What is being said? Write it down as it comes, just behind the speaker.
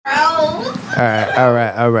All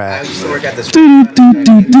right. I used to work at this.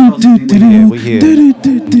 We here.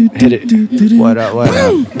 Hit it. What up?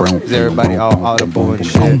 Is everybody all audible and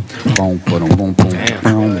shit? Mine's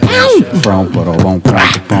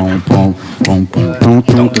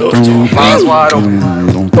wide open.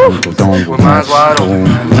 Mine's wide open.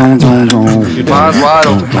 Mine's wide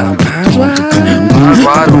open. Mine's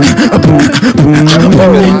wide open.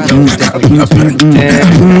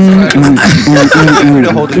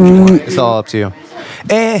 It's all up to you.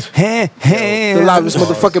 The livest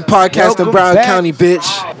motherfucking podcast in Brown County,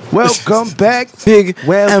 bitch. Welcome back. Big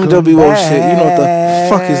Welcome MWO back. shit. You know what the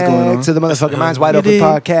fuck is going on. To the motherfucking Minds Wide Open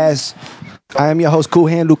podcast. I am your host, Cool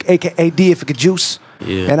Hand Luke, a.k.a. Deifica Juice.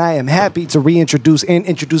 Yeah. And I am happy to reintroduce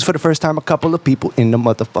for the first time a couple of people in the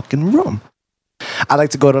motherfucking room. I like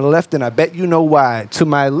to go to the left, and I bet you know why. To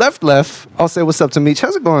my left, I'll say what's up to Meech.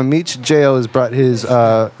 How's it going, Meech? JL has brought his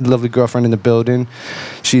lovely girlfriend in the building.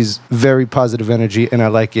 She's very positive energy, and I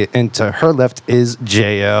like it. And to her left is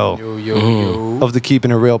JL of the Keeping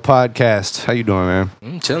It Real podcast. How you doing, man?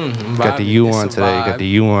 I'm chilling. Got the U on today. You got the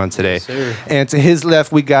U on today. Yes, And to his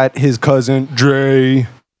left, we got his cousin, Dre.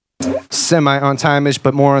 Semi on time-ish,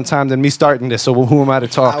 but more on time than me starting this. So who am I to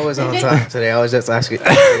talk? I was on time today. I was just actually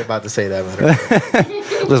about to say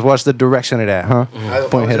that. Let's watch the direction of that, huh? I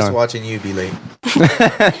Point was head just on. watching you be late.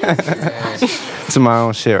 To my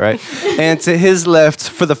own shit, right? And to his left,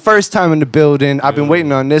 for the first time in the building, I've been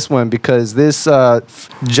waiting on this one because this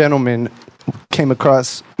gentleman came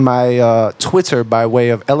across my Twitter by way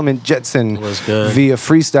of Element Jetson What's good? via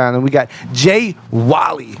freestyle, and we got Jay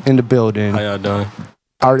Wally in the building. How y'all doing?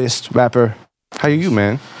 Artist, rapper. How are you,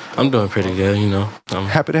 man? I'm doing pretty good, you know. I'm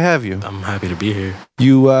Happy to have you. happy to be here.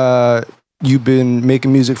 You've been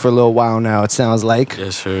making music for a little while now, it sounds like.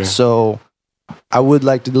 Yes, sir. So I would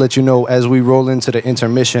like to let you know as we roll into the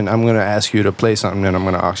intermission, I'm going to ask you to play something and I'm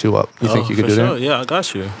going to aux you up. You think you can for do sure. that? Yeah, I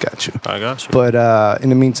got you. Got you. I got you. But in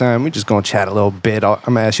the meantime, we're just going to chat a little bit. I'm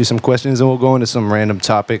going to ask you some questions and we'll go into some random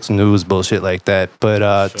topics, news, bullshit like that.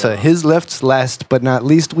 But to his left, last but not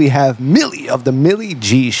least, we have Millie of the Millie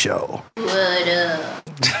G Show. What up?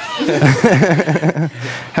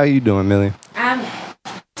 How you doing, Millie? I'm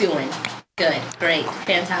doing good, great,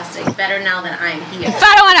 fantastic. Better now that I'm here. If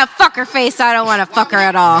I don't want to fuck her face, I don't want to fuck her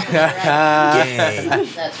at all.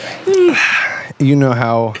 That's right. You know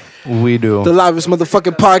how we do. The livest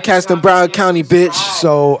motherfucking podcast in Brown County, bitch.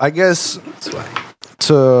 So I guess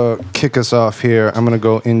to kick us off here, I'm gonna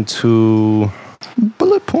go into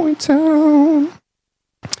Bullet Point Town.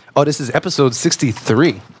 Oh, this is episode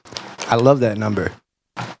 63. I love that number.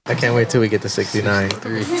 I can't wait till we get to 69.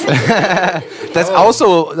 That's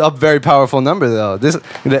also a very powerful number, though.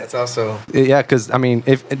 That's also... Yeah, because I mean,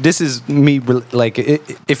 if this is me, like,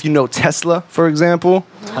 if you know Tesla, for example,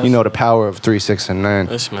 you know the power of 3, 6, and 9.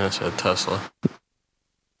 This man said Tesla.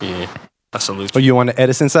 Yeah. I salute Oh, you. you on the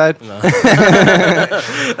Edison side? No.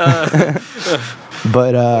 But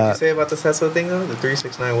What did you say about the Tesla thing, though? The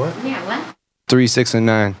 369 what? Yeah, what? 3, 6, and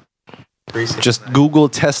 9. 369. Just Google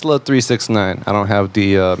Tesla 369. I don't have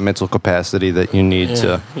the mental capacity that you need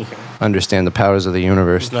to understand the powers of the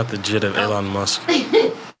universe. It's not the jit of Elon Musk.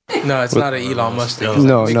 No, it's not an Elon Musk thing.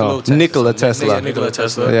 No, It's no. Tesla. Nikola Tesla. Nikola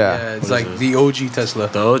Tesla. Yeah. It's like the OG Tesla.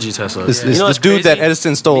 The OG Tesla. It's You know the what's dude that crazy?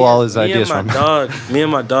 Edison stole all his ideas me from. Me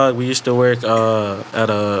and my dog, we used to work at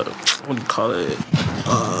a, what do you call it?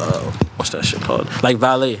 What's that shit called? Like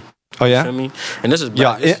valet. Oh, You yeah? feel me? And this is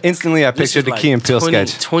Yeah, this- instantly I this pictured is the like Key and Peele 20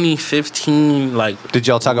 sketch. 2015, like, Did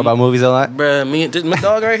y'all talk about movies a lot? bruh, my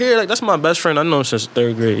dog right here, like, that's my best friend. I know him since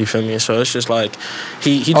 3rd grade, you feel me? So it's just like,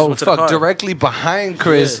 he just Oh, went to the fuck. car. Directly behind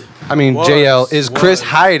Chris, Yeah. I mean, Was. JL, is Chris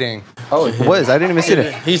hiding? Oh, it was. I didn't even see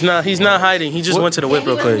that. He's not hiding. He just went to the whip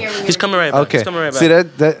real quick. He's coming right back. Okay. He's coming right back. See,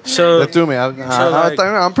 that So- threw me.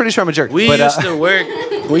 I'm pretty sure I'm a jerk. We but, used to work.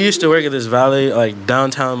 We used to work at this valet, like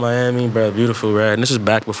downtown Miami, bro. Beautiful, right? And this is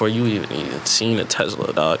back before you even seen a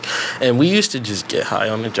Tesla, dog. And we used to just get high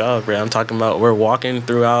on the job, bro. I'm talking about we're walking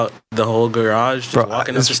throughout the whole garage, just Bro,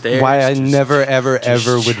 walking up this the is stairs. why I just- never, ever, just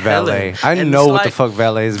ever would valet. chilling. I And know it's what the like, fuck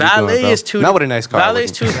valets be Valet doing, bro. is two. Not with a nice car. Valet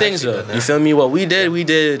is two things though. You feel me? What we did,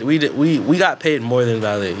 we got paid more than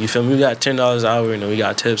valet. You feel me? We got $10 an hour and then we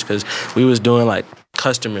got tips because we was doing like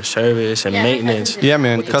customer service and maintenance. Yeah,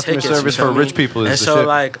 man. with the Customer tickets, service you feel for me? rich people is And the so shit.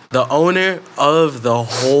 like the owner of the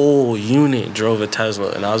whole unit drove a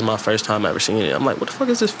Tesla, and that was my first time ever seeing it. I'm like, what the fuck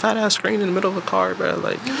is this fat ass screen in the middle of a car, bro?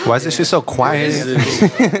 Like, Why is this shit so quiet?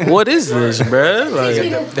 what is this, bro?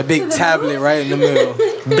 Like, The big tablet right in the middle.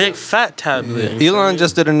 big fat tablet. Elon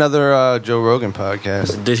just did another Joe Rogan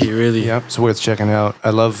podcast. Did he really? Yep, it's worth checking out. I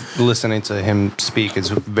love listening to him speak. It's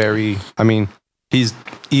very, I mean, he's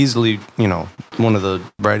easily, one of the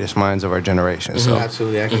brightest minds of our generation. So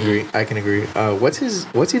Absolutely, I can agree. I can agree. What's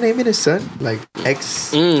he naming his son? Like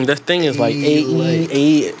X. That thing is like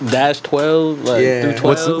A-12, like Yeah. through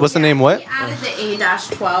 12. what's the name? What? He added the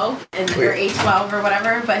A-12 and or A12 or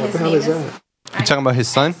whatever, but What his the hell name is that? You talking about his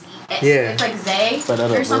son? Yeah. It's like Zay But I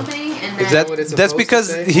don't or know. something, and then what it's That's supposed because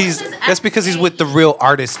to say? he's with the real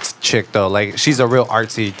artist chick though. Like she's a real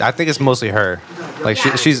artsy. I think it's mostly her. Like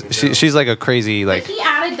Yeah. she's like a crazy but like he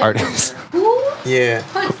added the artist. Who Yeah.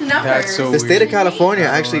 puts numbers? That's so The state of weird. California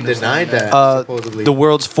actually denied that. Supposedly. the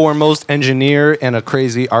world's foremost engineer and a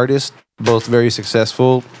crazy artist, both very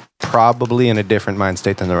successful, probably in a different mind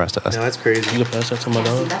state than the rest of us. No, that's crazy. You can pass that to my See,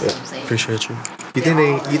 dog. that's what I'm saying. Appreciate you. You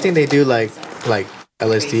think they do like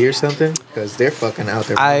LSD or something? Because they're fucking out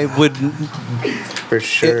there I would for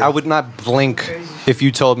sure. I would not blink if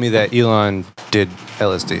you told me that Elon did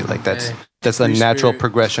LSD. Like that's Hey, a free natural spirit.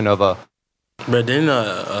 progression of a. But then,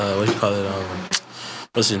 what do you call it?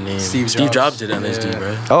 What's his name? Steve Jobs Jobs. did LSD, Yeah.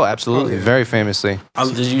 bro. Oh, absolutely, very famously.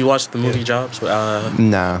 Did you watch the movie Jobs with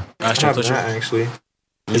Nah. I Ashton have Kutcher? not actually.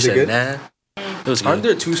 You Is it said good? nah. It was Aren't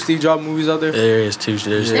good. there 2 Steve Jobs movies out there? There is two.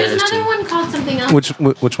 There's There's two. another one called something else.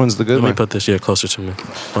 Which one's the good Let me one? put this here closer to me.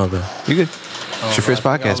 My bad. You good? It's your first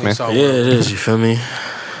I podcast, only man. saw Yeah, one. it is. You feel me?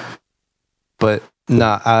 But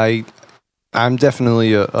nah, I'm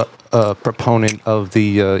definitely a proponent of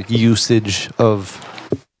the usage of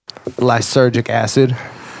lysergic acid.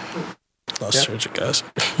 Lysergic acid.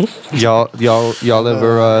 Y'all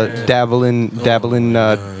ever dabble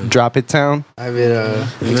in Drop It Town? I've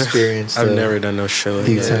experienced. I've never done no shit like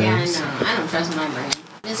These that. Yeah, I times. know. I don't trust my brain.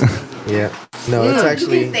 It's crazy. Yeah. No, it's You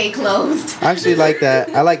actually. can stay closed. I actually like that.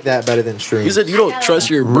 I like that better than shrooms. You said you don't trust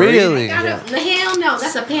your brain. Really? Hell no,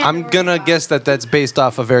 that's a Pandora I'm gonna box. guess that's based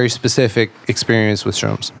off a very specific experience with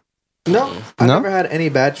shrooms. No, I've No? never had any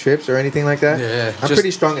bad trips or anything like that. Yeah, I'm just- pretty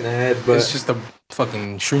strong in the head, but It's just the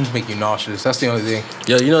fucking shrooms make you nauseous. That's the only thing.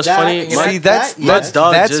 Yo, you know what's That- funny? you My- know- See, that's that- that's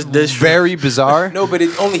dog that's just did very bizarre. No, but it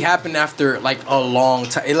only happened after like a long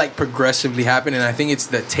time. It like progressively happened, and I think it's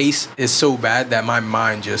the taste is so bad that my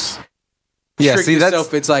mind just Yeah, tricked see, that's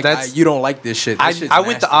itself. It's like you don't like this shit. I This shit's went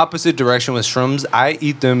the nasty. opposite direction with shrooms. I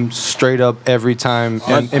eat them straight up every time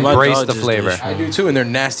and My embrace dog the just flavor. did I do too, and they're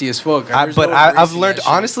nasty as fuck. There's But no I've embracing learned that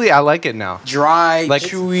shit. honestly, I like it now. dry, Like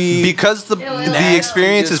chewy. because the Nasty.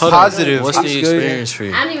 experience is Hold on. positive. What's the experience for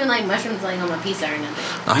you? I don't even like mushrooms like on my pizza or nothing.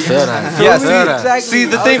 I feel that. Yeah, I feel that. exactly. See,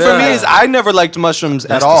 the I thing feel for me that. is I never liked mushrooms at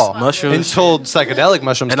That's the all mushrooms. until psychedelic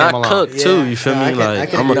mushrooms And came I along. cook too. You feel Yeah, me? I can- I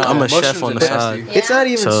Like can I'm agree. a Mushrooms chef on are the nasty. side. Yeah. it's not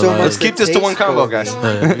even So, so like- much. Let's keep this to one combo, guys.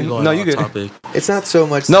 Hey, we going No, off you good. topic. It's not so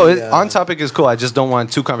much. No, the, on topic is cool. I just don't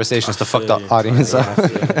want two conversations to fuck the feel you. audience up.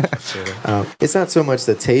 It's not so much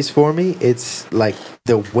the taste for me. It's like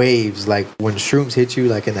the waves. Like when shrooms hit you,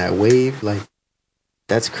 like in that wave, like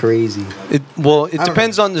that's crazy. It don't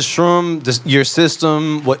depends on the shroom, your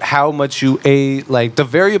system, how much you ate. Like the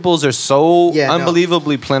variables are so Yeah, no.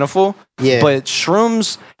 unbelievably plentiful. Yeah. But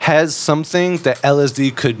shrooms has something that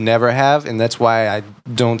LSD could never have, and that's why I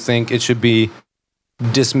don't think it should be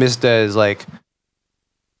dismissed as like.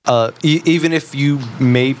 Even if you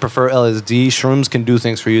may prefer LSD, shrooms can do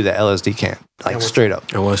things for you that LSD can't. Like what's- straight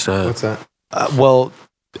up. And what's that? What's that? Well,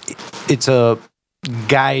 it's a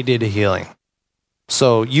guided healing.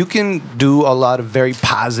 So you can do a lot of very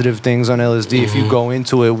positive things on LSD if you go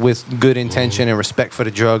into it with good intention and respect for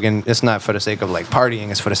the drug, and it's not for the sake of like partying,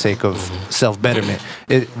 it's for the sake of self-betterment.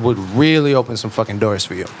 It would really open some fucking doors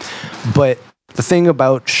for you. But the thing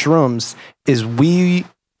about shrooms is we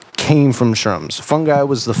came from shrooms. Fungi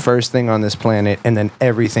was the first thing on this planet, and then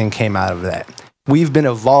everything came out of that. We've been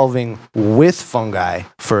evolving with fungi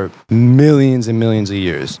for millions and millions of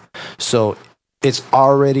years. So it's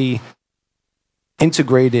already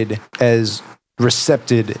integrated as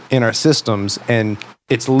recepted in our systems, and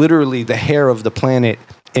it's literally the hair of the planet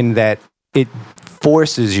in that it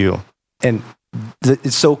forces you, and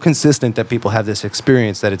it's so consistent that people have this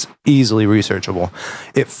experience that it's easily researchable.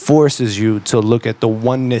 It forces you to look at the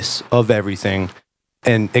oneness of everything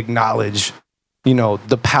and acknowledge,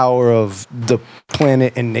 the power of the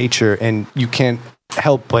planet and nature, and you can't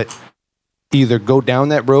help but either go down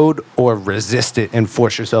that road or resist it and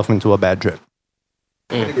force yourself into a bad trip.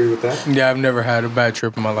 I can agree with that. Yeah, I've never had a bad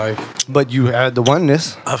trip in my life. But you had the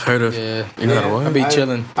oneness. I've heard of. Yeah, You know Yeah. what? I be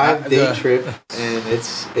chilling. I've I- day the- trip, and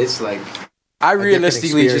it's like I different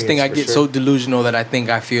realistically just think I experience, get for so delusional that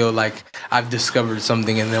I feel like I've discovered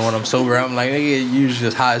something, and then when I'm sober, I'm like, nigga, you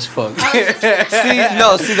just high as fuck.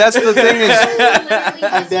 See, that's the thing is.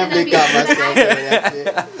 I definitely got myself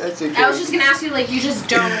there. That's it. I was just gonna ask you, like, you just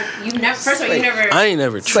don't, you never, first of all, you never. I ain't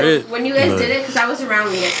never tripped. When you guys but- did it, because I was around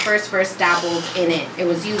when you guys first dabbled in it. It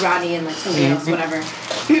was you, Rodney, and like somebody else, whatever.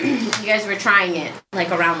 You guys were trying it like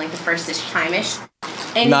around like the first-ish time-ish.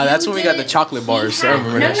 And Nah, you that's when we got the chocolate he bars. I had-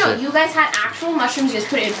 remember no, that no, shit. you guys had actual mushrooms. You guys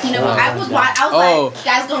put it in peanut butter. I was like,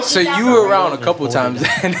 guys, don't. So eat that you for were me. around a couple times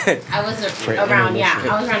then. I was around, yeah.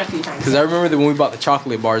 I was around a few times. Because I remember that when we bought the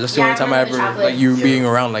chocolate bars. That's the Yeah, only I time I remember the ever chocolate. like you being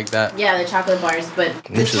around like that. Yeah, the chocolate bars. But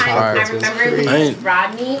this is time, hard. I remember I because ain't-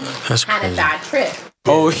 Rodney That's had a crazy. bad trip.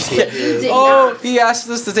 Oh You yeah. did Oh, not. he asked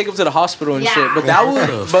us to take him to the hospital and Yeah. shit. But that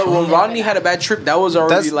was. But when Rodney had a bad trip, that was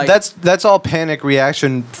already like. That's all panic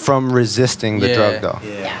reaction from resisting the Yeah. drug though.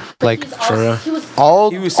 Yeah. Like, He's for real? also, he was All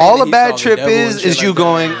He was saying all that a he bad saw the trip devil and is shit you like that.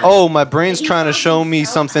 going, oh, my brain's He trying to saw show me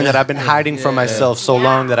himself. something that I've been hiding from Yeah. myself so Yeah.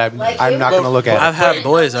 long that I'm Like, I'm it not was- gonna look at I've it. had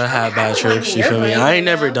boys that had bad trips. You feel me? I ain't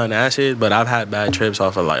never Yeah. done acid, but I've had bad trips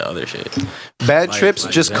off of like other shit. Bad like- trips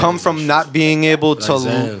like just come Xans. from not being able Like to.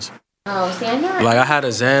 Xans. Oh, see, I never. Like I had a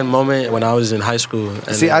Xan moment when I was in high school.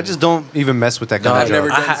 And See, then- I just don't even mess with that kind Dog, of never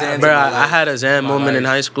drug. done Xans in bro, my I life. had a Xan My moment in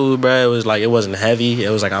life. high school, bro. It was like it wasn't heavy. It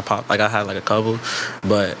was like I popped, like I had like a couple.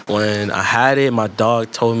 But when I had it, my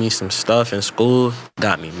dog told me some stuff in school,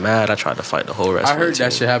 got me mad. I tried to fight the whole rest. I of the heard that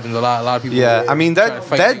team. shit happens a lot. A lot of people. Yeah, I mean try to that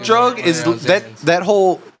fight that niggas drug on is Xans. that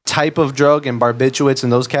whole type of drug and barbiturates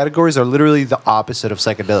and those categories are literally the opposite of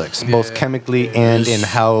psychedelics, both Yeah. chemically and in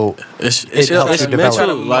how It's It helps it's you develop.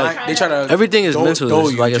 mental. Like they try to. everything is dull mental.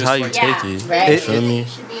 It's you like it's just how you like- Yeah, take it. right. You It- feel me?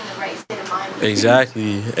 should be in the right state of mind.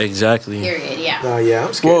 Exactly. Period. Yeah. No, yeah,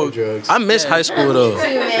 I'm scared Whoa. of drugs. I miss high school though.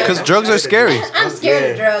 because drugs are scary. I'm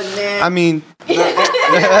scared of drugs, man. I mean,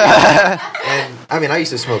 And I mean, I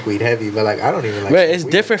used to smoke weed heavy, but like I don't even like. Bro, smoke it's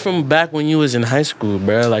weed. different from back when you was in high school,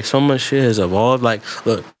 bro. Like so much shit has evolved. Like,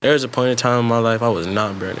 look, there was a point in time in my life I was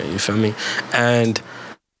not burning. You feel me? And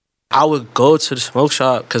I would go to the smoke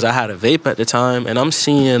shop because I had a vape at the time, and I'm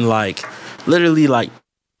seeing like, literally like,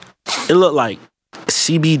 it looked like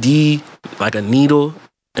CBD, like a needle.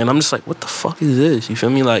 And I'm just like, what the fuck is this? You feel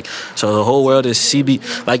me? Like, so the whole world is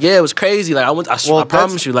CB. Like, yeah, it was crazy. Like, I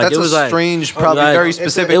promise you, like, that's it was a like strange, probably like, very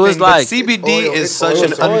specific. it was thing, but like- CBD Oil, is it's such oil,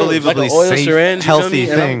 an it's oil. unbelievably like an oil safe, syringe, you feel healthy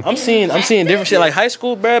me? And thing. I'm seeing different shit. Like high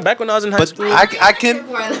school, bro. Back when I was in high But school,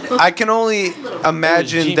 I can only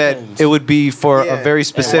imagine G that pens. it would be for Yeah. a very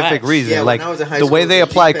specific wax. reason. Yeah, when like I was in high the way school, they the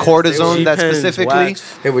apply G pens, they were- cortisone, that G-pens, specifically,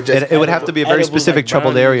 wax. It would just. it would have to be a very Edibles, specific like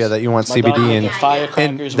troubled brownies. area that you want My CBD dog in, had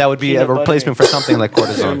firecrackers and that would be with a peanut replacement butter. for something like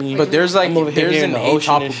cortisone. But there's like I'm over here there's in an the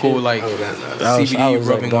ocean and atopical shit. like Oh, that, I CBD was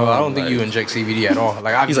like, rubbing oil. I don't think like- you inject CBD at all.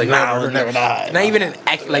 Like I've He's like, never nah, I would heard never that. die. Not even an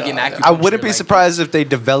acupuncture. I wouldn't be like- surprised if they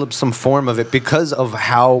developed some form of it because of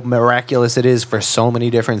how miraculous it is for so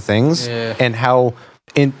many different things Yeah. and how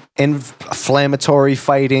inflammatory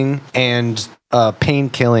fighting and pain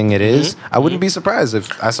killing it is. I wouldn't be surprised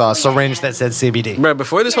if I saw a syringe that said CBD. bro.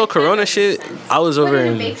 Before this whole Corona shit, I was over What, in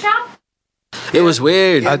a in. vape shop? It was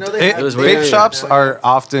weird. Yeah, no, they It have was vape weird. shops are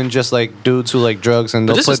often just like dudes who like drugs and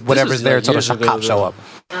But they'll this put was- this whatever's was, there like, until the years ago, cops show though. up.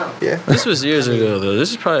 Oh. Yeah. This was years ago though.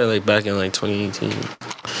 This is probably like back in like 2018.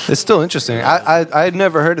 It's still interesting. I had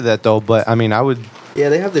never heard of that though, but I mean I would. Yeah,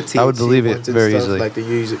 they have the THC I would believe it ones and very stuff, easily. Like you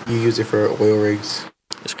use it for oil rigs.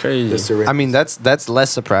 It's crazy. The syringe. I mean that's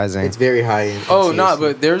less surprising. it's very high in. Oh THC. no,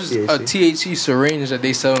 but there's a THC. THC syringe that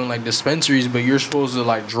they sell in like dispensaries, but you're supposed to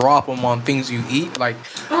like drop them on things you eat, like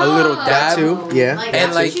a little dab. too. Yeah. Like, And,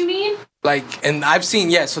 that's like- what you mean? Like, and I've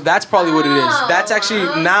seen, yeah, so that's probably what it is. That's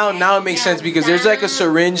actually now it makes sense because there's like a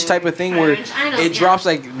syringe type of thing where I know, it yeah. drops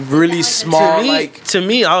like really To small, to me, like to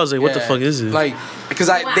me, I was like, what the yeah, fuck is this? Like, because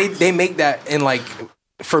they make that in like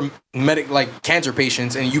for like cancer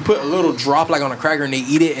patients, and you put a little drop like on a cracker and they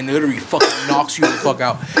eat it and it literally fucking knocks you the fuck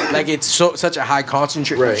out. Like it's such a high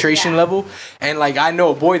concentration Yeah. level, and like I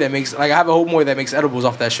know a boy that makes I have a homeboy that makes edibles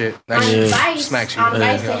off that shit. That On shit Vice, smacks you. on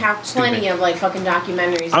Vice, Yeah. they have plenty Stupid. of like fucking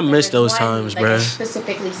documentaries. I miss There's those times, like, I bruh.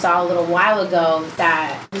 specifically saw a little while ago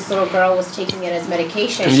that this little girl was taking it as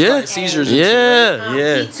medication. Yeah. And, Seizures and yeah,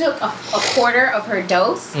 yeah. He took a quarter of her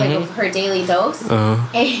dose, like of her daily dose, Uh-huh.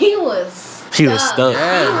 and he was He was stuck.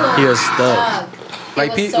 Yeah. He was stuck.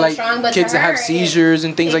 Like It was like strong, but kids to that have her, seizures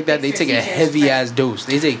and things it like that, they fixed her take a seizures, heavy but- ass dose.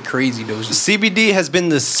 They take crazy doses. CBD has been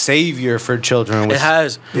the savior for children It with,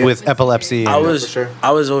 has. with epilepsy. I and- was for sure.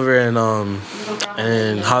 over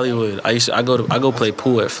in Hollywood. I go play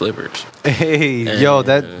pool at Flippers. Hey, yo,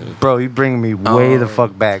 bro, you bring me way the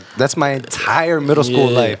fuck back. That's my entire middle school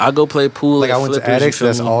life. I go play pool. Like I went to flippers, you addicts. feel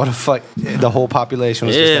That's me? all the whole population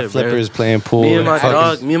was Yeah, just at flippers bro. playing pool. Me and my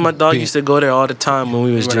fucking dog used to go there all the time when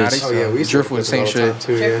we was When just. addicts? Oh yeah, we used to Driftwood, same flip it all the shit. time,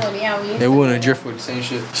 too, yeah. Driftwood, yeah, we used They to wouldn't play. Driftwood, same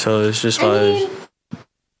shit. So it's just I like mean,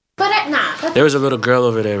 but nah. But there was a little girl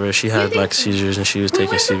over there where she had think- like seizures and she was we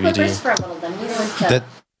taking went to CBD. Flippers for a little then. We went to. That,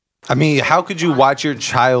 I mean, how could you watch your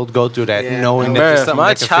child go through that Yeah, knowing no, that there's Bruh, if something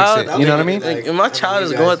my that can child, fix it? You know what I mean? Like, If my child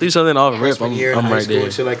is you going guys- through something off rip, freshman year in I'm high right school there.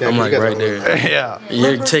 and shit like that, I'm 'cause like you guys right are there. Yeah.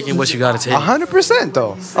 You're taking what you gotta take. 100%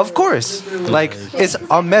 though, of course. Like it's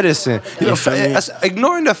a medicine. You know, feel me?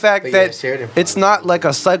 ignoring the fact But yeah, that shared it's not like a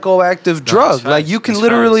psychoactive drug. it's Like facts. you can It's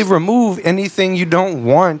literally facts. remove anything you don't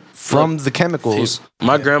want from the chemicals.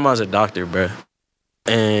 My grandma's a doctor, bruh.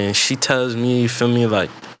 And she tells me, you feel me, like,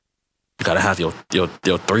 you gotta have your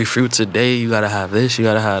 3 fruits a day, you gotta have this, you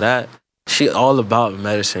gotta have that. She all about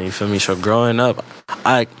medicine, you feel me? So growing up,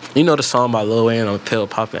 you know the song by Lil Wayne on Pill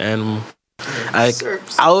Poppin' Animal? I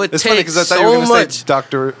would It's funny take because I thought so you were gonna much. say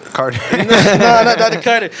Dr. Carter. No, not Dr.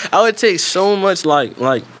 Carter. I would take so much like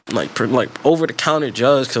over the counter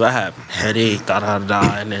drugs because I had headache,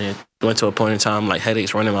 and then it went to a point in time like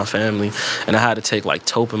headaches running my family, and I had to take like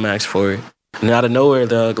Topamax for it. And out of nowhere,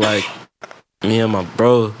 dog, like me and my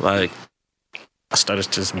bro, like I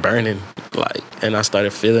started just burning, like, and I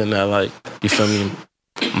started feeling that, like, you feel me?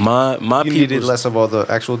 My You needed people's- less of all the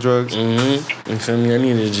actual drugs. You feel me? I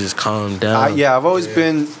needed to just calm down. Yeah, I've always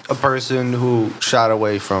been a person who shot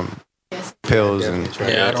away from pills and.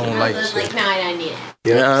 Yeah, I don't like like, shit. no, I don't need it.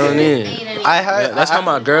 Yeah, I don't need I it. need it. I had. Yeah, that's how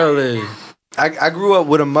my girl is. I grew up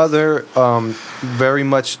with a mother very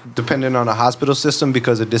much dependent on a hospital system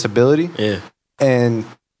because of disability. Yeah. And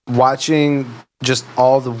watching just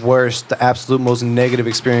all the worst, the absolute most negative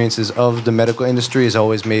experiences of the medical industry has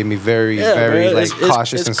always made me very, Yeah, very bro, like it's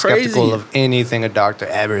cautious and skeptical crazy. of anything a doctor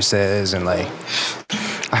ever says, and like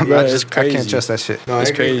Bro, I it's can't crazy. trust that shit. No, I It's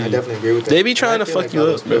agree. crazy. I definitely agree with that. They be trying I to feel fuck like you all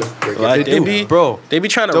up, those bro. pills, they're Like getting- they be, Bro, they be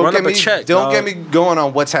trying to don't run get up a me check. don't dog. get me going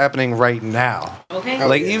on what's happening right now. Okay.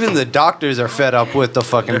 Like even the doctors are fed up with the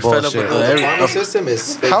fucking They're fed up bullshit. with The pharma system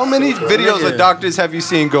is. How many videos Yeah. of doctors have you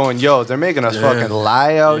seen going, yo, they're making us fucking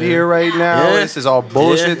lie out here right now. Yeah. This is all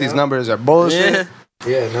bullshit. Yeah. These numbers are bullshit. Yeah.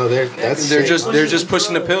 Yeah, no, that's They're just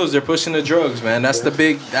pushing the pills. They're pushing the drugs, man. That's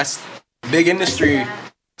big industry.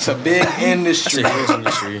 It's a big That's industry, a huge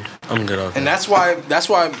industry. I'm good off and that. that's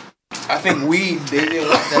why I think they didn't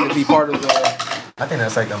want that to be part of the. I think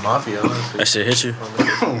that's like the mafia. honestly. That shit hit you.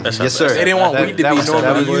 That's Yes, sir. They didn't want That- weed to that be was- normal.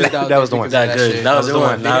 that was- used that out was the there one. because of That good. shit. That was the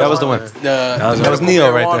one. That was the one. That was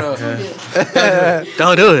Neo right there.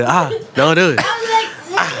 Don't do it. Don't do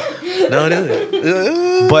it. Don't do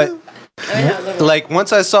it. But like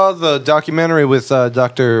once I saw the documentary with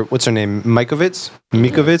Dr. what's her name? Mikovits.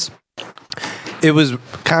 It was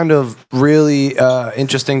kind of really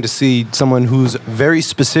interesting to see someone who's very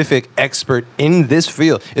specific expert in this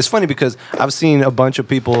field. It's funny because I've seen a bunch of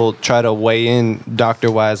people try to weigh in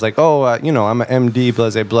doctor-wise, like, oh, I'm an MD, blah,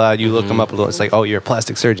 blah, blah. You look them up a little. It's like, oh, you're a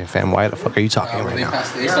plastic surgeon, fam. Why the fuck are you talking right now?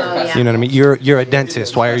 They started passing. You know what I mean? You're a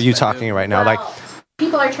dentist. Why are you talking right now? Like, Well,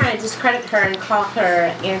 people are trying to discredit her and call her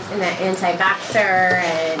an anti-vaxxer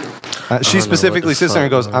and she know specifically what the sits there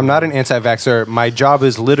and goes, fuck. I'm not an anti-vaxxer. My job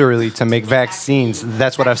is literally to make vaccines.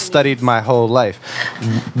 That's what I've studied my whole life.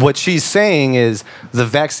 What she's saying is the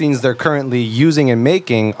vaccines they're currently using and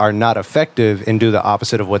making are not effective and do the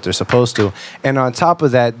opposite of what they're supposed to. And on top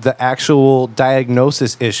of that, the actual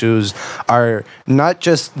diagnosis issues are not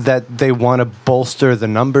just that they want to bolster the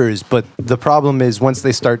numbers, but the problem is once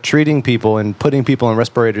they start treating people and putting people on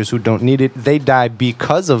respirators who don't need it, they die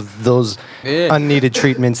because of those Yeah. unneeded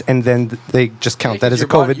treatments, and then they just count that as a Your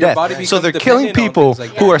body- COVID your death. body So they're becomes killing dependent on people things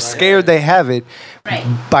like who that, are right? scared they have it right.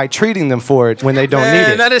 by treating them for it when they don't need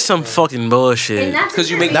Man, it. that is some fucking bullshit. And that's 'Cause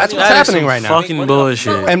you make- That's money. what's That is happening some right now. Fucking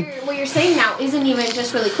bullshit. But what, And- what you're saying now isn't even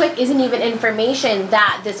just really quick. Isn't even information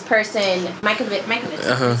that this person,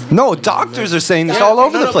 Mikovits. No, doctors are saying this all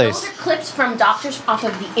over the place. Those are clips from doctors off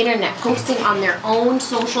of the internet posting on their own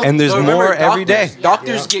social. And there's So more remember, every day.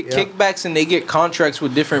 Doctors get kickbacks and they get contracts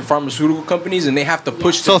with different pharmaceutical companies, and they have to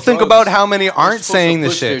push. So their think drugs. about how many They're aren't supposed to saying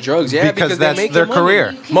this push their shit. drugs, yeah, because they're that's making their money.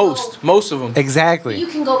 career. Most of them. Exactly. You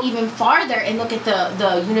can go even farther and look at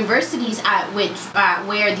the universities at which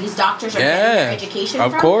where these doctors are getting their Yeah, education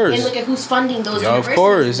of from, course. and look at who's funding those. Yeah, of universities,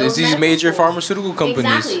 course. those It's these medical major schools. pharmaceutical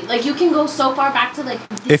companies. Exactly. Like you can go so far back to like.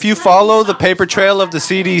 If you follow the paper trail of the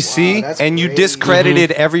CDC Wow, that's and you crazy.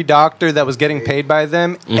 discredited every doctor that was getting paid by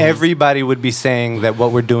them, everybody would be saying that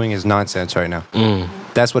what we're doing is nonsense right now.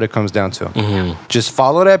 That's what it comes down to. Just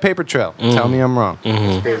follow that paper trail. Tell me I'm wrong.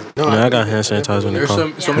 No, I got hand sanitizer in the There's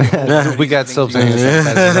car. so many. We got soap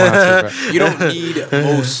and You don't need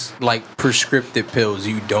most like prescriptive pills.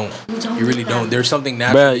 You don't. You really don't. There's something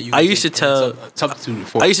natural. Bruh, that you I can used to take tell- and substitute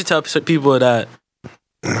for. I used to tell people that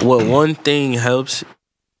what one thing helps,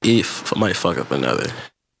 it might fuck up another.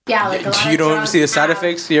 Yeah, like a lot You of don't ever drugs see the side have-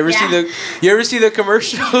 effects. You ever Yeah. see the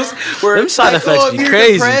commercials where Them it's side like, effects oh, be if you're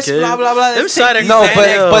crazy, depressed, kid. blah blah blah. Them let's side take No, these but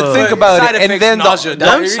pills. think about Side it, and effects, then nausea, the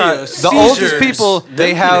diarrhea, oldest seizures. people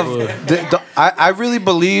they have. I really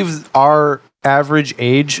believe our average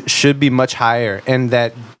age should be much higher, and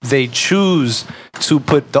that they choose to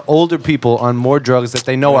put the older people on more drugs that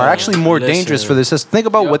they know are actually more dangerous for this system. Think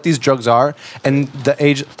about what these drugs are and the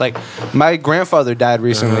age. Like my grandfather died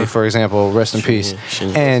recently, for example, rest in peace.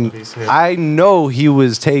 And I know he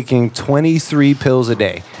was taking 23 pills a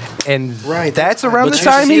day, and Right, that's that's around But the you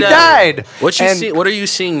time see he that- died. What you And- see? What are you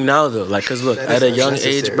seeing now though? Like, cause look, That at a is young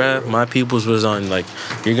necessary, age, bruh, bro. my peoples was on like,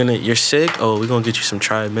 you're sick. Oh, we're gonna get you some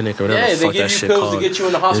Triaminic or whatever Yeah, the they fuck give that you shit pills called. to get you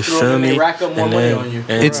in the hospital, feel and they me? rack up more And money then- on you.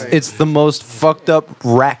 and- It's the most fucked up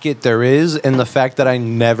racket there is, and the fact that I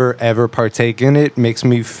never ever partake in it makes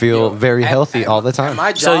me feel very healthy all the time.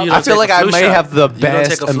 My So job, you I don't feel take like a I flu may shot? have the You don't best.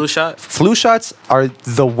 take a flu shot? Flu shots are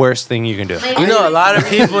the worst thing you can do. You know, a lot of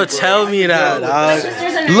people tell me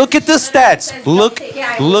that. Look at the stats.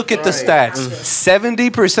 Look at the stats.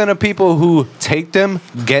 70% of people who take them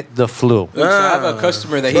get the flu. so I have a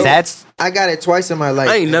customer that he That's I got it twice in my life.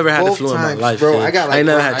 I ain't never had the Both flu in my times, life, bro. kid. I got like I ain't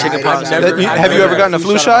never had chicken pox. Have you ever gotten a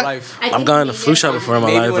flu shot? I've gotten a flu shot before in my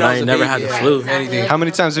Maybe life, when but I I was ain't a never baby, had the yeah. flu. Anything. how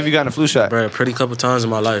many times have you gotten a flu shot? Bro, a pretty couple times in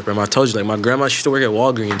my life, bro. I told you, like my grandma, she used to work at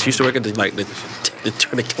Walgreens. She used to work at the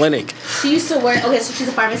clinic. She used to work. Okay, so she's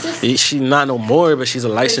a pharmacist. She not no more, but she's a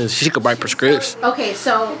licensed. She could write prescripts. Okay,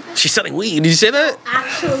 so She's selling weed. Did you say that?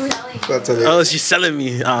 actually, Oh, she's selling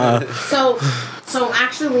me. so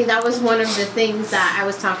actually, that was one of the things that I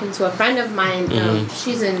was talking to a friend of mine.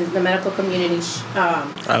 She's in the medical community. I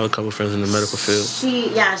have a couple friends in the medical field.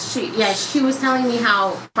 She was telling me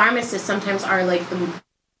how pharmacists sometimes are like the.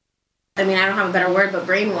 I mean, I don't have a better word, but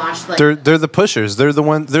brainwashed. Like They're the pushers. They're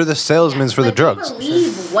the salesmen for the like, drugs. They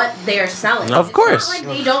believe what they're selling. Of It's course. not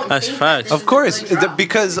like they don't. That's think facts. that this Of is a course, good drug.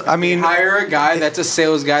 because I mean, Hire a guy that's a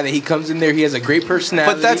sales guy that he comes in there. He has a great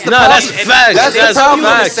personality. but that's the No, problem. that's facts. That's the That's problem. In the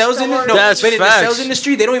facts. sales industry, no, That's but in the facts. sales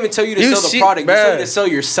industry, they don't even tell you to You sell the see- product. They tell you bruh. to sell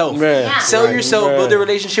yourself. Bruh. Yeah. Sell yourself, Bruh. build a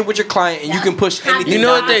relationship with your client, and you can push anything. You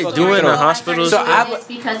know what down they the do fucking in the throat. hospitals? So I have a-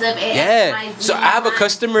 because of it. Yeah. So I have a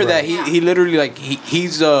customer that he literally like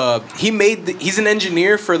he's an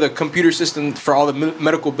engineer for the computer system for all the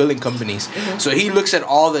medical billing companies. So he looks at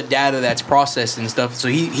all the data that's processed and stuff. So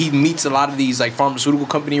he meets a lot of these like pharmaceutical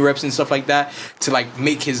company reps and stuff like that to like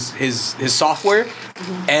make his software.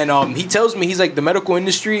 And he tells me, he's like, the medical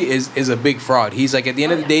industry is a big fraud. He's like, at the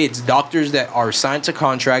end of the day, it's doctors that are signed to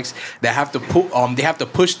contracts that have to they have to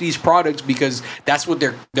push these products because that's what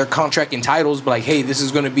their contract entitles. But like, hey, this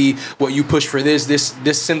is going to be what you push for this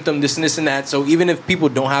symptom, this and this and that. So even if people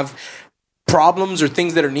don't have problems or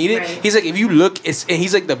things that are needed, Right. he's like, if you look, and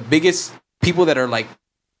he's like, the biggest people that are like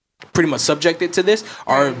pretty much subjected to this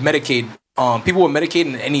are Medicaid. People with Medicaid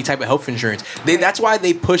and any type of health insurance. That's why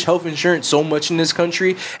they push health insurance so much in this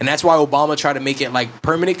country, and that's why Obama tried to make it like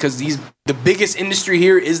permanent, because the biggest industry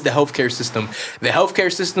here is the healthcare system. The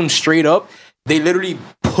healthcare system, straight up, they literally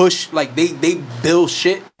push, like they bill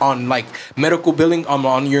shit on like medical billing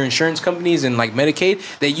on your insurance companies and like Medicaid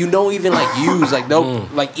that you don't even like use. Like they'll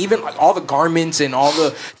like even like all the garments and all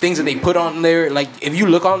the things that they put on there. Like if you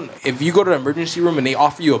go to the emergency room and they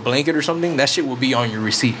offer you a blanket or something, that shit will be on your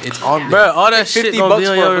receipt. It's on there. Bruh, all that shit 50 gonna bucks be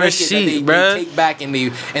on for a your blanket that receipt, they bruh. take back and they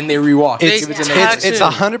rewash. It's Give it to the tax- next- it's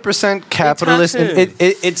 100% capitalist, and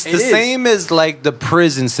it's the It is. same as like the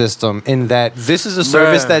prison system in that this is a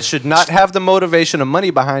service Bruh. that should not have the motivation of money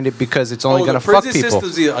behind it because it's only Oh, going the to fuck prison people.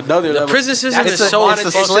 system's another level. prison system That's is so it's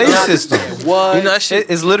a fucked slave up. system. What? You know that shit? It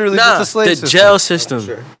is literally Nah, just a slave the system. jail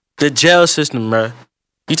system. The jail system, bruh.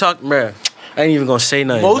 You talk, bruh. I ain't even gonna say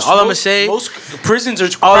nothing. All I'm gonna say, most prisons are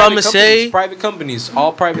all private I'ma say- private companies,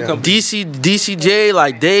 all private companies. DCJ,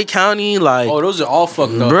 like Dade County, like, Oh, those are all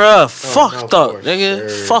fucked up. bruh, fucked up,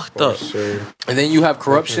 nigga, fucked up. And then you have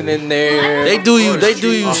corruption in there. They do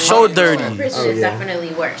you so dirty. Prison is definitely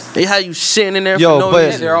worse. They had you sitting in there for Yo, no but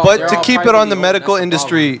reason. they're all to keep it on privately the owned, medical that's the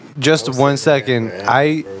industry, just 1 second,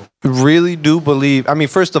 I really do believe. I mean,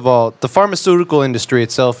 first of all, the pharmaceutical industry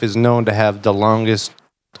itself is known to have the longest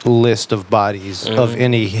list of bodies of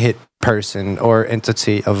any hit person or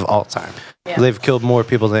entity of all time. Yeah. They've killed more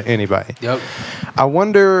people than anybody. Yep. I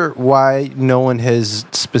wonder why no one has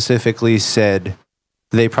specifically said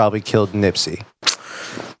they probably killed Nipsey.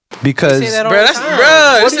 because They say that all Bro, the that's time.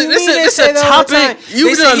 bro. What do you mean they This say a that all the topic. time? You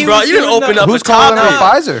They say done, he bro. was You didn't doing open the- up who's a calling him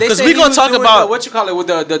topic. Pfizer? They 'Cause say we he gonna was talk doing about- what you call it with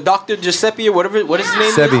the Dr. Giuseppe or whatever. What is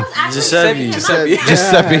his name? Sebi. Giuseppe. Giuseppe.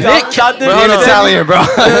 Giuseppe. Dr. Bro, hold In on. Italian, bro.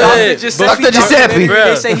 Dr. Giuseppe. Dr. Giuseppe.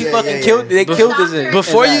 They say he fucking killed. They killed his.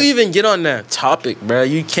 Before you even get on that topic, bro,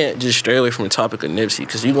 you can't just stray away from the topic of Nipsey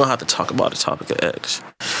because you're gonna have to talk about the topic of X.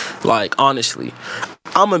 Like, honestly,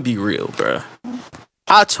 I'm gonna be real, bro.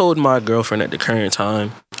 I told my girlfriend at the current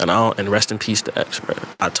time, and rest in peace to X, bro.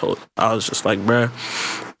 I was just like, bro,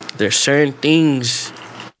 there's certain things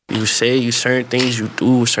you say, certain things you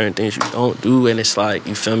do, certain things you don't do, and it's like,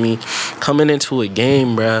 you feel me? Coming into a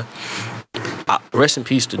game, bro. Rest in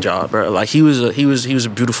peace to Ja, bro. Like he was a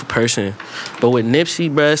beautiful person, but with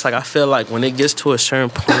Nipsey, bro, it's like I feel like when it gets to a certain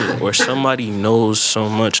point where somebody knows so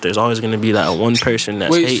much, there's always gonna be that one person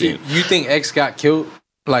that's Wait, hating. so you think X got killed?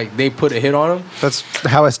 Like they put a hit on him? That's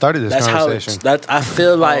how I started this That's how conversation. I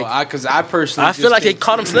feel like Because I personally, I feel like they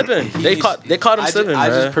caught him slipping. They caught him slipping, I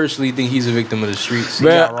bro. just personally think he's a victim of the streets. He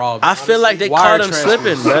Bruh, got robbed. I feel like they Wire caught him transfers.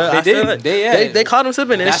 slipping, bro. They I feel did. like they caught him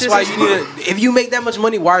slipping. And That's it's why just, you need to. If you make that much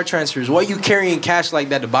money, wire transfers. Why you carrying cash like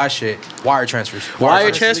that to buy shit? Wire transfers.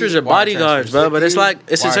 Wire transfers are Wire bodyguards, transfers. bro. But it's like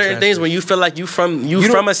it's in Wire certain things transfers. when you feel like you from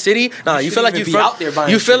don't- a city. Nah, you feel like you shouldn't even from be out there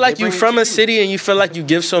buying you feel shit. like They you bring it from to a you. city and you feel like you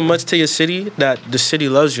give so much to your city that the city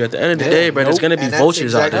loves you. At the end of the day, bro, there's gonna be And that's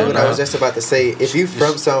vultures exactly out there, what I bro. was just about to say. If you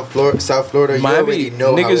from South Florida, you Miami already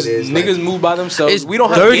know niggas, how it is. niggas like, move by themselves. It's We don't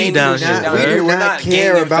have dirty gangs down and shit here, down bro. here. We do We're not not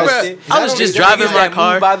care gang about- infested. I was Not just only that, driving Niggas my that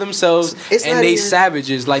car. move by themselves It's and not they even-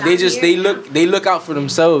 savages. Like they Down just here? they look out for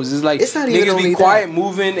themselves. It's like It's not even niggas only be that. quiet,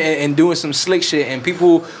 moving and doing some slick shit, and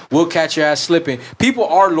people will catch your ass slipping. People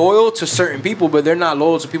are loyal to certain people, but they're not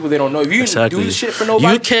loyal to people they don't know. If you Exactly. do shit for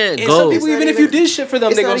nobody, You can't and go- Some people, It's even not if you even- did shit for them,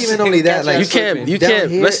 it's they not gonna even sit only and that, catch like- your You ass can't. slipping. You Down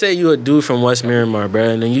can't. here- Let's say you a dude from West Miramar, bro,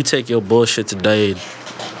 and then you take your bullshit to Dade,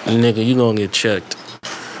 nigga, you gonna get checked.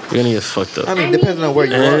 You're gonna get fucked up. I mean, depending on where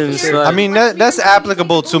you are. And for it's sure. like- I mean, that's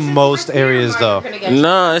applicable to most areas, though.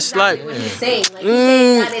 Nah, it's like. What he's saying. Like, he's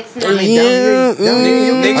saying that it's not. I mean, down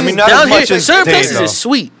here, I mean, not down as here, much as certain Dade, places though. is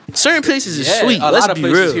sweet. Certain places is Yeah, sweet. a Let's lot of be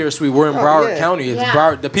places real. here are sweet. We're in Oh, Broward yeah. County. It's Yeah.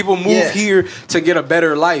 Broward. The people move Yeah. here to get a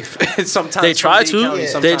better life. Sometimes They from try Dade to. County, They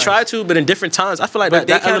sometimes. try to, but in different times. I feel like But that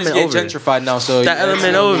Dade County's element getting over. gentrified now, so That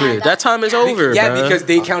element Yeah, over. that- That time is over. Yeah, bruh. because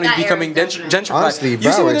Dade County's That becoming area's gentrified. Honestly, You see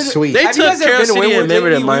what Broward's they- sweet. They Have you took guys ever Carroll been to City and Wynwood made it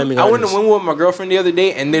lately? Miami I went to Gardens. Wynwood with my girlfriend the other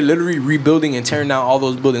day, and they're literally rebuilding and tearing down all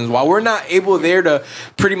those buildings. While we're not able there to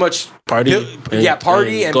pretty much Party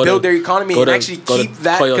party and go build to- their economy go and to- actually go to keep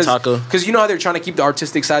that Koyotaka. because you know how they're trying to keep the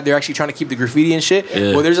artistic side. They're actually trying to keep the graffiti and shit.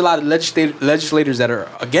 Yeah. Well, there's a lot of legislators that are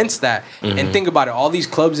against that. Mm-hmm. And think about it, all these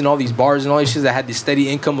clubs and all these bars and all these shit that had this steady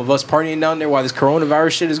income of us partying down there while this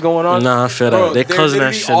coronavirus shit is going on. Nah, I feel Bro, that. They they're closing that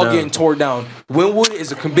literally shit all down. getting tore down. Wynwood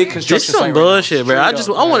is a big construction This is site some right now. bullshit, bro. I Straight just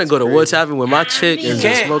up. I want to go to That's Woods Tavern with my chick and just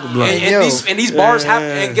can't. smoke a blunt. And these bars have,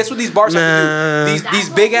 and guess what these bars have to do? These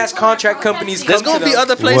big ass contract companies come There's gonna to be them.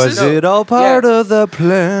 other places. Was it all part Yeah. of the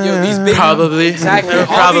plan? Yo, these big Probably. exactly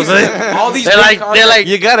Probably. all these They're big like contract-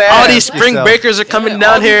 You gotta all ask these spring yourself. breakers are coming all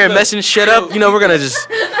down here these- and messing shit up. You know, we're gonna just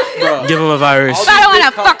bro. give them a virus. All If I don't these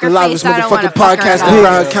want big to fuck her Loudest face, I don't want to motherfucking fuck her podcast at in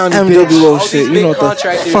all. Broward County, All bitch. these Shit, you big know what the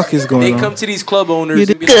contractors, fuck is going They on. come to these club owners. You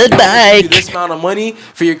and be good like, "I'm gonna give bike." you this amount of money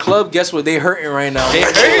for your club. Guess what? They hurting right now. They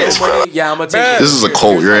hurting. Yeah, I'm gonna take This is a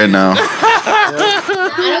cult you're in now.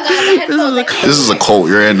 This is a cult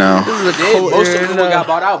you're in now. Most of them got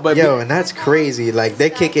bought out, but Yo, and that's crazy. Like they're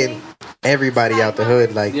kicking everybody out the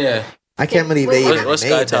hood. Like yeah. I can't believe they even What's made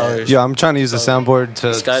Sky that. Towers? Yo, I'm trying to use the soundboard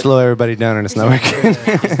to Sky- slow everybody down, and it's not working.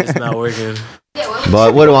 It's not working.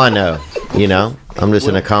 But what do I know? You know, I'm just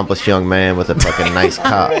an accomplished young man with a fucking nice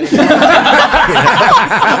cock.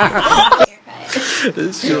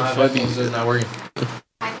 This shit headphones is not working.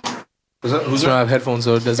 Who's gonna have headphones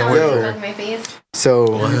so it doesn't work Yo. for My face.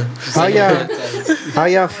 So how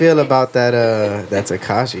y'all feel about that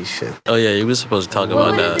Tekashi shit? Oh yeah, you were supposed to talk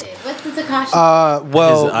about What is that. it? What's the Tekashi?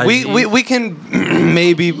 Well, His IG? we can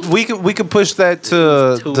maybe we could push that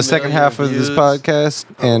to 2 the second million half of this views. podcast,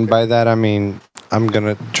 and by that I mean I'm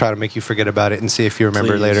gonna try to make you forget about it and see if you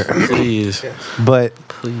remember Please, later. Please, But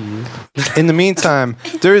please. in the meantime,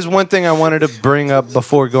 there is one thing I wanted to bring up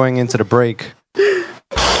before going into the break.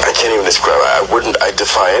 I can't even describe it. I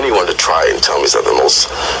defy anyone to try and tell me it's not the most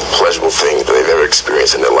pleasurable thing that they've ever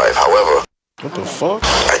experienced in their life. However, What the fuck?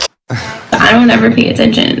 I don't ever pay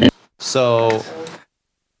attention. So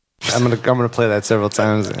I'm gonna play that several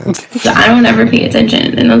times. So I don't ever pay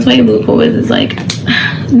attention. And that's why Loophole is like,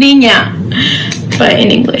 niña, but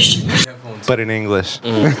in English. But in English.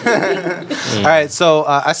 All right, so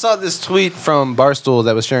I saw this tweet from Barstool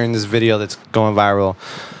that was sharing this video that's going viral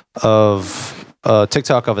of a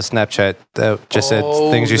TikTok of a Snapchat that just said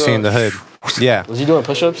things you see in the hood. Yeah. Was he doing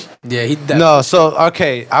push-ups? Yeah, he. No, so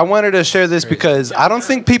okay, I wanted to share this because I don't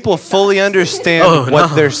think people fully understand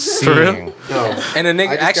what they're seeing. For real? No. And a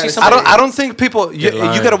nigga actually. I don't think people. You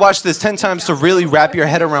got to watch this 10 times to really wrap your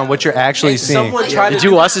head around what you're actually seeing. Someone tried. Did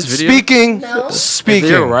you watch this video? Speaking.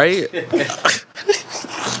 You're right.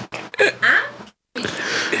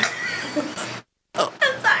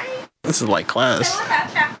 This is like class.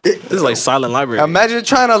 This is like silent library. Imagine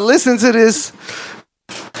trying to listen to this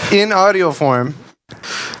in audio form.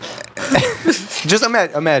 Just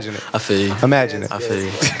imagine it. I feel you. Imagine it. I feel you.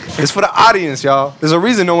 It's for the audience, y'all. There's a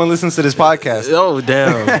reason no one listens to this podcast. Oh,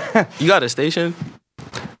 damn. You got a station?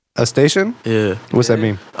 A station? Yeah. What's that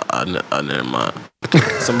mean? Never mind.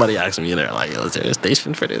 Somebody asked me, they're like, yo, is there a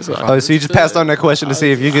station for this? Oh, so you just passed on that question to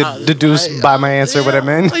see if you could deduce by my answer what it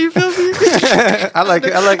meant? You feel me? I like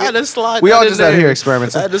it. I had to slide We that all in just out there. here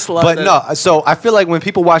experimenting. I had to slide But that. no, so I feel like when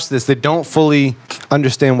people watch this, they don't fully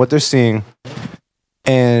understand what they're seeing.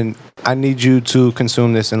 And I need you to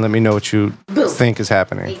consume this and let me know what you think is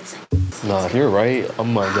happening. Nah, if you're right, oh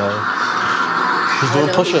my god. He's doing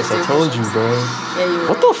push-ups, I told you, bro.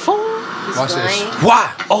 What the fuck? Watch this.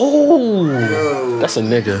 Why? Oh, that's a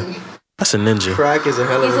nigga. That's a ninja. Crack is a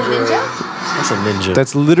hell of He's a a drug. ninja? That's a ninja.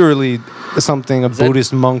 That's literally something a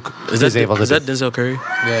Buddhist monk is is able to is do. that Denzel Curry?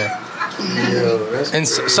 Yeah. Yo, that's And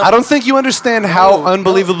some, I don't think you understand how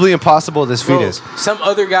unbelievably impossible this feat bro, is. some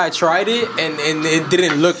other guy tried it and it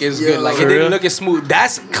didn't look as good. Like it For didn't real? look as smooth.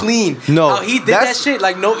 That's clean. No, How he did that that's- shit.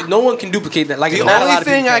 Like no one can duplicate that. Like The not a lot only of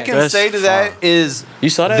thing people I can That's say to that is You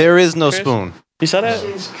saw that? there is no Chris? spoon. You saw that?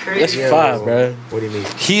 That's five, bro. What do you mean?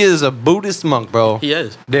 He is a Buddhist monk, bro. He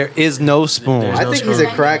is. There is no spoon. There's I no think he's a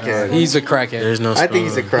spoon. crackhead. He's a crackhead. There's no I spoon. think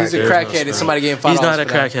he's a crackhead. He's a There's no crackhead spoon. and somebody getting $5 He's not a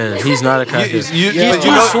for that. crackhead. He's not a crackhead.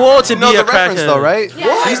 You swore to know be the a reference crackhead. though, right?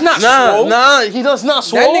 He's not Nah, swole. nah, he does not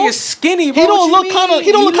swole. That nigga's skinny, bro. He don't What you look kinda- mean?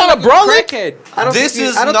 he don't look kinda like a brolic. crackhead. I don't This think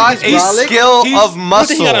is I don't not think he's a brolic. skill He's- of he got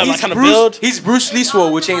muscle. a- He's kind of Bruce, build. he's Bruce Lee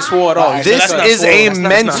swole, which ain't swole at all. Alright, So This that's not is swole. a That's not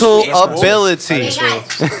mental swole. ability. Hey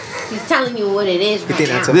guys, he's telling you what it is You right think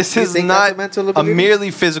now. that's a- This You is think that's not a mental a ability?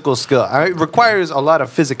 merely physical skill. It requires a lot of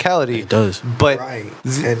physicality. It does. But Right.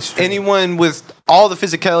 And strength. anyone with all the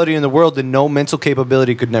physicality in the world and no mental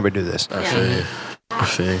capability could never do this. I feel you. I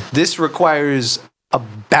feel you. This requires a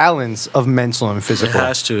balance of mental and It physical.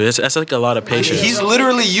 has to. It's like a lot of patience. He's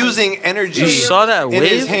literally using energy You saw that in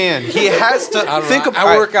his wave? hand. He has to I don't think know. about.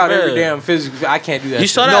 I work out every man. damn physical. I can't do that. You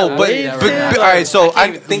saw shit. that No, but, wave? all right. So I can't I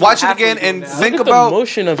even think watch of it again halfway and doing that. think Look at the about.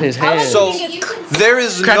 motion of his hand. So there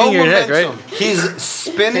is Cracking no your neck, momentum. right? He's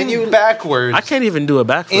spinning backwards I can't even do a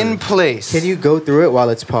backflip. in place. Can you go through it while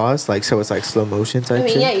it's paused, like so it's like slow motion type I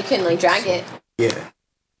mean, shit? yeah, you can like drag it. Yeah.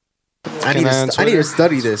 I Can need, I to answer I need that? to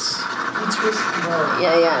study this.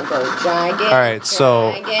 Yeah, go drag it. All right,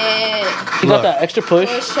 so Drag it. He got that extra push.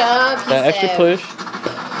 Push up. He That extra said,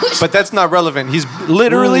 push. but that's not relevant. He's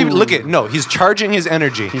literally he's charging his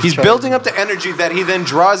energy. He's charging. building up the energy that he then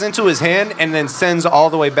draws into his hand and then sends all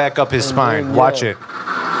the way back up his spine. yeah. Watch it.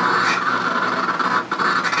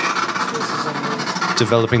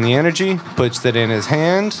 Developing the energy, puts it in his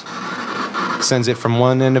hand, sends it from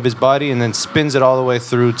one end of his body, and then spins it all the way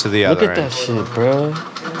through to the Look other at end. that shit, bro.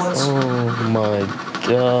 Oh my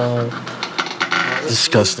god.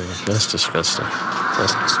 Disgusting. That's disgusting.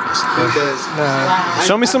 That's disgusting. Because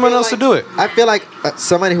Show me someone else to do it. I feel like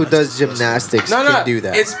somebody who does gymnastics can do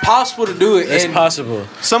that. It's possible to do it. It's and possible.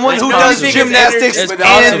 Someone It's who possible. does gymnastics It's and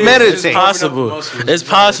possible. meditates. It's possible. It's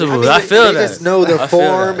possible. I feel they that. just know the I feel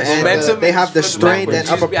form that. and Momentum they have the is strength and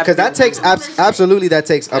backwards. upper because that takes absolutely that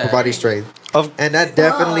takes upper body strength. Of- And that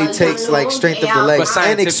definitely takes like strength of the But legs and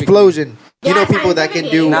scientifically. explosion. You know Yeah, people that can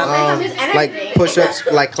do scientifically. like push-ups,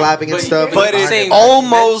 like clapping and But- stuff. But I'm it saying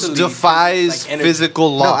almost mentally, defies like energy. physical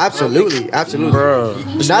no, law. absolutely, absolutely. Bro.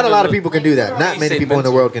 Not a lot of people can do that. Not many people in the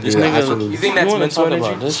world can do This that. nigga- Absolutely. You think that's wanna mental talk energy?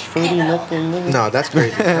 about this fruity nothing, nigga? No, that's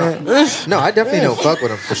crazy. No, I definitely don't fuck with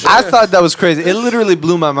them for sure. I thought that was crazy. It literally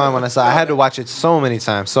blew my mind when I saw it. I had to watch it so many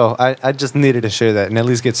times. So I just needed to share that and at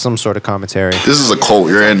least get some sort of commentary. This is a cult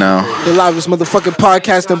you're in now. The loudest motherfucking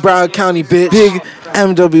podcast in Broward County, bitch. Big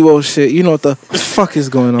MWO shit. You know what the fuck is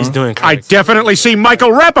going on? He's doing I crazy. definitely see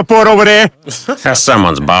Michael Rappaport over there. That's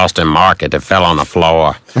someone's Boston market that fell on the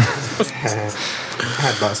floor. I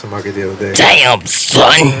had Boston Market the other day. Damn,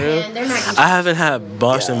 son. And they're not. I haven't had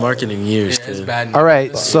Boston market in years, It's kid. bad. All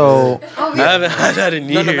right, so I haven't had that in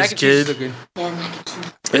No, years, the mac and cheese is kid. still good.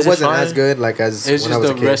 It wasn't as good like as It's when I just was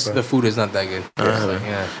the a kid. rest but- of the food is not that good.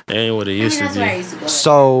 Yeah. It ain't what it I mean, used to that's where I be. used to go.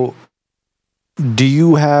 so do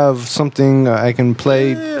you have something I can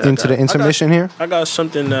play into the intermission here? I got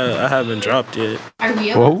something that I haven't dropped yet. Are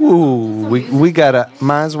we Whoa, we got a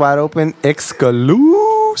Minds Wide Open exclusive.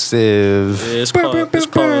 Yeah, it's called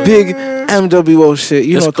Big MWO shit.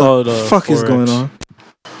 You know what called, the fuck is 4X. going on?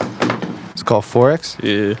 It's called 4X?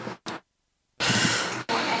 Yeah.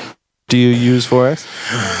 Do you use 4X?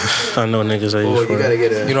 I know niggas that use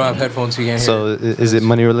 4X. You don't have headphones, so you can't hear. So is it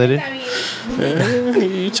money related? Yeah,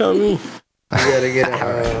 you tell me. You gotta get a.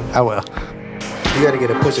 I will. You gotta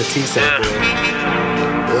get a Pusha T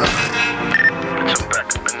sample.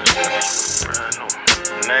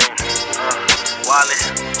 Wally,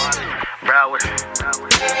 Broward,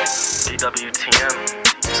 DWTM.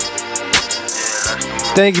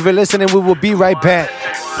 Thank you for listening. We will be right back.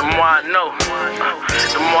 The more I know,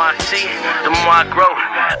 the more I see, the more I grow.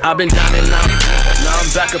 I've been down and out, now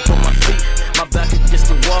I'm back up on my feet. My back against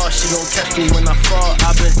the wall, she gon' catch me when I fall.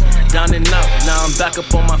 I've been down and out, now I'm back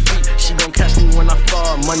up on my feet. She gon' catch me when I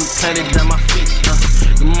fall, money planted at my feet.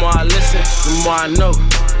 The more I listen, the more I know.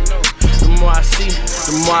 The more I see,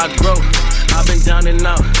 the more I grow. I've been down and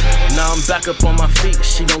out, now I'm back up on my feet.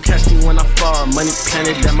 She gon' catch me when I fall, money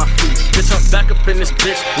planted at my feet. Bitch, I'm back up in this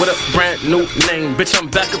bitch with a brand new name. Bitch,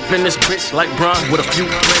 I'm back up in this bitch like Bron with a few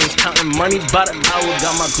rings. Counting money by the hour,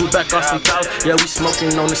 got my group back off some cows. Yeah, we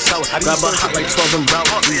smoking on the sour, grab a hot like 12 and brown.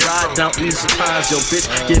 We ride down East Pines, yo bitch,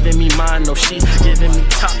 giving me mine, no she giving me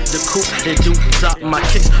top the coupe. They do drop my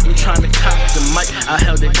kicks, you trying to cop the mic. I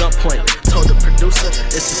held it gunpoint, told the producer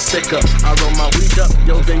it's a stick up. I roll my weed up,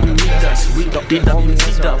 yo then you need us. We don't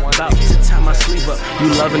DWT up, about to tie my sleeve up. You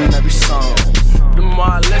loving every song. The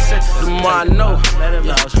more I listen, the more I know.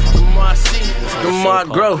 The more I see, the more I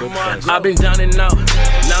grow. I've been down and out,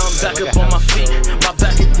 now I'm back up on my feet. My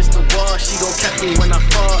back against the wall, she gon' catch me when I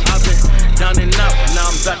fall. I've been down and out, now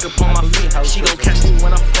I'm back up on my feet. She gon' catch me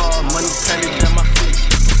when I fall, money planted at my feet.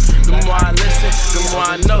 The more I listen, the more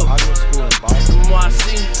I know. The more I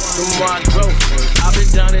see, the more I grow. I've been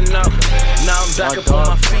down and out, now I'm back up on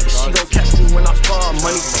my feet. She gon' catch me when I fall,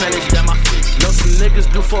 money planted at my feet. Know some niggas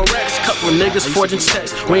do 4X, couple niggas forging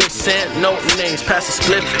checks. We ain't saying no names, pass the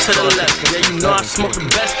split to the left. Yeah, you know I smoke the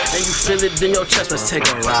best, and you feel it in your chest. Let's take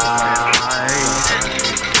a ride.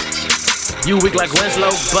 You weak like Winslow,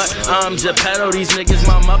 but I'm Geppetto. These niggas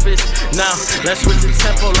my Muppets. Now let's switch the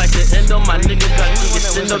tempo like the endo. My nigga got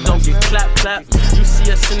Giga don't get clap. You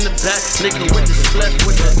see us in the back, nigga with the split,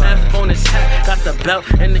 with the F on his hat. Got the belt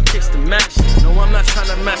and the kicks to match. No, I'm not trying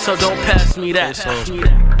to match, so don't pass me that.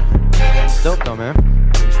 Dope though, man.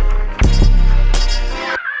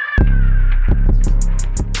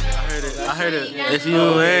 I heard it. If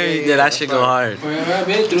you ain't, then that should go hard.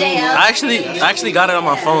 I actually got it on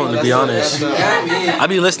my phone, to be honest. I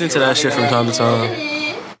be listening to that shit from time to time.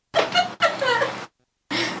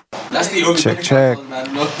 That's the only Check.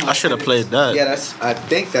 I should have played that. Yeah, I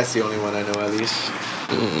think that's the only one I know at least.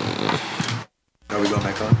 Are we going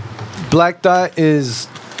back on? Black Dot is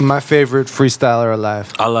my favorite freestyler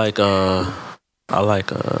alive. I like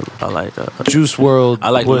Juice WRLD. I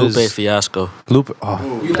like was Lupe Fiasco. Lupe.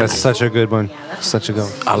 Oh, that's such a good one. Such a good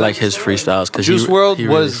one. I like his freestyles because Juice WRLD he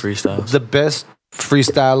really was freestyles. the best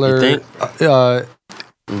freestyler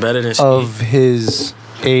Better than of his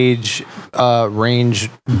age range,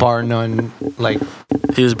 bar none. Like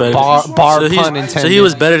he was better. Bar pun intended. So he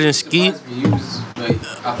was better than Ski.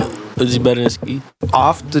 Was he better than Ski?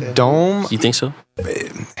 Off the dome. You think so?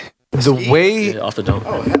 The way off the dome.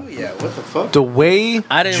 Oh hell yeah! What the fuck? The way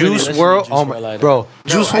I didn't Juice really WRLD, listen to Juice WRLD like bro,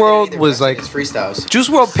 Juice WRLD was like his freestyles. Juice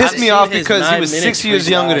WRLD pissed me off his because he 9 was minutes 6 years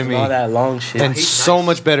younger than freestyles me and all that long shit. and so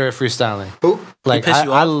much better at freestyling. Who? Like pissed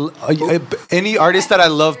you any artist that I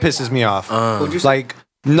love pisses me off. Like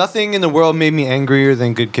nothing in the world made me angrier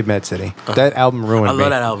than Good Kid, Mad City. That album ruined I me.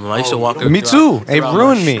 love that album. I used to walk. Me too. It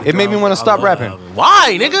ruined me. It made me want to stop rapping.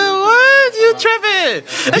 Why, nigga? What? You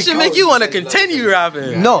tripping? That should make you want to continue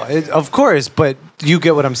rapping. No, of course, but you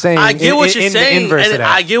get what I'm saying. I get what you're in saying. The inverse of And that.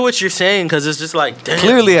 I get what you're saying because it's just like, damn.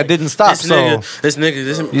 Clearly, I didn't stop. This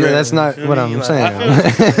nigga. Yeah, that's not what I'm saying. I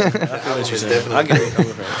feel what you're saying. I get where you're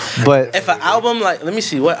coming from. But if an album like, let me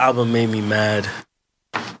see, what album made me mad?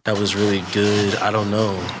 That was really good. I don't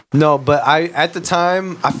know. No, but at the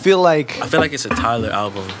time I feel like it's a Tyler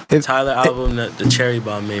album. Tyler album that the Cherry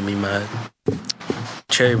Bomb made me mad.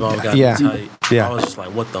 Cherry Bomb got me tight. Yeah. I was just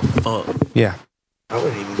like, what the fuck? Yeah.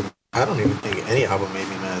 I don't even think any album made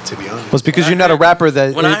me mad, to be honest. Well, it's because you're not a rapper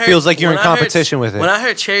that When I it heard- feels like you're in when I heard- competition with it. When I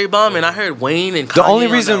heard Cherry Bomb and I heard Wayne and Kanye The only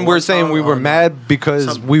on reason that we're one saying song we were on mad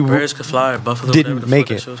because we Birds Could Fly or Buffalo didn't whatever the make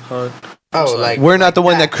fuck it. that shit was called. Oh, like we're not the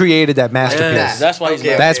one that created that masterpiece. Yeah, that's why he's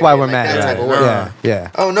mad. That's why we're like mad. that type of word. Yeah.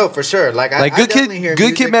 Oh no, for sure. Like I Good definitely hear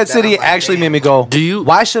Good music Kid, Mad that City I'm like, actually made me go.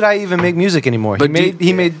 Why should I even make music anymore? He made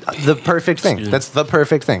the perfect thing. That's the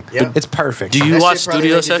perfect thing. Yep. It's perfect. Do you That watch shit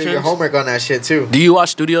probably studio make you do sessions? your homework on that shit too. Do you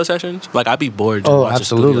watch studio sessions? Like I'd be bored. Just Oh, watching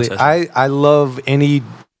absolutely. Studio sessions. I love any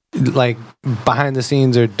like behind the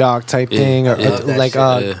scenes or doc type thing or like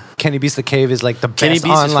Kenny Beats the Cave is like the Kenny best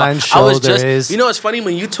Beats online is show there is. You know what's funny?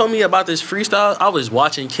 When you told me about this freestyle, I was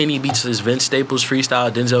watching Kenny Beats' Vince Staples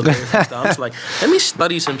freestyle, Denzel Curry freestyle. I was like, let me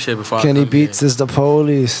study some shit before Kenny I come Beats is the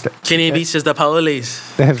police. Kenny Beats is the police.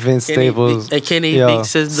 That Vince Staples. Kenny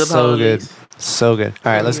Beats is the so police. good. So good.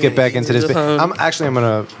 All right, let's get back into this. I'm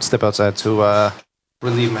gonna step outside to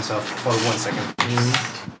relieve myself for 1 second.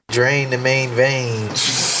 Drain the main vein.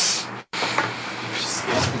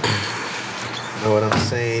 Know what I'm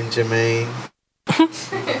saying, Jermaine?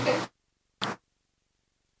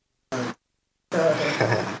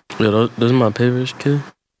 Yo, those are my papers, kid.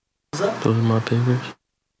 Those are my papers.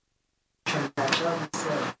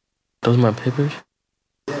 Those are my papers.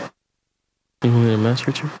 You want me to mess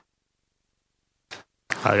with you?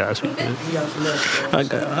 I got you. Kid.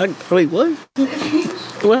 Wait, what?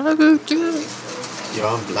 What happened? Yo,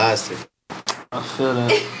 I'm blasted. I feel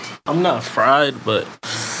that. I'm not fried, but.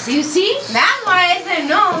 You see? That's why I said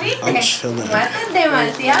no, ¿viste? I'm chilling. Bastante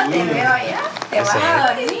demasiado, te veo allá. Te vas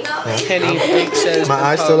a dormir. Kenny Beats says My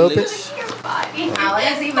eyes still open?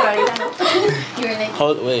 Ahora sí, pero ahorita no. You were like,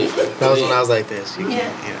 Hold, wait. That was when I was like this.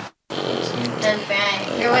 yeah. That's bad.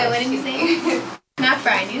 Or wait, what did you say? Not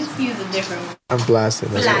fried. You just use a different one. I'm blasted.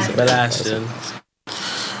 That's what I said. Blasted.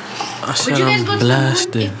 I Would said you guys I'm go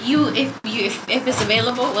blasted. to the moon if it's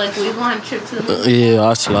available? Like we go on a trip to the moon. Yeah,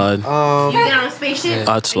 I'd slide. You get on a spaceship.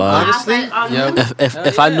 I'd slide. Honestly, on the moon?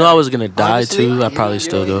 If I knew I was gonna die too, I'd probably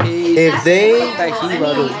still go. If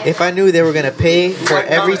I knew they were gonna pay for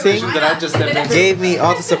everything, gave me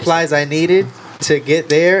all the supplies I needed to get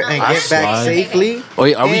there and get back safely.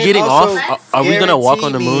 Wait, are we and getting also off? Are we gonna walk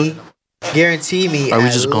on the moon? Guarantee me. Or are we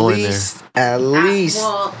just going there? At least.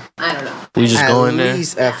 Well, I don't know. We just going there.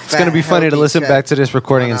 It's gonna be funny to listen back to this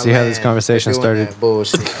recording and see how this conversation started. That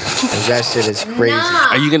bullshit. 'Cause that shit is crazy.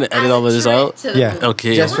 Are you gonna edit all of this out? Yeah.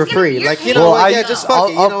 Okay. Just for free, like you know. Well, just fuck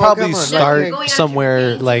it. You I'll know what, probably come on. start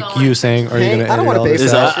somewhere like you saying, or you're gonna I don't edit wanna all pay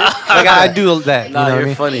this for out. that shit. Like I do that, you Nah, know what I you're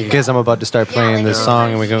mean? funny. Because I'm about to start playing this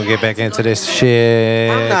song, and we're gonna get back into this shit.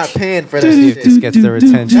 I'm not paying for See this. if this gets their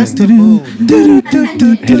attention. Just the moon.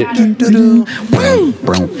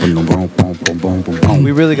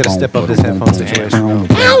 We really gotta step up this headphone situation.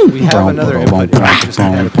 We have another input. Just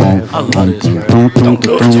don't have it. I love this, bro.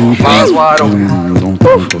 Mine's wide open. With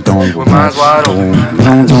mine's wide open.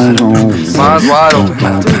 Mine's wide open.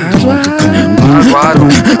 Mine's wide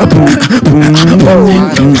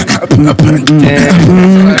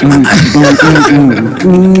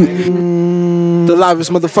The livest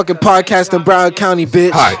motherfucking podcast in Broward County,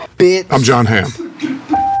 bitch. Hi, Bitch. I'm John Hamm.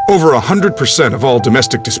 Over 100% of all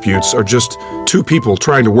domestic disputes are just two people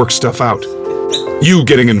trying to work stuff out. You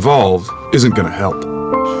getting involved isn't gonna help.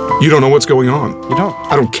 You don't know what's going on. You don't.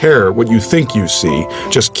 I don't care what you think you see,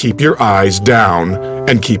 just keep your eyes down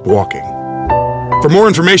and keep walking. For more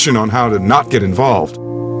information on how to not get involved,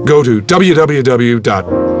 go to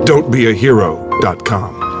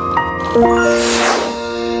www.don'tbeahero.com.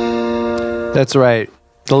 That's right.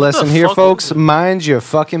 The lesson here, folks, mind your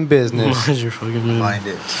fucking business. Mind your fucking business. Mind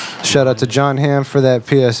it. Shout out to John Hamm for that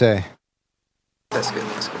PSA. That's good.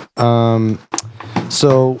 That's good.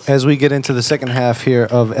 So as we get into the second half here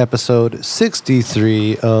of episode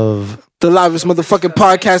 63 of The livest motherfucking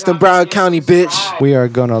podcast in Broward County, bitch. we are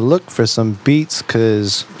gonna look for some beats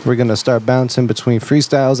because we're gonna start bouncing between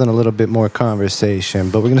freestyles and a little bit more conversation.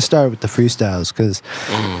 But we're gonna start with the freestyles because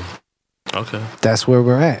Okay. that's where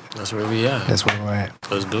we're at. That's where we at. That's where we're at.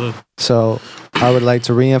 Let's do it. So I would like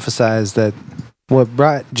to reemphasize that what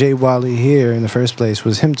brought Jay Wally here in the first place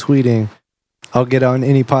was him tweeting, "I'll get on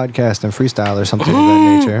any podcast and freestyle" or something of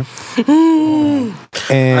that nature.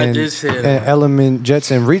 And I did say that. Element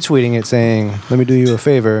Jetson retweeting it saying, "Let me do you a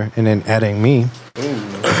favor," and then adding me.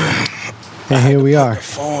 And here we are.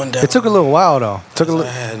 Phone down. It took a little while though. I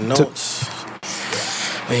had notes.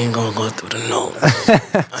 We ain't gonna go through the notes. I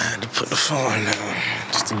had to put the phone down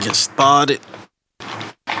just to get started.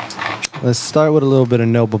 Let's start with a little bit of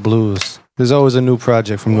Noble Blues. There's always a new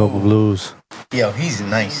project from Noble Blues. Yo, he's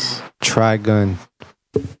nice. Trigun.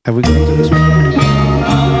 Have we gone through this one? I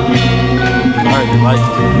already like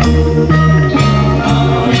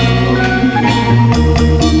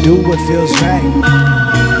Do what feels right. it.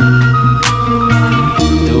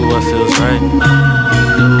 Do what feels right.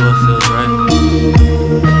 Do what feels right.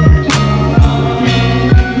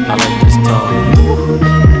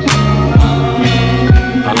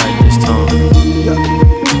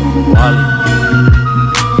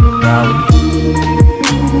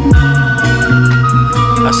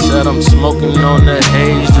 that I'm smoking on the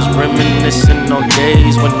haze, just reminiscing on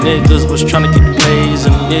days when niggas was trying to get plays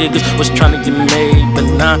and niggas was trying to get made. But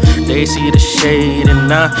now they see the shade and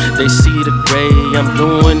now they see the gray. I'm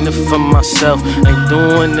doing it for myself, ain't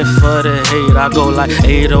doing it for the hate. I go like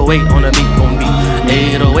 808 on a beat, on beat,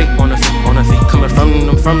 808 on the feet, on the feet. Coming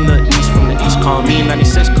from the east, call me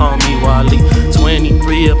 96, call me Wally.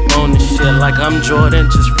 23 up on this shit like I'm Jordan,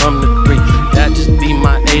 just from the 3. That just be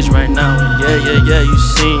my age right now. And yeah, you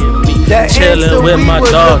seeing me chillin' with my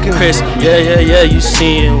dog Chris. Yeah, you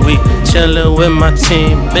seeing we chillin' with my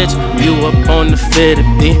team, bitch. You up on the fitted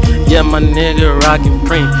beat. Yeah, my nigga rockin'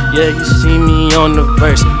 cream. Yeah, you see me on the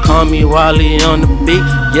verse. Call me Wally on the beat.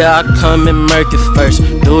 Yeah, I come and murk it first.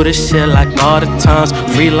 Do this shit like all the times.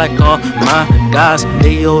 Free like all my guys.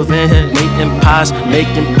 They over here making pies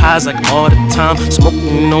like all the time.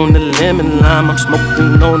 Smoking on the lemon lime. I'm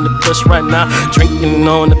smoking on the kush right now. Drinking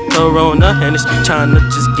on the Corona. And it's trying to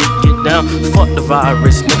just get down. Fuck the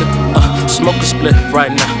virus, nigga. Smoke a split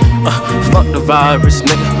right now. Fuck the virus,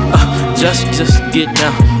 nigga. Just get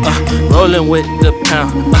down. Rolling with the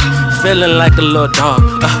pound. Feeling like a little dog.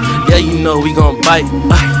 Yeah, you know we gon' bite.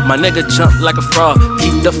 My nigga jump like a frog.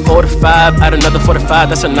 Keep the 45, add another 45.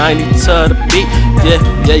 That's a 90 to the beat.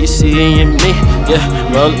 Yeah, you see in me. Yeah,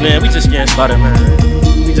 roll, man. We just getting started, man.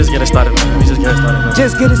 We just getting started, man.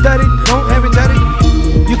 Just getting started. Don't ever doubt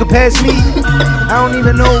it. You can pass me. I don't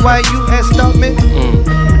even know why you asked stop me.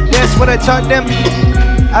 That's what I taught them.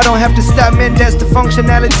 I don't have to stop, man. That's the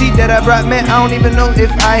functionality that I brought, man. I don't even know if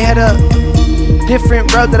I had a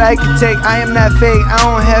different route that I could take. I am not fake. I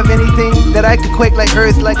don't have anything that I could quake like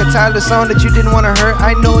Earth, like a Tyler song that you didn't want to hurt.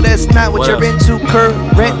 I know that's not what you're into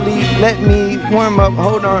currently. Let me warm up.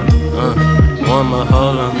 Hold on. Warm up.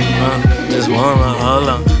 Hold on. Just warm up. Hold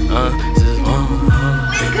on. Just warm up.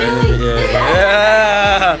 Hold on.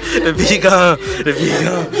 Yeah. The beat gone.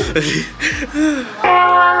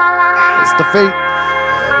 It's the fate.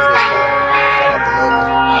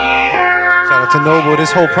 Shout out to Noble.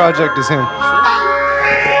 This whole project is him.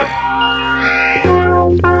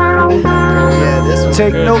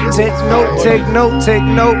 Take note.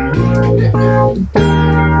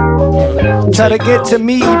 Try to get to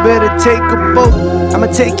me, you better take a boat. I'ma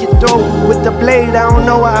take your throat with the blade. I don't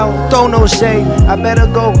know, I don't throw no shade. I better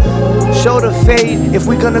go show the fade. If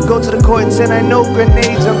we gonna go to the courts and I know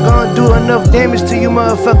grenades, I'm gonna do enough damage to you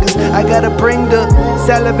motherfuckers. I gotta bring the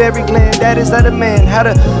salivary gland. That is not a man. How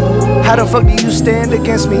the fuck do you stand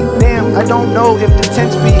against me? Damn, I don't know if the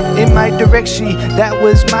tents be in my direction. That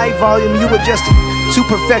was my volume, you adjusted to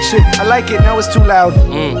perfection. I like it, now it's too loud.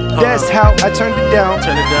 That's how I turned it down.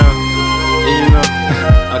 Turn it down. Yeah, you know,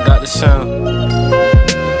 I got the sound.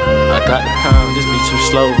 I got the pound. This be too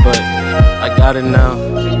slow, but I got it now.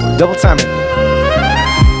 Double time it.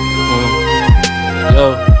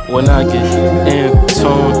 Yo, when I get in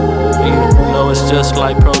tune, you know it's just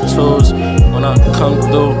like Pro Tools. When I come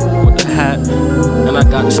through with the hat, and I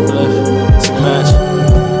got the spliff to match.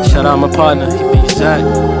 Shout out my partner, he be Zach.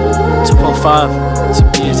 245 to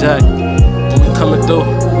be exact. When we coming through,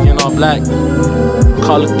 in all black.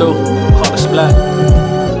 Call it through, call it splat.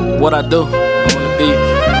 What I do, I'm on the beat.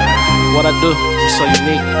 What I do, is so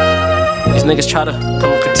unique. These niggas try to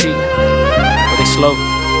come and critique, but they slow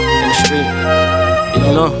in the street. And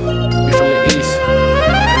you know, we from the east.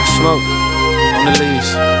 And we smoke on the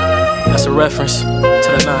leaves. That's a reference to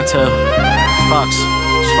the nine-tail fox.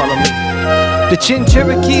 Just follow me. The Chin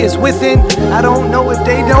Cherokee is within. I don't know if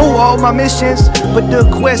they know all my missions, but the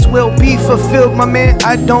quest will be fulfilled, my man.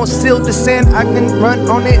 I don't seal the sand, I can run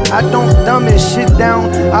on it. I don't dumb this shit down.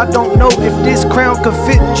 I don't know if this crown could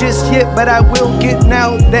fit just yet, but I will get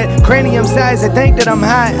now. That cranium size, I think that I'm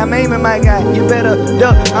high. I'm aiming, my guy. You better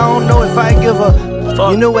duck. I don't know if I give a.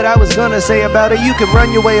 You knew what I was gonna say about it. You can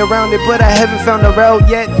run your way around it, but I haven't found a route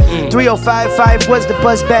yet. 3055 was the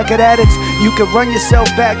bus back at addicts. You can run yourself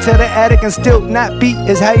back to the attic and still not be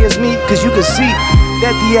as high as me, cause you can see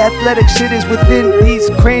that the athletic shit is within these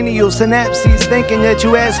cranial synapses. Thinking that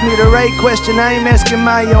you asked me the right question, I am asking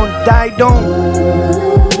my own. Die don't.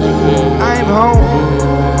 I'm home.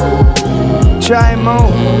 Try more.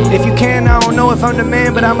 If you can, I don't know if I'm the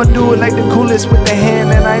man, but I'ma do it like the coolest with the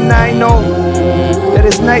hand. And I know that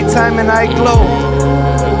it's nighttime and I glow.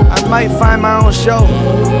 I might find my own show.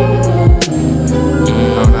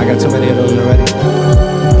 I got too many of those already.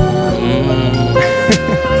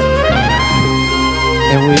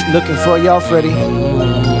 And we looking for y'all, Freddie.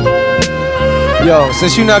 Yo,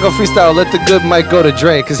 since you not gonna freestyle, let the good mic go to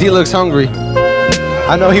Dre, cause he looks hungry.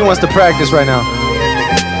 I know he wants to practice right now.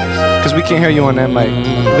 Cause we can't hear you on that mic.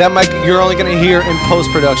 That mic you're only gonna hear in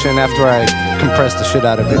post-production after I compress the shit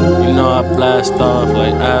out of it. You know I blast off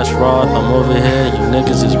like Ash Roth. I'm over here, you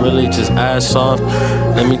niggas is really just ass soft.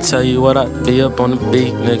 Let me tell you what I be up on the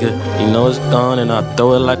beat, nigga. You know it's gone and I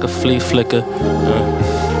throw it like a flea flicker.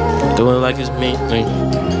 Do it like it's me,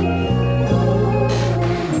 nigga.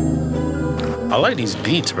 I like these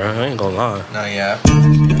beats, bro. I ain't gonna lie. No, yeah.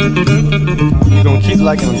 You gonna keep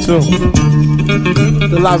liking them too.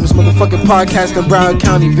 The livest motherfucking podcast in Broward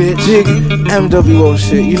County, bitch. Jig MWO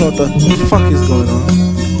shit. You know what the fuck is going on.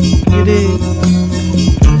 You dig?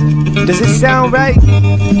 Does it sound right?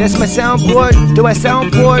 That's my soundboard. Do I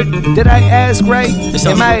sound bored? Did I ask right?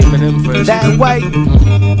 Am I that white?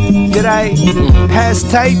 Did I pass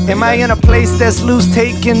tight? Am I in a place that's loose,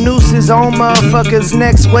 taking nooses on motherfuckers'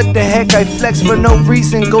 necks? What the heck? I flex for no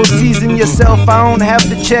reason. Go season yourself. I don't have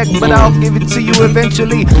to check, but I'll give it to you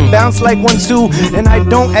eventually. Bounce like 1-2, and I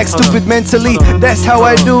don't act stupid mentally. That's how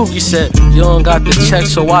I do. You said you don't got the check,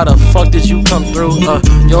 so why the fuck did you come through?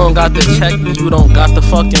 You don't got the check, then you don't got the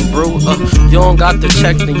fucking brew. You don't got the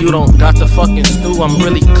check, then you don't got the fucking stew. I'm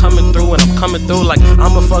really coming through, and I'm coming through like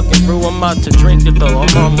I'm a fucking brew. I'm about to drink it though.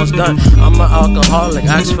 I'm almost done. I'm an alcoholic.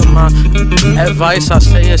 Ask for my advice, I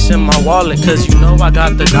say it's in my wallet. Cause you know I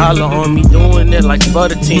got the dollar on me. Doing it like for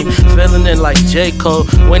the team. Feeling it like J. Cole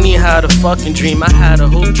when he had a fucking dream. I had a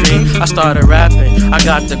hoop dream. I started rapping. I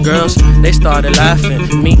got the girls, they started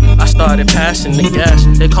laughing. Me, I started passing the gas.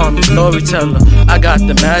 They call me storyteller. I got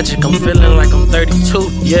the magic. I'm feeling like I'm 32.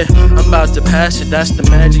 Yeah, I'm about to pass it. That's the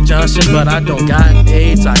Magic Johnson. But I don't got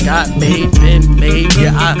AIDS. I got made, been made.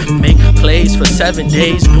 Yeah, I make plays for 7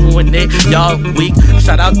 days. Doing it, y'all weak.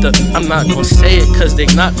 Shout out to, I'm not gonna say it cause they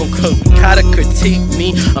not gonna gotta critique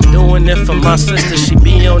me. I'm doing it for my sister, she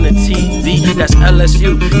be on the TV. That's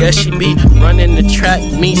LSU, yeah, she be running the track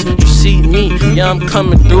meets. You see me, yeah, I'm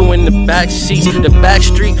coming through in the back seats, the back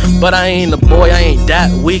street, but I ain't a boy, I ain't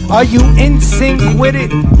that weak. Are you in sync with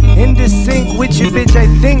it? In the sync with you, bitch, I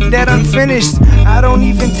think that I'm finished. I don't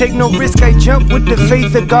even take no risk, I jump with the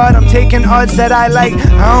faith of God. I'm taking odds that I like.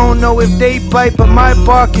 I don't know if they bite, but my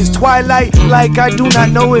bark is twilight. Like I do not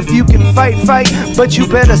know if you can fight, but you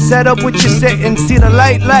better set up what you set and see the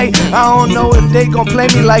light. I don't know if they gon' play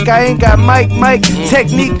me like I ain't got mic,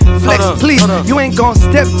 technique, flex, please. You ain't gon'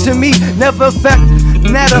 step to me, never fact.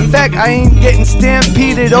 Matter of fact, I ain't getting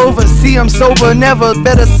stampeded over. See, I'm sober, never.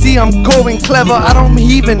 Better see, I'm going clever. I don't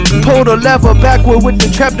even pull the lever backward with the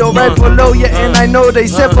trap door right below you, and I know they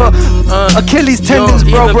sever Achilles tendons,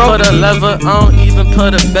 bro. I don't even put a lever, I don't even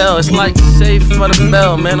put a bell. It's like safe for the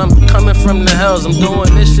bell, man. I'm coming from the hells. I'm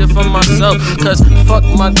doing this shit for myself. Cause fuck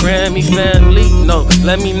my Grammy family. No,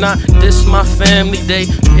 let me not diss my family. They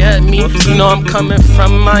get me. You know I'm coming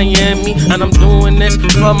from Miami, and I'm doing this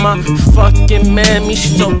for my fucking mammy. She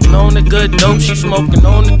smoking on the good dope, she smoking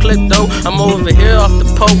on the clip though. I'm over here off the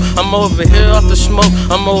poke, I'm over here off the smoke,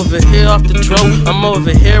 I'm over here off the dro, I'm over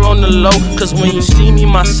here on the low. Cause when you see me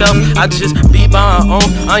myself, I just be by my own.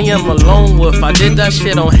 I am a lone wolf, I did that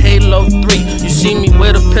shit on Halo 3. You see me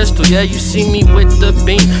with a pistol, yeah, you see me with the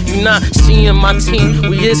beam. You not seeing my team,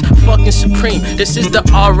 we is fucking supreme. This is the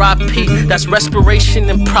RIP, that's respiration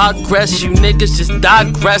in progress. You niggas just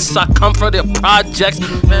digress, I come for the projects.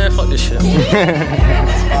 Man, fuck this shit.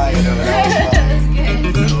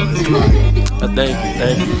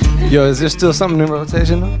 Thank you. Yo, is there still something in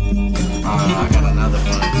rotation though? I got another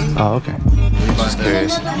one. Oh, okay. Just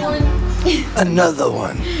curious. Another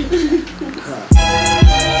one.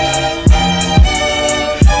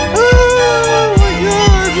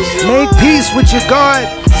 Make peace with your God.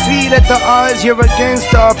 See that the odds you're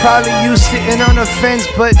against are probably you sitting on a fence,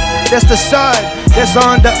 but that's the side that's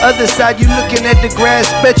on the other side. You looking at the grass,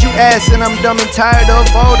 bet you ass, and I'm dumb and tired of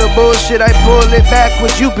all the bullshit. I pull it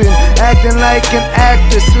backwards. You been acting like an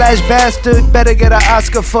actor / bastard. Better get an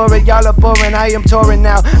Oscar for it. Y'all are boring. I am touring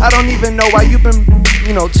now. I don't even know why you been,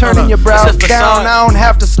 turning your brows down. I don't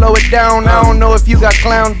have to slow it down. I don't know if you got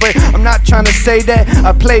clowned, but I'm not trying to say that.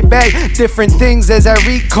 I play back different things as I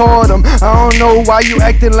record them. I don't know why you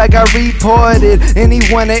acting like I reported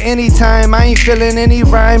anyone at any time. I ain't feeling any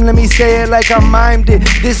rhyme. Let me say it like I mimed it.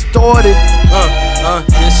 Distorted.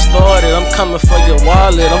 Distorted. I'm coming for your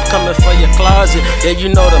wallet. I'm coming for your closet. Yeah, you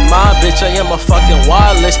know the mob, bitch. I am a fucking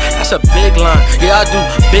wireless. That's a big line. Yeah, I do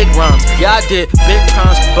big rhymes. Yeah, I did big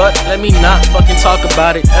crimes, but let me not fucking talk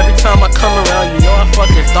about it. Every time I come around, you know I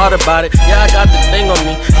fucking thought about it. Yeah, I got the thing on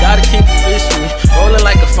me. Gotta keep it fish with me. Rolling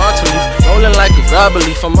like a Fanta leaf. Rolling like a grabber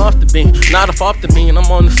leaf. I'm off the beam. Not off the beam. I'm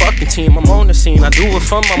on the fucking team. I'm on the scene. I do it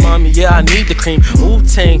for my mommy. Yeah, I need the cream.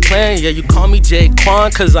 Wu-Tang Clan. Yeah, you call me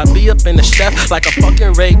J-Quan, cause I be up in the chef like a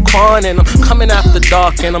fucking Raekwon. And I'm coming after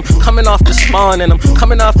dark. And I'm coming off the spawn. And I'm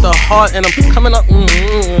coming off the heart. And I'm coming up.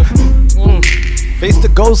 Face the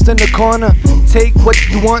ghost in the corner. Take what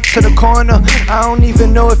you want to the corner. I don't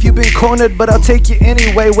even know if you've been cornered, but I'll take you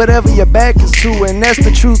anyway. Whatever your back is to, and that's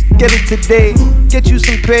the truth. Get it today. Get you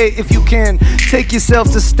some pay if you can. Take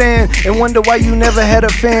yourself to stand and wonder why you never had a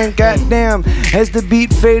fan. Goddamn, as the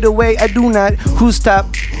beat fade away, I do not. Who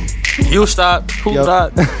stopped? You stop. Who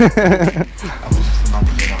stopped?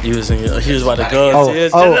 He was about to go.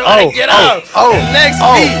 Get up. Next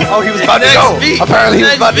beat. He was about to go. Apparently he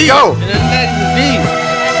was about to go. The next beat.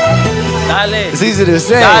 Dale. It's easy to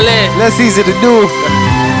say. Dale. Less easy to do.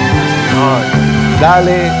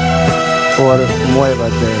 Dale or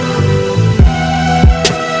muévate.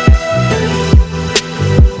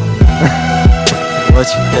 What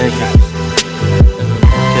you thinking?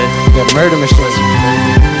 Okay. You got murder machine.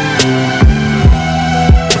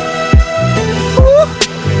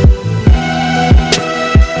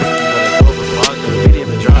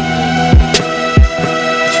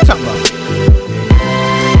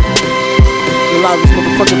 Loudest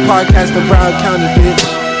motherfucking podcast in Brown County, bitch.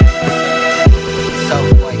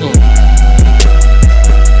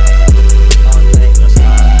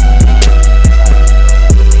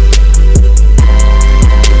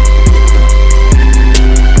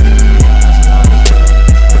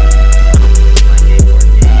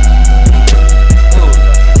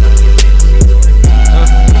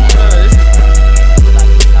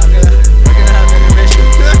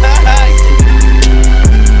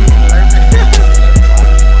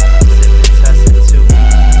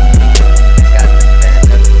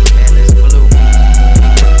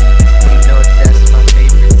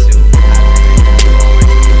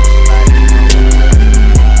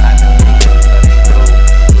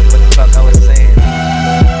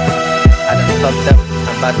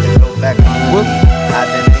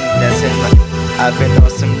 I've been on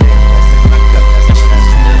some niggas that's in my cup, that's what I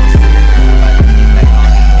still see. About to be like on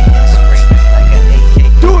me in spring, like an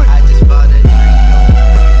AK. Do it! I just bought a drink, you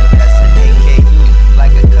know that's an AK.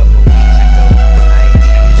 Like a couple weeks ago, I ain't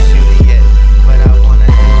even shoot it yet, but I wanna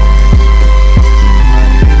do it.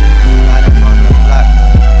 Light up on the block.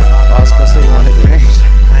 I was gonna say you wanna hit the range.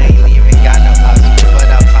 I ain't even got no Oscar, but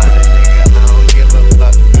I found a nigga, I don't give a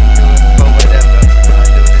fuck. Do it for whatever, I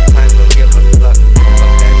do the time, don't give a fuck.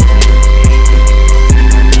 Fuck that shit.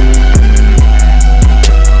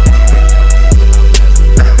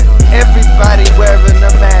 Everybody wearing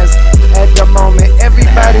a mask at the moment.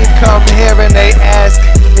 Everybody come here and they ask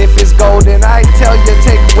if it's golden. I tell you,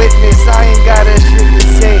 take witness. I ain't got a shit to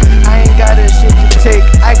say. I ain't got a shit to take.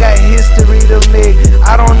 I got history to make.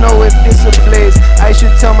 I don't know if this a place. I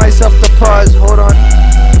should tell myself to pause. Hold on.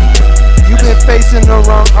 You've been facing the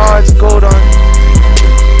wrong odds. Gold on.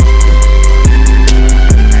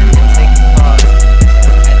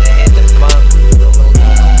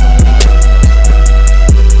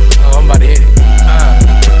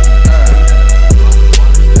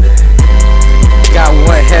 Got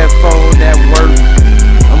one headphone that work.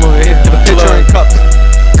 I'm gonna hit the picture in cups.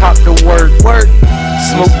 Cop the work.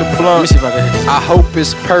 Smoke the blunt. Let me see if I can hit this. I hope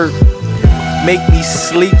it's perk. Make me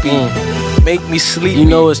sleepy. Make me sleepy. You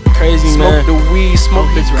know it's crazy, smoke man. the weed, smoke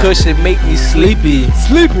the kush, and make me sleepy.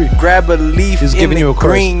 Grab a leaf. He's giving in you the a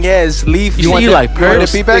course. green, yes, leaf. You want like you want perk? the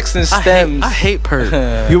sticks and stems. I hate perk.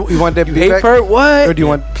 You want that You beat hate back? perk? What? Or do you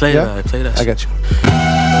want Play that. Play that. I got you.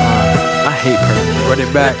 I hate perk. Run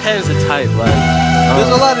it back. Depends the type. Like There's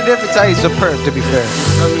a lot of different types of perp, to be fair.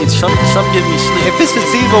 I mean, some give me sleep. If it's a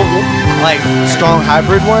sativa, like strong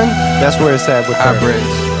hybrid one, that's where it's at with perp.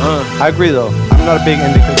 Hybrids. I agree though. I'm not a big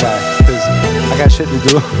indica guy because I got shit to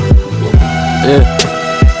do. Yeah.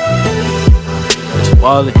 It's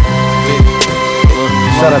Wally.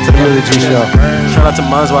 Shout out to the Billy G Show. Shout out to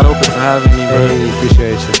Minds Wide Open for having me, bro. Hey,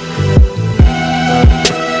 appreciate you.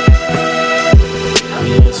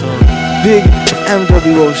 Yeah, so Big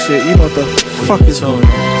MWO shit. You know what the fuck is going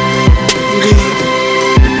on.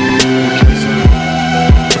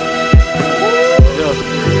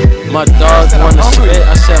 my dog wanna spit.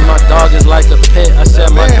 I said my dog is like a pit. I said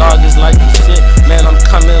my dog is like the shit. Man, I'm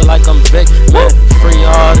coming like I'm Vic. Man, free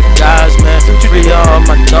all the guys, man. Free all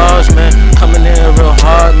my dogs, man. Coming in real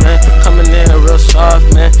hard, man. Coming in real soft,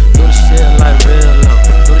 man. Do the shit like real low.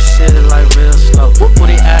 Do the shit like real slow. Who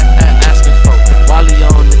they asking for? Wally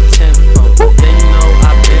on the tempo. Then you know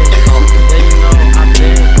I been on. Then you know I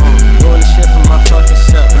been on. Doing the shit for my fucking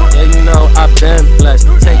self. Yeah, you know I been blessed.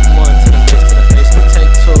 Take one to the face, to the face.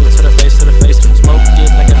 Take two to the face, to the face. Smoke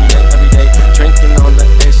it like every day. Drinking on the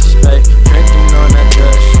Ace of Spades. Drinking on that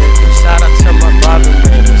good shit. Shout out to my brother,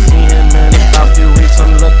 man. See him in about a few weeks.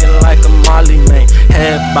 I'm looking like a Molly, man.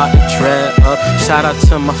 Head about to dread up. Shout out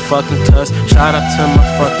to my fucking cuz. Shout out to my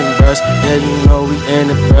fucking bruh. Yeah, you know we in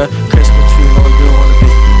it, bruh. Christmas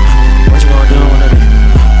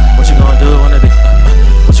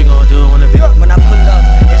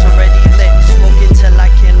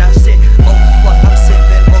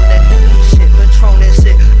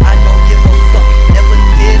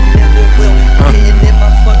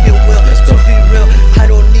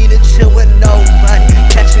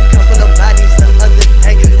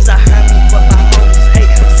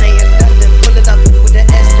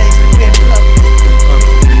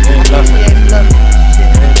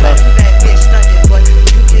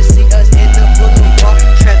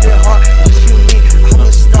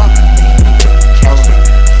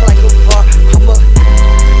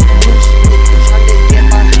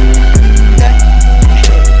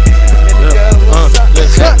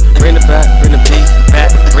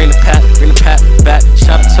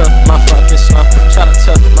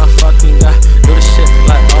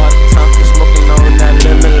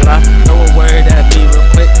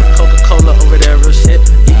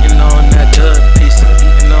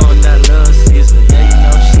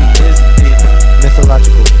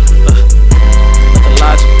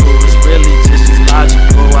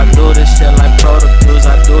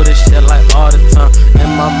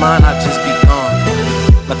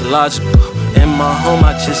illogical. In my home,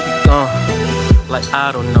 I just be gone. Like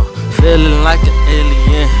I don't know, feeling like an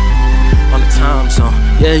alien on the time zone.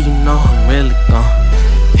 Yeah, you know I'm really gone.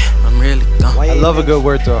 Yeah, I'm really gone. I love a good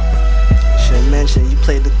word though. Should mention you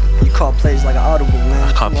call plays like an audible, man.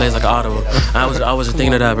 I call plays like an audible. I wasn't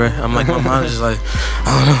thinking of that, bro. I'm like, my mind is just like,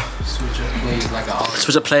 I don't know.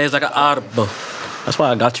 Switch up plays like an audible. That's why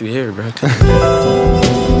I got you here, bro. Make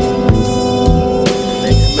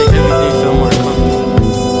everything feel more comfortable.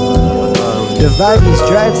 The vibe is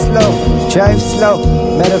drive slow.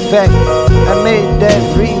 Matter of fact, I made that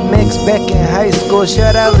remix back in high school.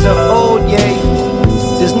 Shout out to Old Yay.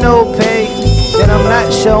 There's no pay, then I'm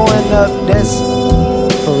not showing up. That's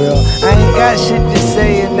for real. I ain't got shit to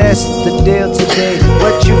say, and that's the deal today.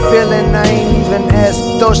 What you feeling? I ain't even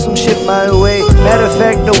asked. Throw some shit my way. Matter of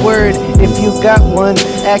fact, the word, if you got one,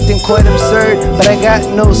 acting quite absurd. But I got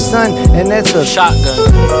no son, and that's a shotgun.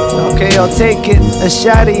 Okay, I'll take it, a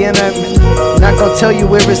shotty, and I'm not gonna tell you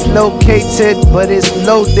where it's located, but it's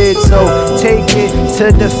loaded. So take it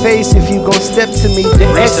to the face if you gon' step to me. The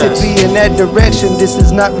exit be in that direction. This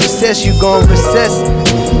is not recess. You gon' recess.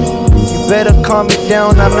 Better calm it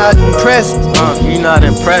down, I'm not impressed. You not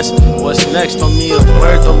impressed. What's next? Throw me a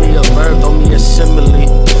word, throw me a verb, throw me a simile.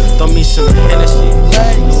 Throw me some Hennessy.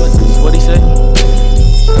 What'd he say?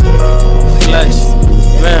 Flex.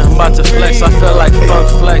 Man, I'm about to flex. I feel like Funk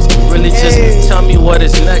Flex. Really just tell me what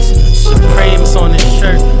is next. Supreme's on his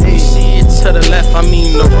shirt. You see it to the left, I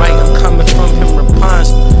mean the right. I'm coming from him,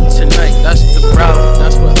 Rapines tonight. That's the route,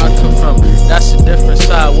 that's where I come from. That's a different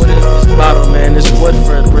side. What is this bottle, man? It's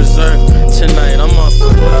Woodford Reserve tonight. I'm off the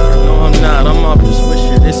Woodford. No, I'm not. I'm off the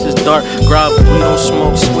Swisher. This is dark grub. We don't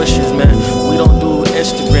smoke Swishers, man. We don't do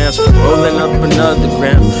Instagrams. Rolling up another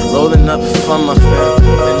gram. Rolling up for my fam.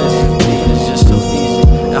 And this beat is just so easy.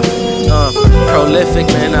 Prolific,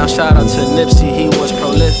 man. Now shout out to Nipsey. He was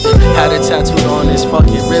prolific. Had it tattooed on his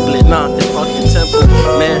fucking riblet. Nah, his fucking temple.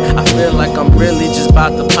 Man, I feel like I'm really just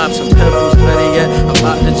about to pop some pimples. Better yet, I'm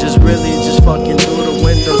about to just really just fucking do the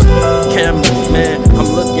windows. Camera, man. I'm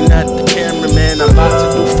looking at the camera, man. I'm about to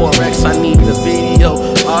do Forex. I need a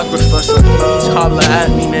videographer, so please holler at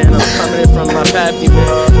me, man. I'm coming from my pappy, man.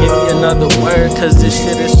 Give me another word, cause this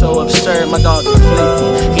shit is so absurd. My dog is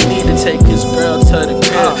sleepy. He need to take his girl to the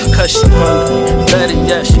crib, cause she hungry. Better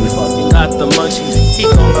yet, she fucking got the munchies. He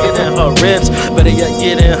gon' get in her ribs. Better yet,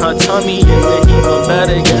 get in her tummy. And then he gon'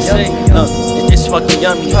 better yet say, it's fucking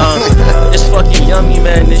yummy, it's fucking yummy,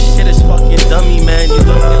 man. This shit is fucking dummy, man. You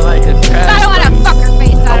looking like a crash. I don't wanna fuck her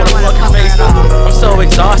face. I don't wanna fuck her at all. I'm so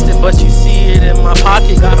exhausted, but you see it in my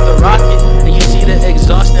pocket. Got the rocket, and you see the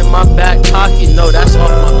exhaust in my back pocket. No, that's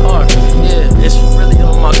off my car. Yeah, it's really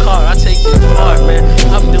on my car. I take it far, man.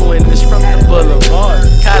 I'm doing this from the boulevard.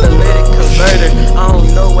 Catalytic converter, I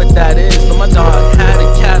don't know what that is, but my dog had a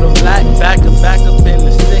Cadillac back up in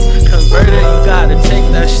the 6 converter. You gotta take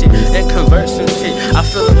that shit and convert some shit. I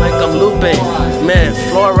feel like I'm Lupe, man.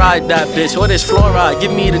 Fluoride that bitch. What is fluoride?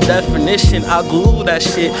 Give me the definition. I'll Google that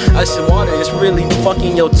shit. I said water is really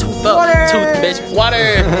fucking your tooth up. Water. Tooth, bitch.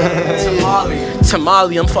 Water.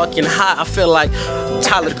 Tamale. I'm fucking hot. I feel like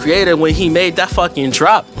Tyler the Creator when he made that fucking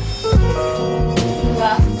drop.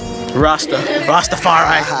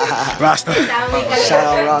 Rastafari. Rasta. Shout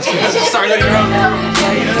out Rasta. Start looking around.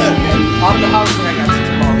 Out of the house when I got to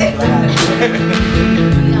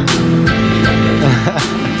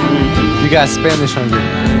You got Spanish hungry.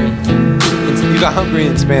 You got hungry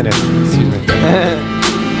in Spanish. Excuse me.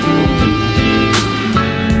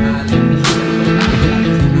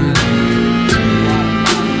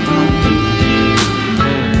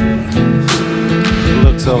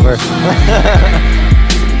 Looks over.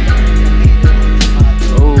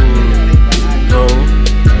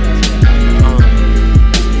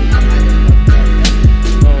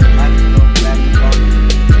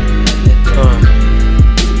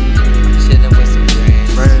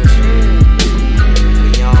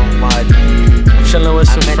 Chilling with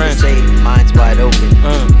some friends. Say mine's wide open.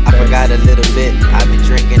 I forgot a little bit. I've been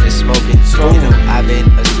drinking and smoking. You know, I've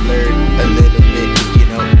been a slurred a little bit. You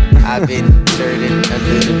know, I've been flirting a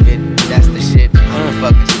little bit. That's the shit. I'm a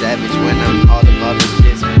fucking savage when I'm all about the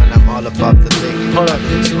shit. When I'm all about the liquor. Hold up.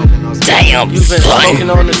 Damn, you've been smoking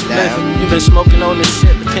on this shit. You've been smoking on this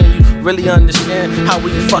shit, but can you really understand how we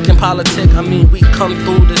fucking politic? I mean, we come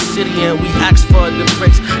through the city and we ask for the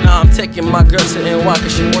bricks. Now I'm taking my girl to NY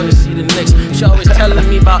cause she wanna see the Knicks. She always telling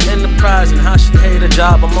me about enterprise and how she hate her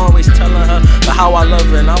job. I'm always telling her about how I love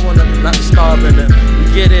her and I wanna not starving her.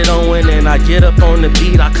 We get it on winning, I get up on the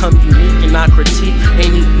beat. I come unique and I critique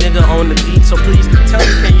any nigga on the beat. So please tell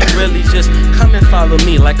me, can you really just come and follow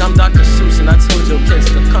me? Like I'm Dr. Seuss and I told your kids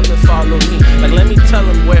to come and follow me. Like let me tell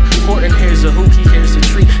them where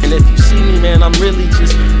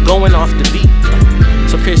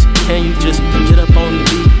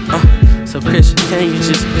can you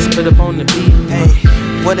just spit up on the beat? Hey,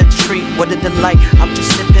 what a treat, what a delight. I'm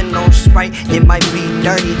just sipping on Sprite. It might be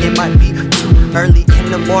dirty, it might be too early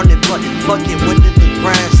in the morning, but fuck it, when did the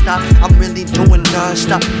grind stop? I'm really doing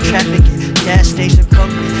non-stop traffic at gas station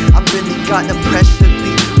company. I really got the pressure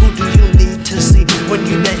beat. Who do you need to see when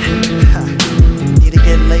you that? Need to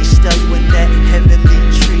get laced up with that heavenly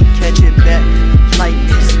tree. Catch it back like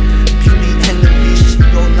it's Beauty and the Beast. She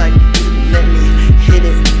go like, let me hit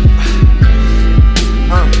it.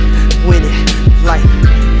 With it, like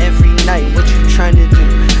every night. What you trying to do?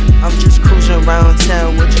 I'm just cruising around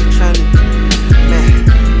town. What you trying to do,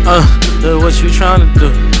 man? What you trying to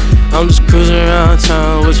do? I'm just cruising around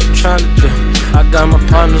town. What you trying to do? I got my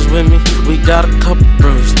partners with me. We got a couple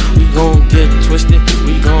brews. We gon' get twisted.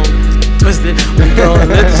 We gon' twist it. We gon'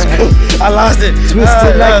 let this go. I lost it.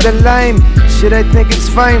 Twisted like the lime. Shit, I think it's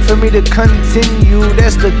fine for me to continue.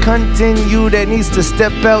 That's the continue that needs to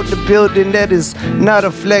step out the building. That is not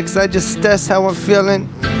a flex. That's how I'm feeling.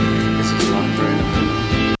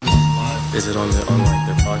 Is it on like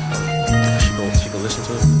their podcast? She go listen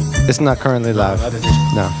to it. It's not currently live.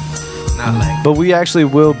 No. Not like. But we actually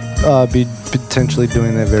will be potentially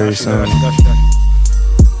doing that very soon.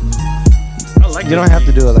 You don't have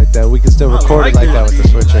to do it like that. We can still record it like that with the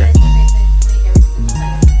switcher.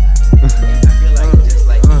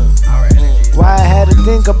 Why I had to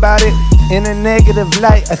think about it in a negative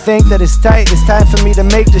light. I think that it's tight. It's time for me to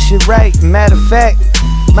make this shit right. Matter of fact,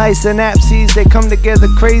 my synapses, they come together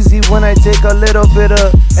crazy when I take a little bit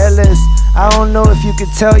of LS. I don't know if you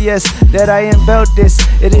could tell, yes, that I am about this.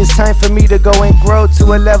 It is time for me to go and grow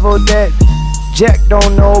to a level that Jack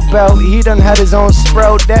don't know about. He done had his own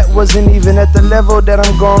sprout. That wasn't even at the level that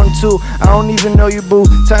I'm going to. I don't even know you, boo.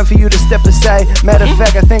 Time for you to step aside. Matter of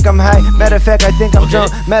fact, I think I'm high. Matter of fact, I think I'm drunk.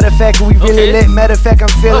 Matter of fact, we really lit. Matter of fact, I'm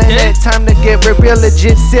feeling it. Time to get real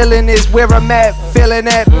legit. Ceiling is where I'm at. Feeling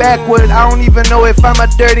that backward. I don't even know if I'm a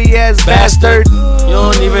dirty ass bastard. You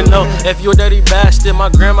don't even know if you're a dirty bastard. My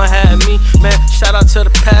grandma had me, man. Shout out to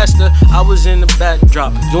the pastor. I was in the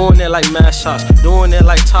backdrop, doing it like mass shots, doing it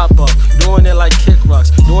like top off, doing it like kick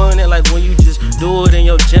rocks, doing it like when you just do it in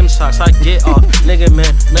your gym socks. I get off, nigga,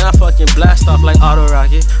 man, I fucking blast off like auto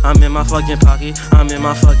rocket. I'm in my fucking pocket, I'm in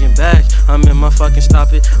my fucking bag, I'm in my fucking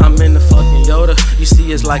stop it, I'm in the fucking Yoda. You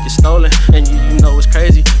see, it's like it's stolen, and you know it's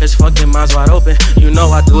crazy. It's fucking minds wide open. You know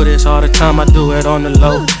I do this all the time. I do it on the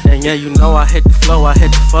low, and yeah, you know I hit the flow. I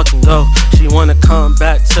hit the fucking go. She wanna come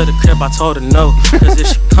back to the crib, I told her no. Cause if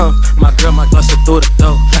she come, my girl might bust her through the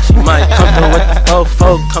door. She might come through with the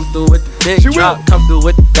fofo, come through with the big drop, come through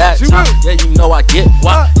with the back top. Yeah, you know I get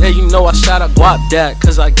guap. Yeah, you know I shout out guap that,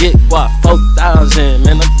 cause I get guap. 4,000,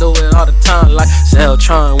 man, I do it all the time like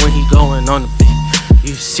Zeltron when he going on the beat.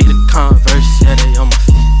 You see the Converse, yeah, they on my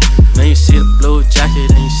feet. Man, you see the blue jacket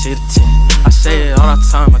and you see the tint. I say it all the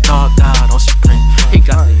time, my dog died on Supreme. He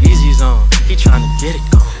got the Yeezys on, he tryna get it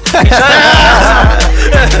going. Let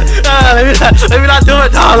me not do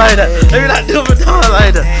it down like that. Let me not do it down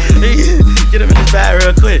like that. Get him in his bag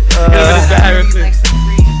real quick. Get him in his bag real quick.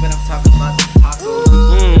 But I'm talking about the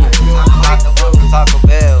Taco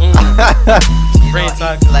Bell. You know,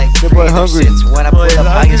 I eat like the boy hungry. When I pull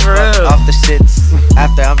up, I get off the shits.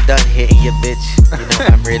 After I'm done hitting your bitch, you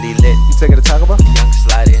know I'm really lit. You taking a Taco Bell? Young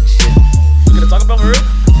Slider and shit. You gonna talk about for real?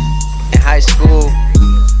 In high school,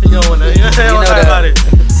 you know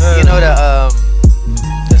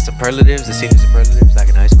the superlatives, the senior superlatives, like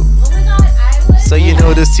in high school. Oh my god, I was. So you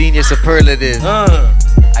know the senior superlative.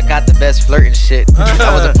 I got the best flirting shit.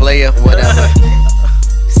 I was a player, whatever.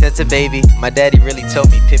 Said to baby, my daddy really told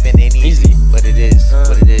me Pippin ain't easy, but it is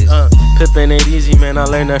what it is. Pippin ain't easy, man. I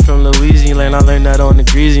learned that from Louisiana. I learned that on the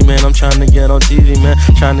Greasy, man. I'm trying to get on TV, man.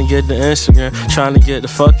 Trying to get the Instagram, trying to get the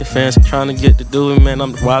fucking fans, trying to get the doing, man.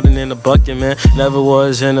 I'm wildin' in the bucket, man. Never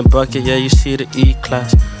was in the bucket, yeah. You see the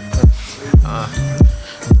E-class.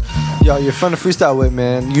 Yo, you're fun to freestyle with,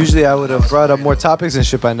 man. Usually I would have brought up more topics and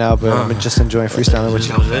shit by now, but I'm just enjoying freestyling with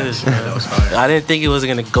you. I didn't think it was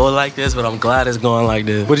gonna go like this, but I'm glad it's going like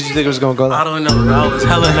this. What did you think it was gonna go like? I don't know, bro. I was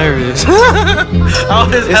hella nervous. It's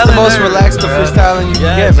the most relaxed freestyling you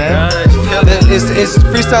can get, man. It's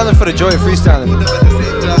freestyling for the joy of freestyling. I'm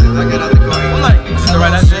like, is this the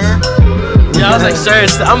right address? Yeah, I was like, sir,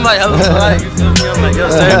 I'm like, hella polite, you feel me? I'm like, yo,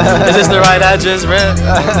 sir, is this the right address, man?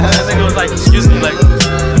 I think it was like, excuse me, like,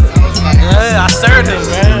 I served him,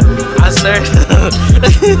 man. I served him.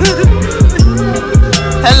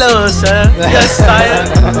 Hello, sir. Yes, sire.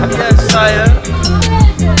 Yes, sire.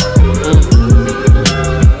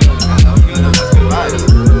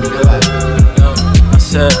 I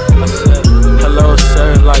said, hello,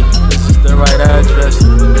 sir. Like, this is the right address.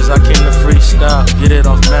 Cause I came to freestyle, get it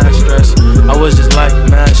off mad stress. I was just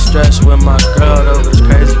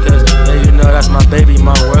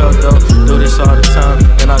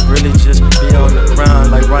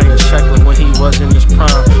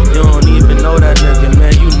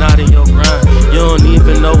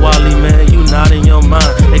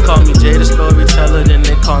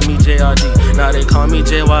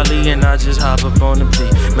key and I just hop up on the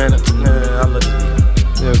beat. Man, I love the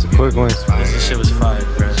beat. Yeah, it was a quick one. This shit was fire,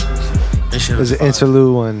 bro. This shit was There's an fire.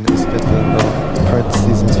 interlude one. It's got the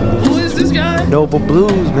parentheses interlude. Who is this guy? Noble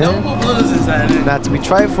Blues, man. Noble Blues is that nigga. Not to be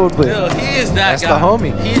trifled, but Yo, he is that that's guy. the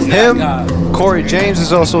homie. He is Him, that guy. Corey James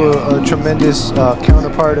is also a tremendous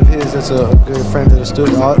counterpart of his. That's a good friend of the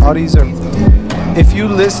studio. All these are. If you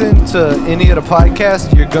listen to any of the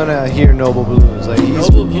podcasts, you're gonna hear Noble Blues. Like he's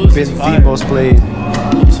Noble Blues been is the fire. most played.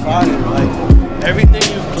 He's fire. Like everything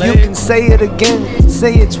you've You played. can say it again,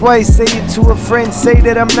 say it twice, say it to a friend, say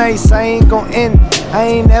that I'm nice. I ain't gon' end. I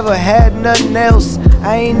ain't never had nothing else.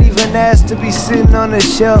 I ain't even asked to be sitting on the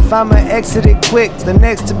shelf. I'ma exit it quick, the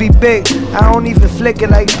next to be big. I don't even flick it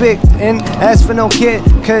like big. And ask for no kid,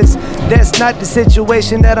 cause that's not the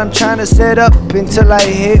situation that I'm trying to set up until I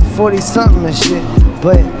hit 40 something and shit.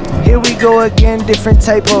 But here we go again, different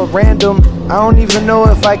type of random. I don't even know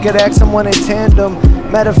if I could act someone in tandem.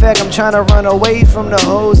 Matter of fact, I'm trying to run away from the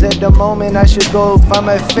hoes at the moment. I should go find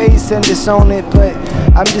my face and disown it, but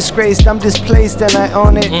I'm disgraced, I'm displaced, and I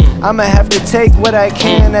own it. I'ma have to take what I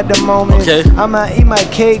can at the moment. Okay. I'ma eat my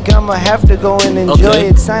cake, I'ma have to go and enjoy Okay.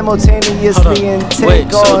 it simultaneously and take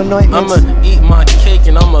Wait, all so anointments. I'ma eat my cake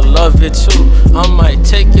and I'ma love it too. I might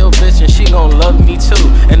take your bitch and she gon' love me too.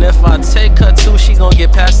 And if I take her too, she gon'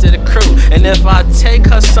 get past to the crew. And if I take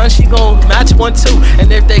her son, she gon' match one too.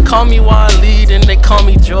 And if they call me Waleed, then they call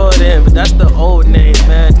me Jordan. But that's the old name,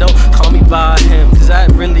 man. Don't call me by him, cause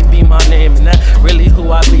that really be my name. And that really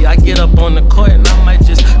who I be. I get up on the court and I might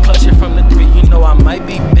just clutch it from the three. You know I might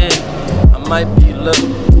be big, I might be little,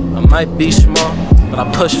 I might be small, but I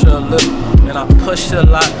push a little, and I push a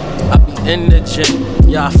lot. I be in the gym,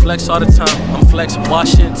 yeah, I flex all the time. I'm Flex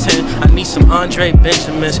Washington. I need some Andre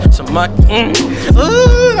Benjamins, some Mike. Bro,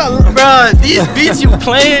 these beats you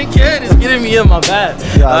playing, kid, is getting me in my bag.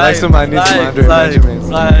 Yeah, I like some. I need some Andre Benjamins.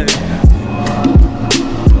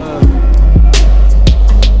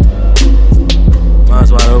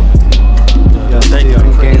 Mine's wide open. Yeah, thank you.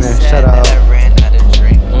 Steve Gainer, shout out. I ran out of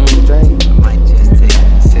drink. Drink. I might just take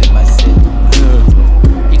it sip by sip.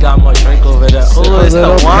 He got more drink over there. Oh, it's the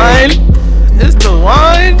little wine. It's the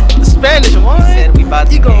wine. The Spanish wine. Said we about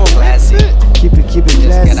to get classy. Keep it Just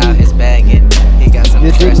classy. got out his bag and he got some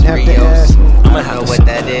You fresh didn't have to Rios. ask me. I might don't have know to what sip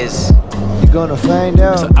that is. You're gonna find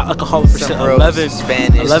It's out. an alcohol percent. Some rose 11.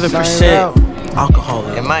 Spanish. 11% alcohol.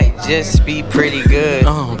 It might just be pretty good.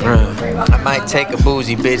 Oh, bro. I might take a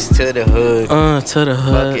bougie bitch to the hood. To the Fuck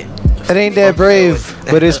hood. it. It ain't that brave,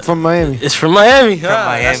 but it's from Miami. It's from Miami. From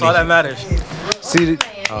That's Miami. all that matters. See,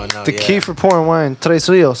 Oh no, the yeah. key for pouring wine, Tres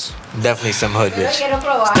Rios. Definitely some hood bitch.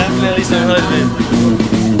 Definitely some hood bitch.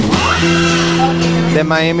 That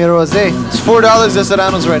Miami Rosé. It's $4 at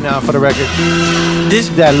Serrano's right now, for the record.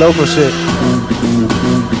 That local shit.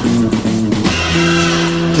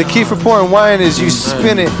 The key for pouring wine is you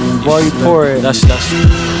spin it while you pour it. That's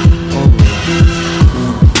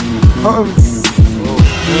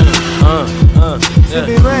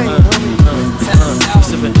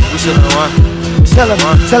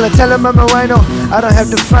Tell him I'm a rhino. I don't have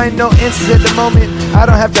to find no answers at the moment. I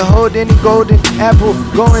don't have to hold any golden apple.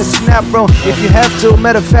 Go and snap, bro, if you have to.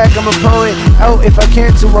 Matter of fact, I'm a poet. Out if I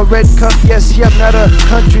can to a red cup. Yes, yep, not a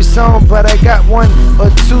country song, but I got one or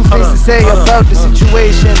two things to say about the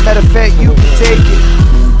situation. Matter of fact, you can take it.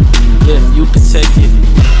 Yeah, you can take it.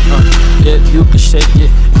 Yeah, you can shake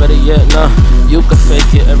it. Better yet, nah, you can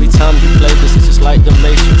fake it. Every time you play this, it's just like the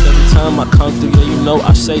Matrix. Every time I come through, yeah, you know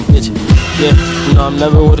I say bitch. Yeah, you know I'm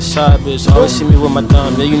never with a side bitch. Always see me with my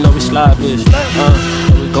thumb, yeah, you know we slide bitch.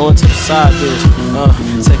 And we going to the side bitch.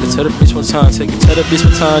 Take it to the beach one time, take it to the beach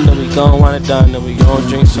one time. Then we gon' wind it down, then we gon'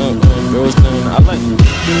 drink some girls. Then I like it.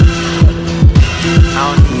 I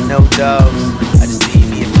don't need no dogs. I just need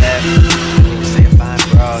me a pet. I need to say a fine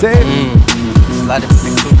broad. Say it. Slide it from the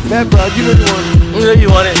coupe. That broad, you know you want it. You know you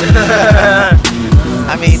want it.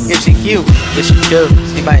 I mean, if she cute,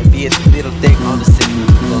 she might be a little thick on the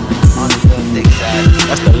little thick side.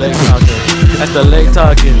 That's the leg talking. That's the leg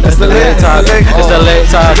talking. That's the leg talking. Oh. It's the leg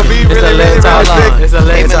talking. It's the leg talking. It's the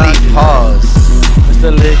leg Emily, talking. pause. It's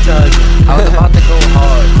the leg talking. I was about to go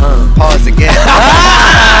hard. Pause again.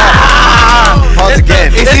 Pause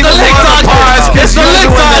again. It's the leg talking. It's the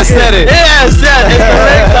leg talking. Yes, it's the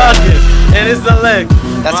leg talking. And it's the leg.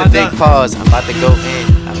 That's a big pause. I'm about to go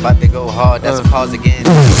in. I'm about to go hard. That's a pause again.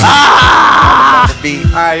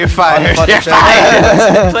 Alright, you're fired. You're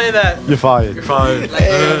fired. Play that. You're fired. You're fired.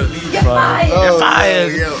 You're fired. You're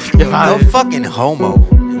fired. You're No fired. fucking homo.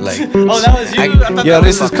 Like, Oh, that was you? I thought Yo, that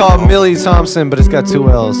this was is called Millie Thompson, but it's got 2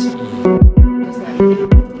 L's.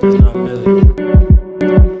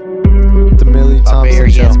 The Millie Thompson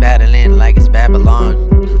show. barbarians battling like it's Babylon.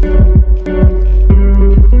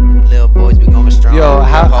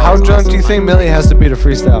 How drunk do you think Millie has to be to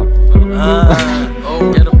freestyle?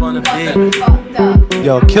 Get up on the beat.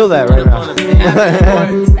 Yo, kill that right now.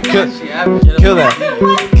 Kill that.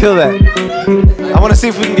 Kill that. I want to see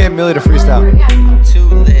if we can get Millie to freestyle. I'm too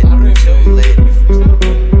lit.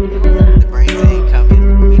 The brains ain't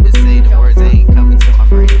coming. Mean to say the words ain't coming to my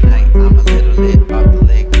brain tonight. I'm a little lit off the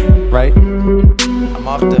leg. Right? I'm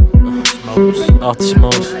off the smokes. Off the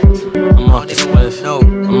smokes. I'm off the spliff.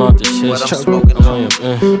 I'm off the shit. What I'm smoking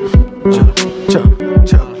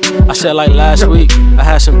I said like last week, I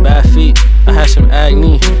had some bad feet, I had some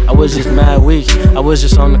acne, I was just mad weak, I was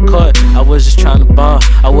just on the court, I was just trying to ball,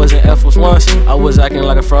 I wasn't F was once, I was acting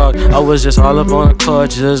like a frog, I was just all up on the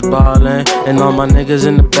court, just ballin', and all my niggas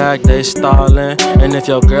in the back, they stallin', and if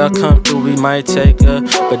your girl come through, we might take her,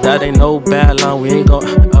 but that ain't no bad line, we ain't gon',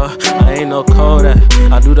 I ain't no Kodak,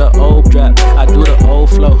 I do the old drop, I do the old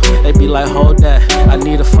flow, they be like, hold that, I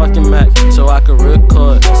need a fucking Mac, so I could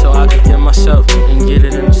record, so I could get myself, and get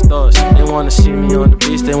it in the stores. They wanna see me on the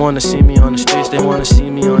beach, they wanna see me on the streets, they wanna see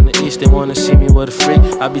me on the east, they wanna see me with a freak.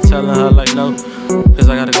 I be telling her like no, cause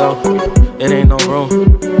I gotta go. It ain't no room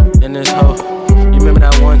in this hoe. You remember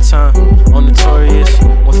that one time on Notorious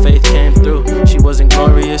when Faith came through? She wasn't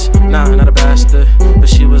glorious, nah, not a bastard, but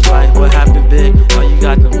she was like, what happened, big? Oh, you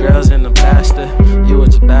got them girls in the bastard. You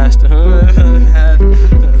was a bastard.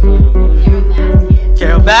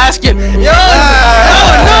 Carol Baskin. Yo, no.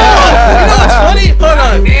 You know what's funny?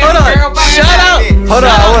 Hold on. Shout out. Hold on,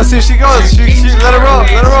 I want to see if she goes. She let her roll.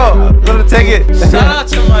 Let her take it. Shout out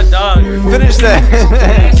to my dog. Finish that.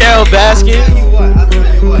 Carol Baskin. I'll tell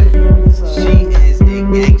you what. She is a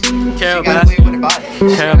gangster. Carol Baskin.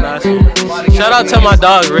 Shout out to my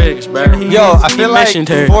dog Riggs, bro. Yo, I feel like mentioned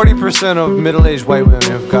her. 40% of middle-aged white women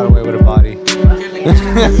have got away with a body. They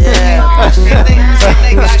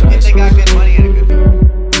got good money and a good mood.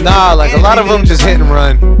 Nah, like a lot of them just hit and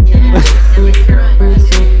run.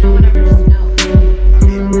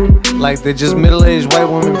 Like they just middle-aged white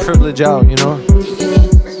women privilege out, you know? I'll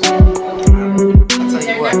tell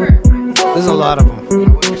you what. There's a lot of them.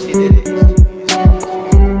 I wish she did it.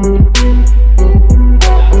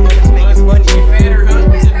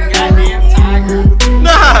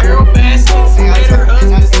 Nah.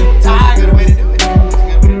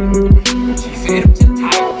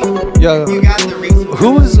 Yo,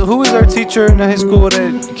 who was our teacher in high school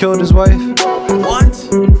that killed his wife? What?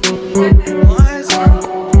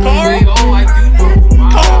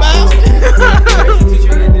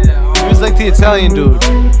 He was like the Italian dude.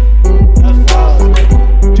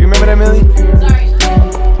 Do you remember that, Millie?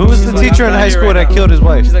 Who was the teacher in high school that killed his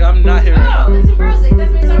wife? She's like, I'm not here right now.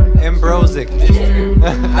 Ambrosic.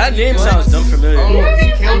 That name sounds dumb familiar. Oh,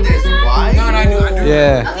 he killed his wife? No, I knew.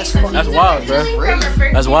 Yeah. That's wild, bro.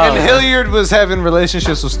 That's wild. And Hilliard was having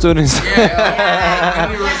relationships with students.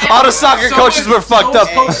 All the soccer coaches were fucked up.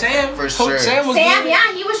 Coach Sam. For sure. Sam,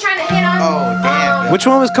 yeah, he was trying to hit on. Oh, damn. Which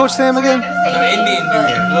one was Coach Sam again? The Indian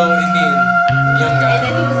dude. Little Indian young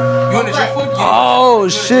guy. You want to drink food? Oh,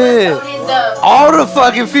 shit. All the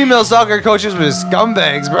fucking female soccer coaches were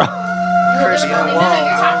scumbags, bro. You're talking about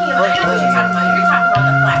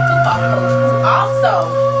the flag football coach, who also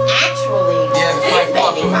actually his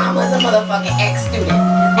baby mom was a motherfucking ex-student,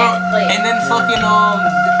 ex-player. And then fucking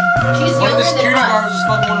She's one of the younger security than guards us. was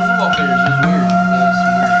fucking one of the football players. It was weird.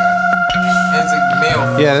 It's a male.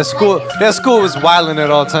 Yeah, that school was wilding at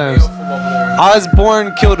all times.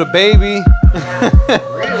 Osborne killed a baby.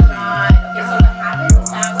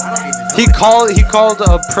 He called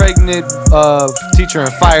a pregnant teacher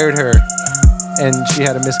and fired her, and she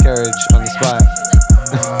had a miscarriage on the spot.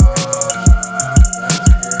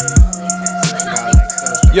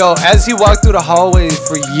 Yo, as he walked through the hallway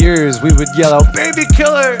for years, we would yell out, "Baby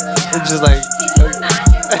killer!" And just like.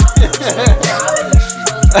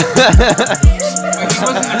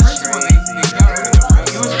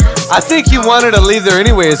 I think he wanted to leave there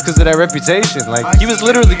anyways because of that reputation. Like, he was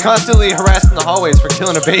literally constantly harassed in the hallways for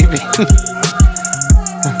killing a baby.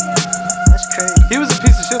 That's crazy. He was a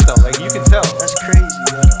piece of shit though, like you can tell. That's crazy,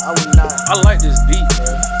 yo. I would not. I like this beat,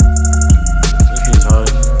 bro. This beat's hard.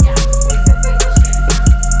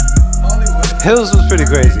 Hills was pretty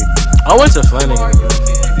crazy. I went to Flanagan.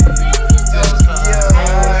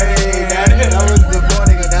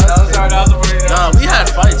 Nah, we had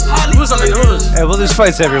fights. It was on the news. Hey, well, there's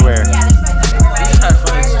fights everywhere. We had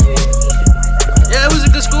fights. Yeah, it was a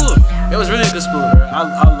good school. It was really a good school, bro.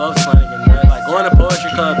 I love Flanagan, man. Like going to poetry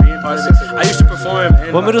club, being part of it. I used to perform.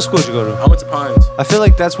 In, What middle school did you go to? I went to Pines. I feel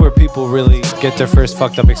like that's where people really get their first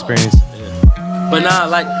fucked up experience. But nah,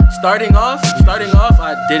 like starting off,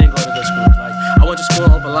 I didn't go to good schools. Like I went to school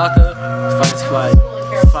in Opelika,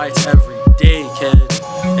 fights every day, kid.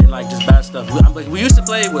 and like just bad stuff. We used to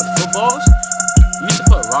play with footballs. We used to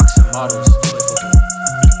put rocks in bottles to play football.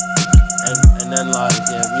 And then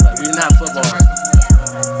we didn't have football.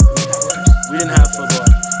 We didn't have football.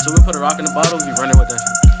 So we put a rock in the bottle, we run it with that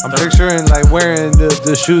shit. I'm picturing like wearing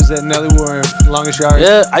the shoes that Nelly wore in Longest Yard.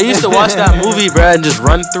 Yeah, I used to watch that movie, bro, and just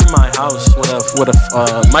run through my house with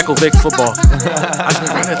a Michael Vick football. I just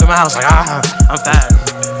run through my house like, I'm fat.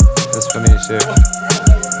 That's funny as shit.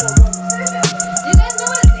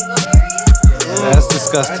 Yeah, that's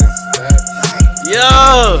disgusting.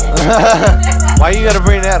 Yo! Why you gotta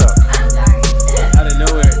bring that up? Out of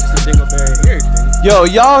nowhere, just a dingleberry here. Yo,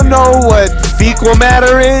 y'all know what fecal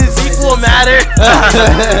matter is? Fecal matter?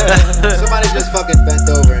 Somebody just fucking bent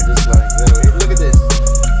over and just like, yo, look at this.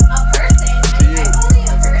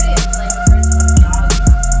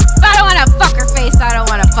 If I don't want to fuck her face, I don't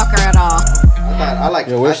want to fuck her at all.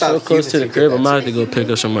 We're so close to the crib. I'm about to go pick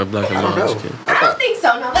up some more Black and Miles. I don't think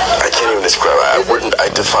so, no. I can't even describe it. I wouldn't. I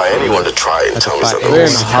defy anyone to try and tell me something We're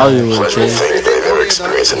in most Hollywood, pleasurable kid. thing they've ever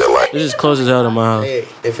experienced in their life. This is close as hell to my house. Hey,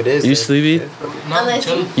 if it is, You sleepy?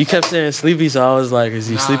 You kept saying sleepy, so I was like, is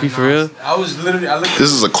he sleepy for real? I was literally.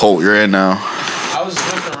 This is a cult you're in now. I was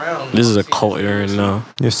looking around. This is a cult you're in now.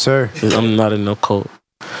 Yes, sir. I'm not in no cult.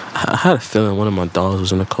 I had a feeling one of my dogs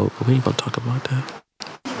was in a cult, but we ain't gonna talk about that.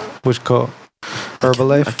 Which cult?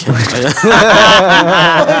 Herbalife?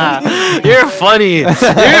 You're funny. You're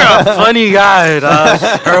a funny guy, dog.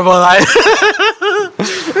 Herbalife.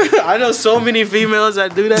 I know so many females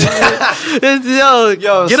that do that shit.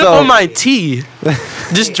 Yo, get up on my tea.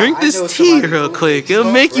 Just drink this tea real quick.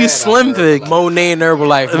 It'll make you slim thick. Monet and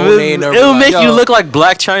Herbalife. It'll make you look like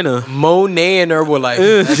Black China. Monet and Herbalife.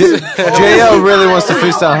 JL really wants to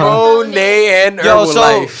freestyle, huh? Monet and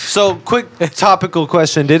Herbalife. So quick topical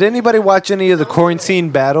question. Did anybody watch any of the quarantine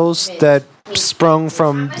battles that sprung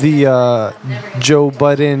from the Joe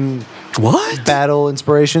Budden battle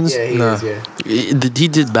inspirations? Yeah, he He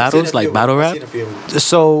did battles like battle rap?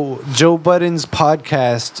 So Joe Budden's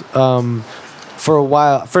podcast, for a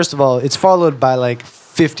while, first of all, it's followed by like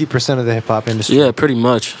 50% of the hip hop industry. Yeah, pretty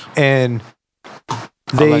much. And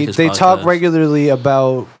like his they talk podcast. regularly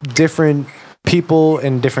about different people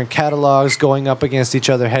and different catalogs going up against each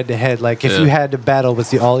other head to head. Like if Yeah. you had to battle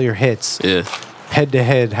with all your hits head to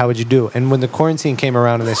head, how would you do? And when the quarantine came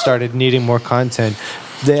around and they started needing more content,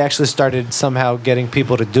 they actually started somehow getting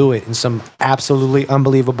people to do it, and some absolutely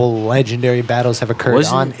unbelievable legendary battles have occurred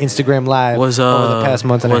on Instagram Live over the past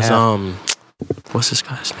month and a half. What's this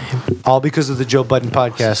guy's name? All because of the Joe Budden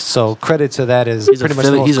podcast. So credit to that is He's a pretty much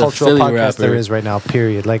Philly- the most he's a cultural Philly podcast there rapper. is right now,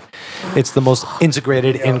 period. Like, it's the most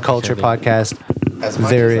integrated in culture podcast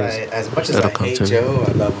there is. As much as I hate Joe,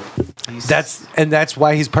 I love him. That's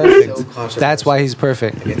why he's perfect. So controversial. That's why he's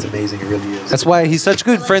perfect. Like, it's amazing. It really is. That's why he's such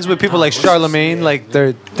good friends with people like Charlemagne. Like you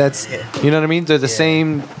know what I mean? They're the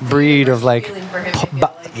same breed of like,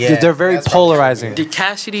 they're very polarizing. Did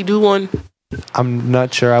Cassidy do one? I'm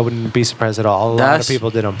not sure. I wouldn't be surprised at all. A lot of people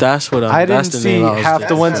did them. That's what I didn't see half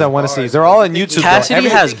the ones I want to see. They're all on YouTube. Cassidy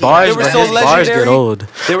has bars, They were but so his bars legendary. get old.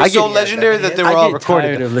 They were so legendary that they were all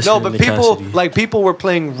recorded. Tired of No, listening but to Cassidy. people were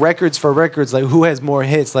playing records for records. Like who has more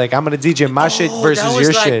hits? Like I'm gonna DJ my shit versus that was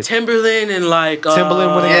your like shit. Timberland and like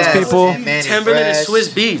Timberland went against people. Timberland and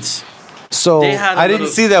Swiss Beats. So They had a I didn't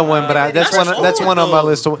little- see that one, but that's one on my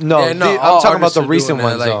list. No, Yeah, I'm all talking about artists the are recent doing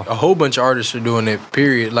that. ones Like though. a whole bunch of artists are doing it.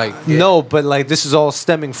 Period. Like No, but like this is all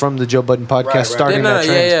stemming from the Joe Budden podcast starting that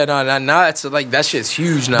trend. Now it's like that shit's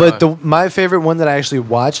huge now. But my favorite one that I actually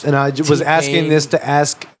watched, and I was T-Pain. asking this to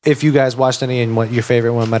ask if you guys watched any and what your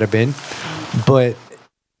favorite one might have been, but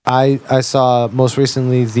I saw most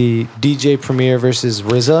recently the DJ Premier versus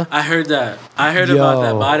RZA. I heard that. I heard about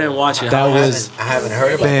that, but I didn't watch it. That How was I haven't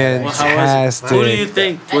heard about fantastic. Who do you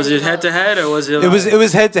think? Was it head to head or was it? It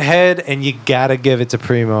was head to head, and you gotta give it to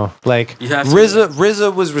Primo. Like You have to.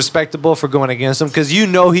 RZA was respectable for going against him because you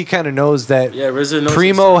know he kind of knows that Yeah, RZA knows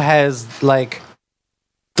Primo has like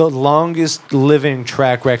the longest living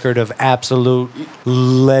track record of absolute You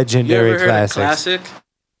legendary ever heard classics. of Classic?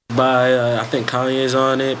 By I think Kanye's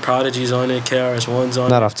on it, Prodigy's on it, KRS-One's on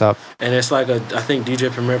Not it. off top. And it's like I think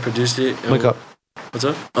DJ Premier produced it. And Wake up. What's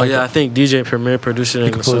up? Oh yeah, I think DJ Premier produced it.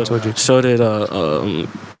 And Nicola told you. so did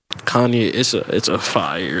Kanye. It's a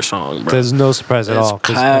fire song, bro. There's no surprise at It's all.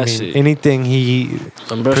 'cause, I mean, classic. anything he,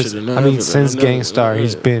 I'm brushing it I mean, up, since I know, Gangstar,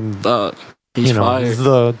 he's been, he's the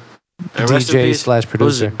fire. And rest in DJ peace- slash what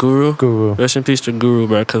was producer. it, Guru? Guru. Rest in peace to Guru,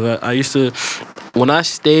 bro. Because I used to, when I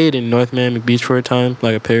stayed in North Miami Beach for a time,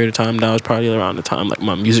 like a period of time, that was probably around the time like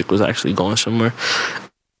my music was actually going somewhere.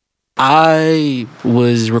 I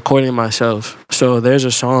was recording myself. So there's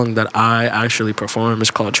a song that I actually perform. It's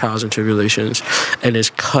called Trials and Tribulations, and it's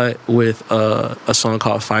cut with a song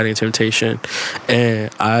called Fighting Temptation. And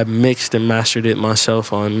I mixed and mastered it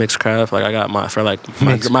myself on Mixcraft. Like I got my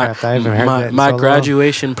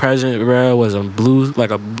graduation present, bro, was a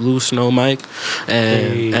blue snow mic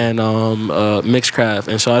and Mixcraft.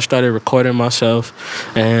 And so I started recording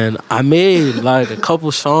myself, and I made like a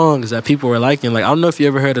couple songs that people were liking. Like I don't know if you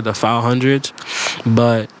ever heard of the 500s,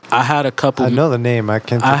 but I had a couple. I know the name. I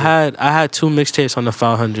can't. I had 2 mixtapes on the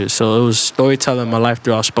 500. So it was Storytelling My Life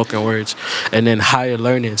Through All Spoken Words, and then Higher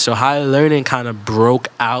Learning. So Higher Learning kind of broke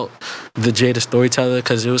out the Jada Storyteller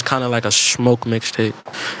because it was kind of like a smoke mixtape,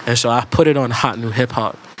 and so I put it on Hot New Hip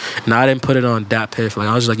Hop. And I didn't put it on Dat Piff. Like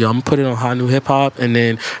I was like, yo, I'm gonna put it on Hot New Hip Hop, and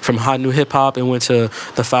then from Hot New Hip Hop, it went to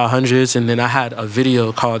the 500s, and then I had a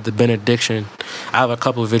video called The Benediction. I have a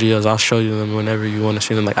couple of videos. I'll show you them whenever you want to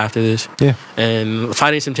see them, like after this. Yeah. And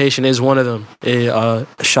Fighting Temptation is one of them.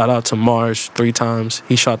 Shout out to Mars 3 times.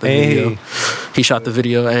 He shot the video. He shot the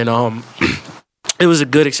video, and it was a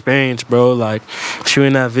good experience, bro. Like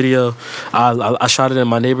shooting that video, I shot it in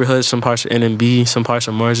my neighborhood, some parts of NMB, some parts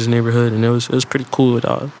of Mars's neighborhood, and it was pretty cool,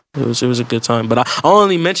 dog. It was a good time. But I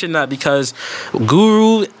only mentioned that because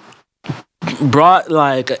Guru brought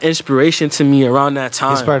like inspiration to me around that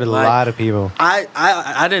time. Inspired a lot of people.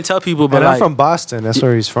 I didn't tell people, but and like, I'm from Boston. That's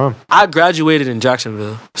where he's from. I graduated in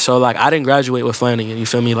Jacksonville, so like I didn't graduate with Flanagan. You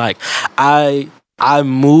feel me? Like I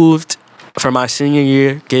moved for my senior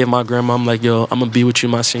year, gave my grandma, I'm like, yo, I'm gonna be with you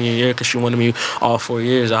my senior year, because she wanted me all 4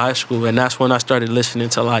 years of high school. And that's when I started listening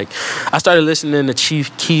to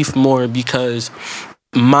Chief Keef more, because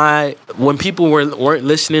when people weren't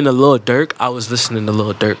listening to Lil Durk, I was listening to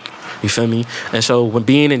Lil Durk. You feel me? And so when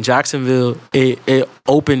being in Jacksonville, it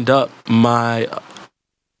opened up my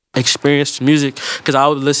experience to music, because I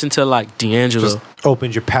would listen to like D'Angelo. Just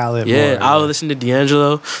opened your palette. Yeah, more, I would listen to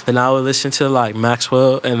D'Angelo, then I would listen to like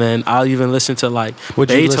Maxwell, and then I'll even listen to like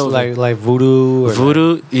Beethoven. Like Voodoo?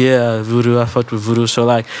 Voodoo? Yeah, Voodoo. I fucked with Voodoo. So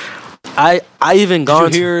like, I even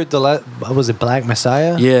Did you hear was it Black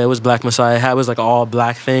Messiah? Yeah, it was Black Messiah. It was like an all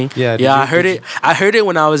black thing. Yeah, I heard it. I heard it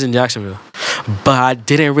when I was in Jacksonville, but I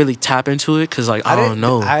didn't really tap into it because like I don't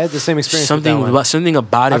know. I had the same experience. Something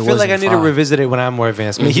about it. I feel like I need to revisit it when I'm more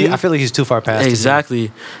advanced. I mean, I feel like he's too far past.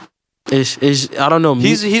 Exactly. I don't know.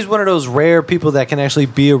 He's one of those rare people that can actually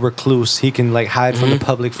be a recluse. He can like hide from the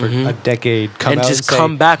public for a decade, come out and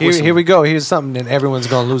come back. Here we go. Here's something, and everyone's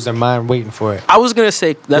gonna lose their mind waiting for it. I was gonna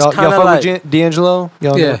say that's kind of like D'Angelo.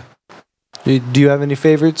 Yeah. Know? Do you have any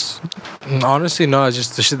favorites? Honestly, no. It's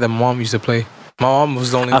just the shit that Mom used to play. My mom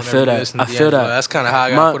was the only one that listened to D'Angelo. That's kind of how I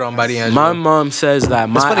got put on by D'Angelo. My mom says that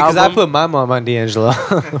it's funny because I put my mom on D'Angelo.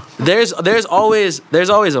 there's always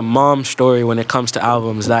a mom story when it comes to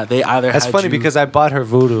albums that they either That's had funny you, because I bought her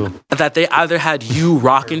Voodoo. That they either had you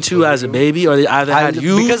rocking to as a baby, or they either had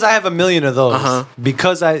you, because I have a million of those.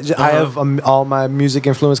 Because I have all my music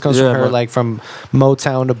influence comes from her, like from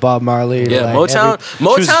Motown to Bob Marley. Yeah, like Motown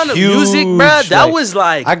music, bruh. That was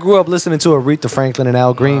like I grew up listening to Aretha Franklin and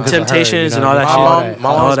Al Green, Temptations, and all that shit. My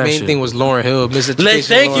mom's main thing was Lauryn Hill.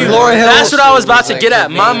 Thank you, Lauryn Hill. That's what I was about to get at.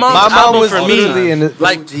 My mom's album for me,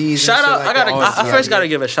 like shout out. I first gotta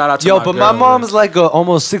give a shout out to my mom is like a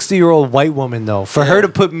almost 60-year-old white woman though. For her to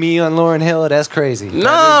put me on Lauryn Hill, that's crazy. No,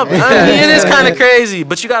 I mean it is kind of crazy,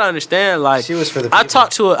 but you gotta understand. Like she was for the I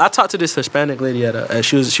talked to this Hispanic lady at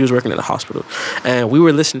she was working at a hospital, and we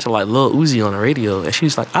were listening to like Lil Uzi on the radio, and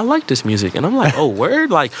she's like, I like this music, and I'm like, oh word,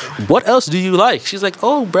 like what else do you like? She's like,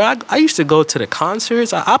 oh bro, I used to go to the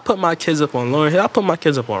concerts. I put my kids up on Lauryn Hill. I put my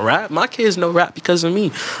kids up on rap. My kids know rap because of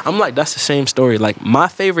me. I'm like, that's the same story. Like my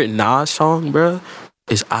favorite Nas song, bro,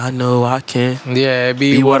 is I Know I Can. Yeah,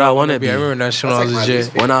 be what I want to be. I remember that shit when I was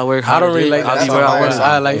legit. When I work hard, I don't really like I'll be where I want to be.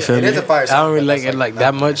 I like it. It is a fire song. I don't really like it like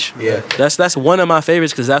that much. Yeah, that's one of my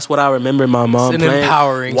favorites because that's what I remember my mom playing.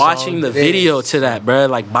 Empowering watching song. The video to that, bro,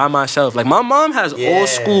 like by myself. Like my mom has old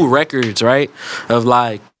school records, right? Of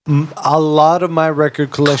like. A lot of my record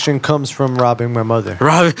collection comes from robbing my mother.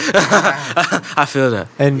 I feel that.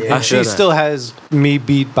 And she still has me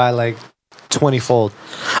beat by like 20-fold.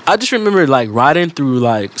 I just remember like riding through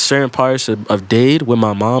like certain parts of Dade with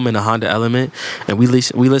my mom in a Honda Element, and we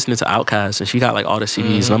listening to Outkast, and she got like all the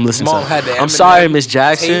CDs, and I'm listening Mom to. had the I'm Eminem sorry, Miss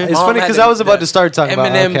Jackson. It's funny because I was about to start talking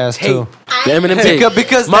about Outkast too. The Eminem tape.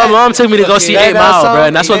 Because my mom took me to go see 8 Mile, bro,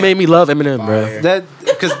 and that's what made me love Eminem, bro. That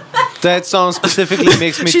because That song specifically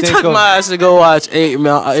makes me She think took of. my ass to go watch 8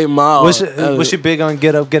 Mile. Was she big on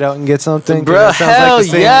Get Up, Get Out, and Get Something? Bro, That sounds hell like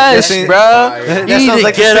the same- yes, that bro. that You need sounds to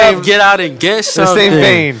like the get same- up, get out, and get The something. same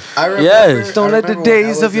vein. I remember, Yes. Don't let the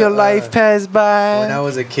days of your life pass by. When I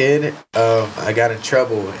was a kid, I got in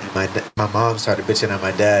trouble, and my mom started bitching at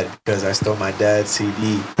my dad because I stole my dad's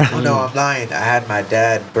CD. Oh no, I'm lying. I had my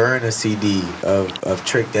dad burn a CD of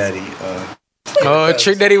Trick Daddy. Oh,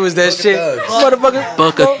 Trick Daddy was that shit. Motherfucker.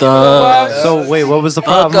 Book of Thugs. So wait, what was the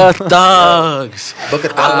Book problem? of Thugs. Book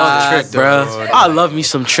of I love Trick, bro. I love me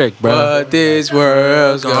some Trick, bro. What this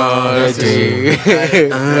world's gonna do.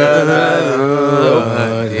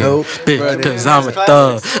 Nope. Bitch, cause I'm a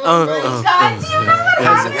thug. Cause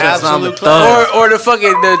I'm a thug. Or the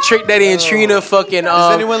fucking the Trick Daddy and Trina fucking.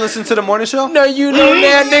 Does anyone listen to the morning show? No, you know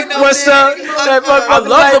that Nick. What's up? I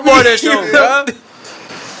love the morning show, bro.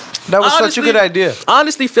 That was such a good idea.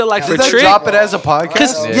 Honestly, feel like for Did they Trick, drop it as a podcast?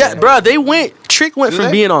 cause bro, Trick went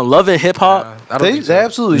from being on Love and Hip Hop. They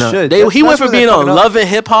absolutely should. He went That's from where being they're on fucking up. Love and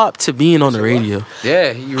Hip Hop to being on the radio.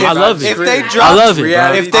 Yeah, I love it. If they I dropped, love it,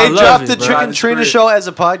 bro. if they I love dropped it, the bro. Trick and Trina show as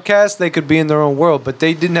a podcast, they could be in their own world. But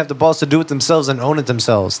they didn't have the balls to do it themselves and own it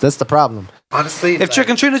themselves. That's the problem. Honestly, If Trick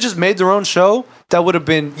and Trina just made their own show, that would have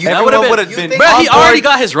been. That Everyone would have been. Bro, he on board, already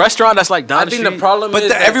got his restaurant. That's like down I the think street. the problem but is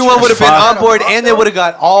that everyone would have been Fire. on board, and they would have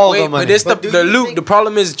got all the Wait, money. but this the loop. The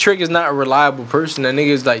problem is Trick is not a reliable person. That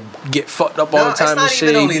niggas like get fucked up all the time and shit. It's not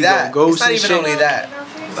even only He that. go It's not and even shit. only that.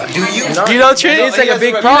 Do you? You know Trick? It's like a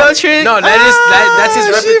big You problem. know Trick? No, that's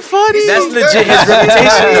his shit funny. That's legit his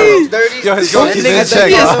reputation. Yo, his That goatee nigga in check.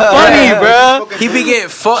 He is funny, bro. He be getting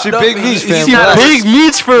fucked She up. big and niche, he's fam. She not- big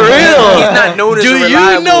meats for real. He's not known as Do a you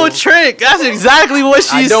reliable. know Trick? That's exactly what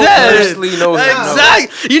she I don't said. personally know him, no.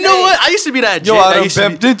 Exactly. You know what? I used to be that. Yo, J- I done used to be-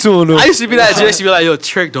 bumped into him. I used to be that. J used to be like, yo,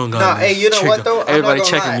 Trick don't got No, me. hey, you know Trick what don't- though? Everybody I'm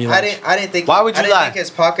not gonna checking me. lie. Like, I didn't think. Why would you I didn't lie? think his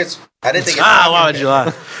pockets. I didn't think. His why would you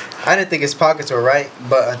lie? I didn't think his pockets were right,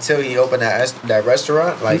 but until he opened that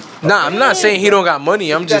restaurant, like. Nah, I'm not saying he don't got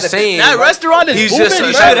money. I'm just saying That restaurant is he's booming, just a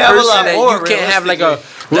bro. type of have a person lot that more, you can't have like a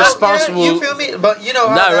responsible. You feel me? But you know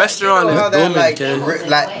how That restaurant you know is how that, booming, like, kid.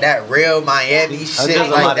 like that real Miami shit, just-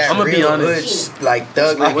 like that I'ma be real honest. hood, like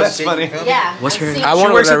thug. Like, That's shit, funny. you feel me? Yeah. What's her- I've I seen- want She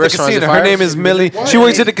to works go at to the that restaurant. casino. Is it Her fire? name is Millie. She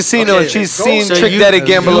works at the casino. Okay, and she's seen So Trick you- Daddy You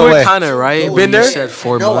gamble were away. kind of right. Been when you there? said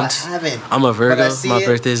 4 No, months. I haven't. I'm a But Virgo. I see My it.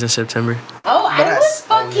 birthday's in September. Oh, I was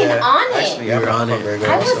fucking on it. Actually, You were I'm on a it. Virgo,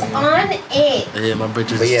 I was so- on it. Yeah, my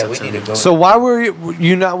birthday's But in yeah, we September. need to go. So why were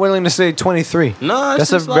you not willing to say 23? No, That's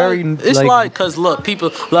it's a just very, like, it's like- like cause look,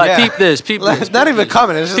 people like Yeah. peep this, peep this. Not even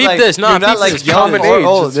common. It's just Peep like this, nah, you're not peep like this. young Common or age.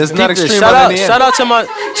 old. It's not Peep this. extreme. Shout on out, any end.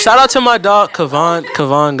 shout out to my dog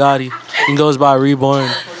Kavan Gotti. He goes by Reborn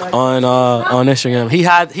on Instagram. He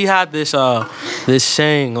had this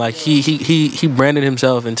saying, like he branded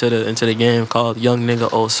himself into the game called Young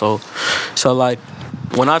Nigga Old Soul. So like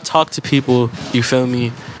when I talk to people, you feel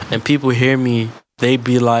me, and people hear me, they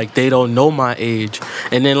be like, they don't know my age.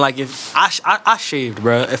 And then like if I shaved,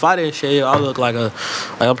 bro. If I didn't shave, I look like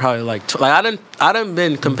I'm probably like I done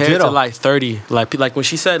been compared Ditto. to like 30. Like when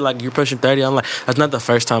she said like you're pushing 30, I'm like, that's not the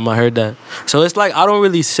first time I heard that. So it's like I don't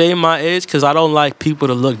really say my age because I don't like people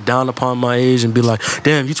to look down upon my age and be like,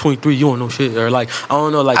 damn, you 23, you don't know shit, or like I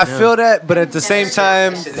don't know, like I damn. feel that, but at the same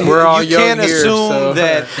time, We're all you can't young here, assume so-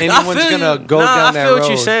 that anyone's I feel gonna you. go down that I feel road. what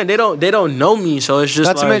you're saying. They don't know me, so it's just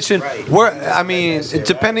Not to like, mention, I mean,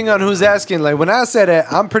 depending on who's asking. Like when I said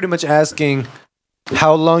that, I'm pretty much asking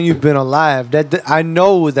how long you've been alive. That I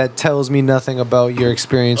know that tells me nothing about your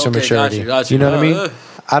experience or Okay, maturity. got you. You know what I mean? Uh.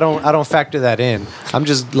 I don't factor that in. I'm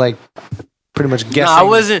just like pretty much guessing.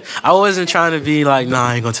 No, I wasn't trying to be like, nah,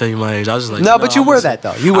 I ain't gonna tell you my age. I was just like, No, but you were that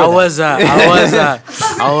though. You were. I that. was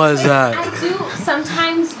that. I was that. I do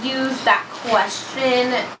sometimes use that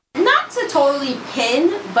question, not to totally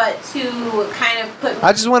pin, but to kind of put.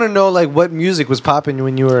 I just want to know like what music was popping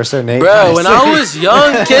when you were a certain age. Bro, when I was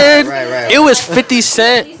young, kid, Right. it was 50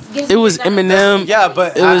 Cent. It was Eminem. Yeah,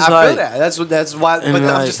 but it was I like, feel that. That's why. But and I'm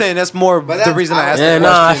like- just saying that's more the reason I asked. Yeah, the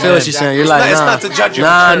no, I question. feel what you're saying. You're It's like, not- it's nah, not to judge your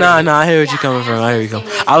nah, maturity. I hear what you're coming from. I hear you coming.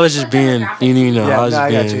 I was just being, you know, Yeah, I was no,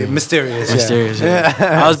 I got just you. being Mysterious. mysterious. Yeah.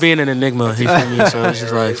 Yeah. I was being an enigma. You feel me? So it's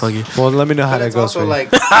just like, fuck you. Well, let me know how that It's goes for also you. like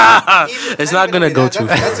It's not gonna go too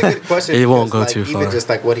far. That's a good question. It won't because, go like, too far. Even just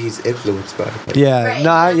like what he's influenced by. Like,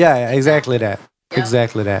 Yeah, yeah, exactly that.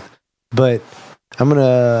 Exactly that. But I'm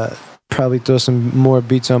gonna probably throw some more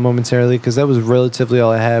beats on momentarily because that was relatively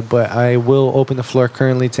all I had. But I will open the floor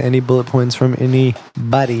currently to any bullet points from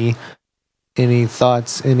anybody. Any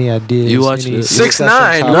thoughts? Any ideas? You watched any it. 6ix9ine. discussion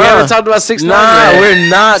We topics? haven't talked about 6ix9ine. Nah, yet. we're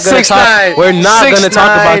not gonna 6ix9ine. talk. We're not gonna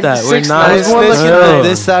talk about that. We're 6ix9ine. not. I was more looking No. at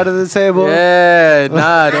this side of the table. Yeah,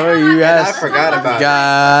 nah, don't you I guys. forgot about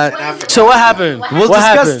God. So what happened? We'll what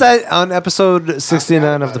discuss happened? that on episode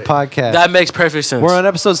 69 of the podcast. That makes perfect sense. We're on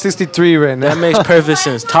episode 63 right now. That makes perfect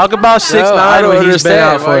sense. Talk about 6ix9ine I don't when he's been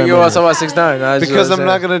out understand. for Why a you want to minute. talk about 6ix9ine? Because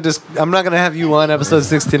I'm not gonna have you on episode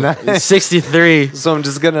 69. 63. So I'm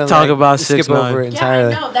just gonna Talk about skip 6ix9ine. over it Yeah,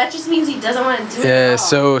 entirely. I know. That just means he doesn't want to do it. Yeah, at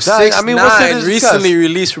all. so I mean, what's there to 6ix9ine discuss? recently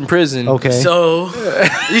released from prison. Okay. So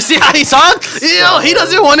you see how he talks? Yo, he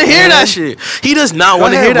doesn't want to hear that shit. He does not Go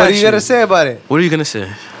want to ahead, hear that what do you shit. gotta say about it? What are you gonna say?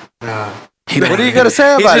 What are you gonna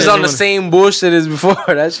say He's about just it? on the same bullshit as before.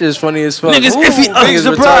 That shit's funny as fuck. Niggas, if he big niggas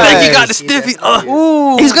surprise. think he got the stiffy,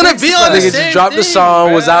 he's gonna be on the Nigga same just dropped the thing,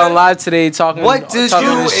 song. Was bruh. out live today talking. What did talking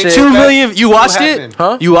you this shit. expect? 2 million. You watched What it? happened?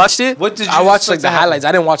 Huh? You watched it? What did you I watched like expect the to happen? highlights.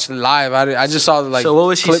 I didn't watch it live. I just saw like So what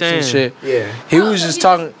was he clips and saying? shit. Yeah. He Oh, was so just he's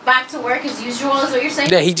talking. back to work as usual, is what you're saying?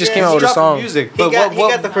 Yeah, he just Yeah, came he out with a dropped song. Music. He But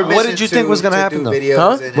got the permission. what did you think was gonna to happen do though? videos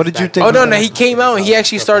Huh? and What did you back think? Oh to no, back. no, he came out and he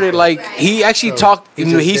actually started like he actually talked. He You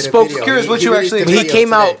know, just he did a spoke. video. Curious what He you released actually- a He video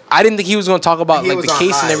came out. today. I didn't think he was gonna talk about He like was the on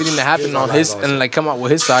case and live. everything that He happened was on on live his also. and like come out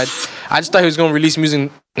with his side. I just thought he was gonna release music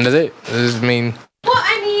and that's it. I mean, Well,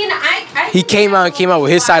 I mean, I He think came out and that's came out with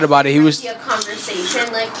his why side about it. He there was- might be a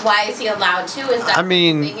conversation. Like, why is he allowed to? Is that I what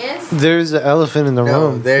mean, the thing is? there's an elephant in the No,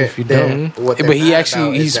 room. they're- If you they're- don't, what they're but he mad actually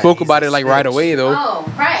about he is that spoke he's about a it like right snitch. away though. Oh,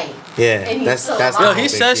 right. Yeah, And he's that's still that's alive. Yo, not he a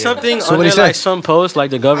big said deal. something So what'd under he say? like some post, like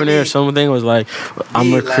the governor or mean, something was like, "I'm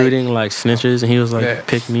he, recruiting like snitches," and he was like, Yeah.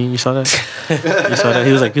 "Pick me." You saw that? You saw that?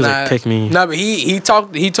 He was like, "Pick me." Nah, but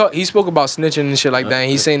he spoke about snitching and shit like that. And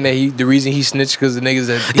he's saying that the reason he snitched because the niggas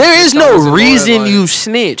that There is no wasn't reason loyal. you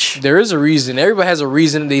snitch. There is a reason. Everybody has a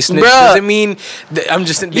reason they snitch. Bruh. Doesn't mean I'm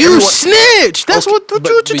just You snitch. That's what but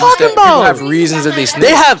you're you talking said people about. have reasons that they snitch.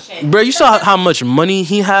 They have, bro. You saw how much money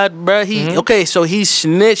he had, bro. Okay, so he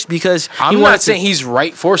snitched because I'm he not wanted saying to. he's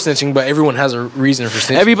right for snitching, but everyone has a reason for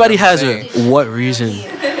snitching. Everybody I'm has saying. a what reason?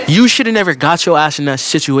 You should have never got your ass in that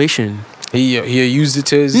situation. He used it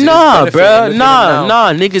to his Nah, benefit. bro. Look at him now.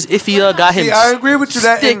 Nah. Niggas, if he got him see, I agree with you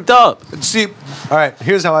that sticked up. See, all right.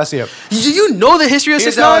 Here's how I see it. You know the history of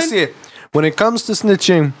Here's 6ix9ine? how I see it. When it comes to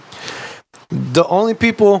snitching, the only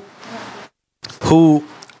people who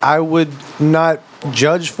I would not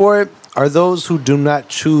judge for it are those who do not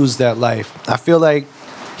choose that life. I feel like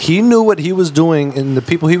he knew what he was doing and the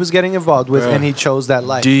people he was getting involved with, Bruh. and he chose that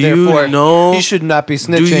life. Do you Therefore, know- he should not be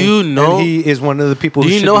snitching? you know- And he is one of the people. Do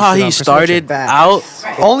who you should know be how shit he on for started snitching. out?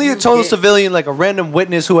 Only a total civilian, like a random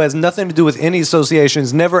witness who has nothing to do with any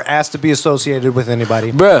associations, never asked to be associated with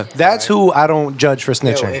anybody. Bruh. That's who I don't judge for Yo,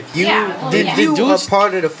 snitching. if you are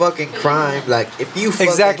part of the fucking crime, like if you fucking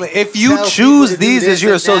Exactly. If you tell choose people to do these this as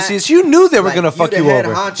your and that, associates, you knew they were like, gonna fuck the you head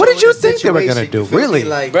over. honcho What did in you the think they were gonna situation, do? you feel me? Really?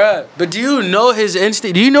 Like, Bruh, but do you know his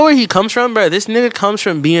instinct? Do you know where he comes from, bruh? This nigga comes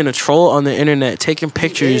from being a troll on the internet, taking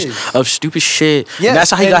pictures of stupid shit. Yes, And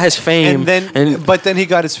that's how he got his fame. But then he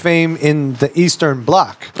got his fame in the Eastern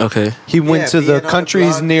Bloc. Okay. He went Yeah, to being the on the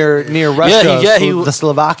countries block. near Russia, yeah, the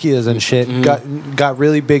Slovakias and shit. Got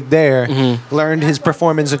really big there. Learned his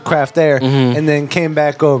performance and craft there, and then came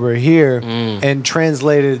back over here and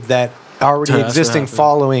translated that already That's what existing happened.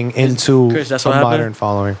 following into Chris, that's a what happened? modern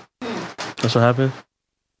following. That's what happened.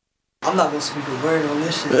 I'm not gonna speak a word on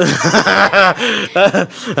this shit.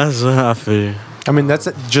 That's what I feel. I mean, that's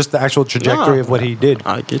just the actual trajectory of what he did.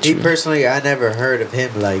 I get me you. personally, I never heard of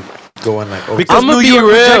him like going like over. Because I'ma New be York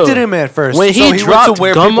real. rejected him at first. When so he went to dropped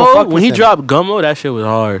where people Gummo, fuck when with he him. dropped Gummo, that shit was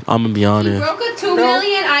hard. I'm gonna be He honest. broke a 2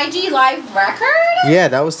 million IG live record? Yeah,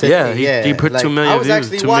 that was today. Yeah, he put like, 2 million I was views,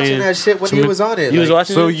 actually 2 watching million, that shit when 2 he million. was on it. You was like-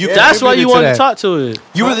 watching So it? you That's why you contributed to wanted that. to talk to it.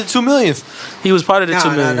 You were the 2 millionth. He was part of the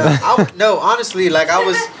 2 million. No, honestly, like I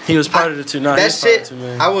was. He was part of the 2 million. That shit,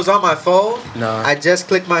 I was on my phone. Nah. I just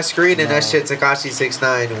clicked my screen and that shit Tekashi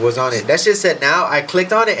 6ix9ine was on it. That shit said now. I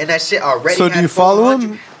clicked on it and that shit already. So had do you follow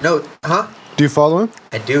him? No, huh? Do you follow him?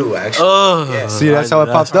 I do actually. Oh, Yeah. See, that's how it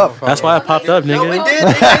popped up. That's why it popped up, No, nigga. it did.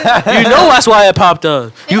 Nigga. You know that's why it popped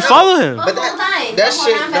up. You follow him. But that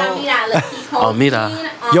shit don't. Oh, mira.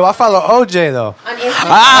 Yo, I follow OJ though. On Instagram.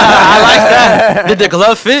 I like that. Did the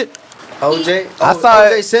glove fit? OJ. I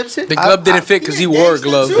thought- OJ Simpson. The glove didn't fit because he wore a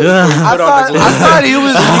glove. I thought he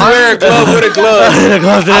was. Wear a glove with a glove.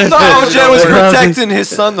 I thought OJ was protecting his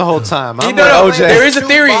son the whole time. I'm No, with OJ. there is a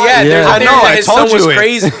theory. Yeah, there's a I theory know, that I his told son was you it.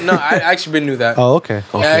 crazy. No, I actually been knew that. Oh, okay.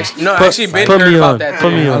 I actually been put heard me about on, that put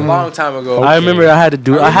me theory a on. long time ago. I remember I had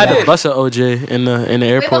to I had to did. bust a OJ in the Wait, but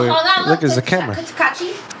airport. hold on. Look, there's a camera.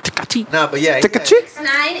 Takachi. Tati. No, but yeah. Takachi?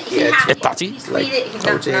 6ix9ine, he Yeah, had, Tati. he tweeted, he's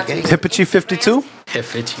not Hippachi 52?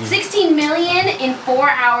 16 million in 4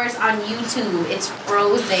 hours on YouTube. It's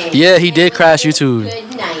frozen. Yeah, he did crash YouTube.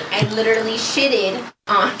 Good night. I literally shitted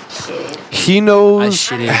on shitted. He knows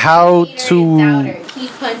how to.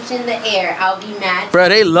 Keep punching the air. I'll be mad. Bro,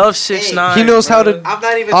 they love 6ix9ine. He knows how to I'm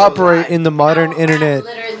not even operate in the modern internet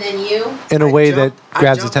Litter than you. in a way that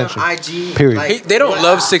grabs attention. Period. They don't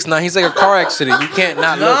love 6ix9ine. He's like a car accident. You can't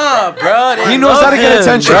not look. Nah, bro. He knows how to get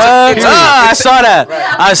attention. I saw that.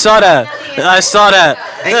 I saw that. I saw that.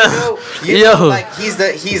 And you know, like he's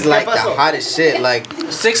like the hottest shit. Like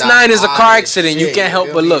 6ix9ine is a car accident. You can't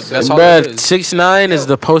help but look. That's all Bruh, it is. 6ix9ine is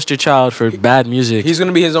the poster child for bad music. He's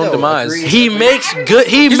gonna be his own demise. He makes good.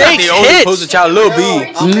 He's not makes the only hits. poster child. Lil B.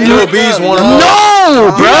 Lil B's one of them.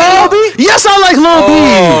 No, bro. Yes, I like Lil B.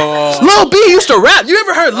 Lil B used to rap. You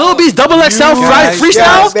ever heard Lil B's Double XL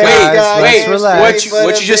freestyle? Wait.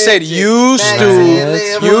 What you just said? Used to.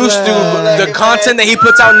 The content that he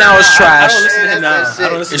puts out now is trash.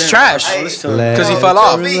 It's trash. Because he fell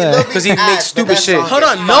off. Because he makes stupid shit. Hold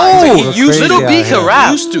on, no. Little B can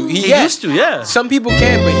rap. Used to. He used to, yeah. Some people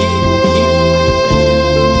can, but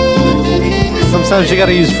Sometimes you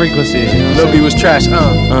gotta use frequency. Lil B was trash.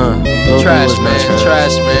 Trash, man.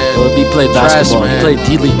 Trash, man. Lil B played basketball. He man. played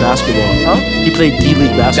D-League basketball. Huh? He played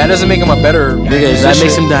D-League basketball. That doesn't make him a better nigga. That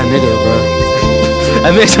makes him that nigga, bro.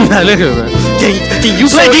 That makes him that nigga, bro. Can you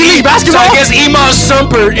play D-League basketball? So I guess Iman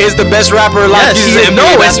Shumpert is the best rapper alive. Yes, no,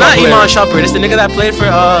 it's not Iman Shumpert. It's the nigga that played for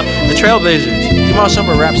the Trailblazers. Iman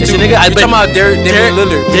Shumpert raps It's too. the nigga. You're talking about Damian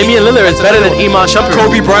Lillard. Damian Lillard is better than Iman Shumpert.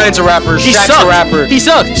 Kobe Bryant's a rapper. He Shaq's sucked. a rapper. He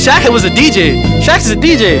sucked. Shaq was a DJ. Shaq's a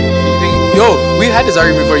DJ. Yo, we had this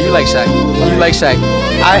argument before. You like Shaq. You like Shaq.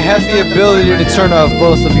 I have the ability to turn off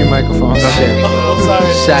both of your microphones. Okay.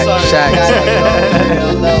 Shaq.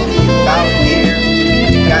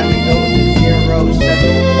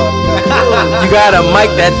 You got a mic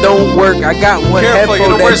that don't work. I got one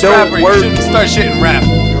headphone that don't work. Start shitting rap.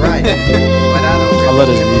 You're right. But I don't I love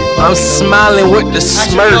this beat. I'm smiling with the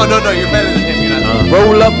smirk. No, you're better than him. You're not.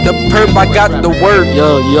 Roll up the perp. I got the word.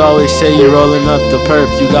 Yo, you always say you rolling up the perp.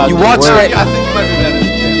 You got You the watch work. that? I think you might be better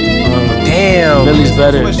than him. Damn. Millie's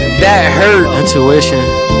better. That hurt. Intuition.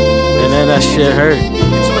 And then that shit hurt.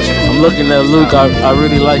 I'm looking at Luke. I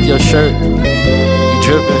really like your shirt. You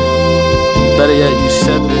dripping. Better yet, you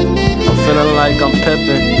sipping. I'm feeling like I'm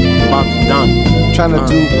pipping. I'm about to done. Trying to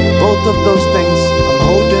do both of those things. I'm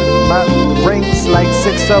holding my rings, like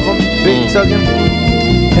 6 of them, big tugging.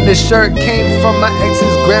 And this shirt came from my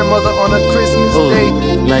ex's grandmother on a Christmas day.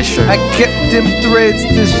 Nice shirt. I kept them threads.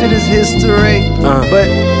 This shit is history. But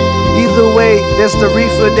either way, that's the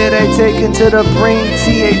reefer that I take into the brain.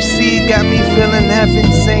 THC got me feeling half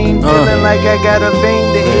insane. Feeling like I got a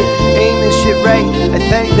vein to hit. Aim and shit right. I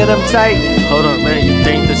think that I'm tight. Hold on, man. You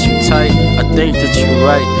think that you tight? I think that you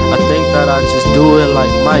right. I think that I just do it like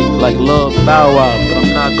Mike, like Lil Bow Wow. But I'm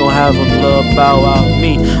not gonna have him Lil Bow Wow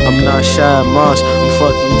me. I'm not Shad Moss. I'm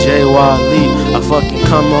fucking J.Y. Lee. I fucking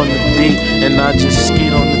come on the beat and I just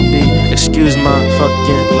skeet on the beat. Excuse my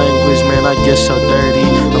fucking language, man. I get so dirty.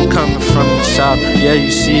 I'm coming from the south. Yeah, you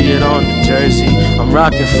see it on the jersey. I'm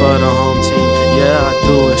rocking for the home team. Yeah, I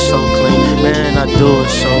do it so clean. Man, I do it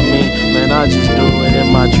so mean. Man, I just do it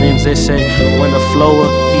in my dreams. They say when a flower,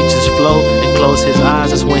 he just flow and close his eyes.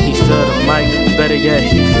 That's when he feel the mic. Better yet,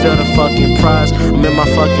 he feel the fucking prize. I'm in my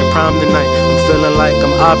fucking prime tonight. I'm feeling like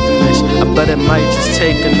I'm optimist. I bet it might just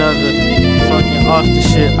take another fucking off the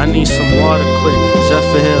shit. I need some water quick.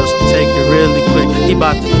 Zephyr Hills, take it really quick. He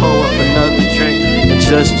about to pull up another drink and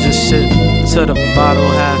just sip to the bottle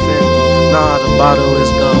half empty. Nah, the bottle is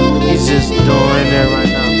gone. He's just doing it right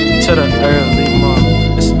now. To the early morning.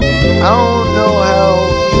 I don't know how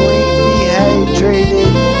you ain't dehydrated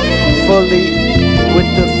fully with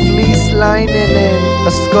the fleece lining and a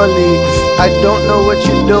scully. I don't know what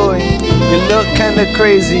you're doing. You look kinda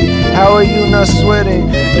crazy. How are you not sweating?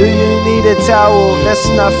 Do you need a towel? That's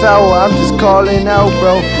not foul. I'm just calling out,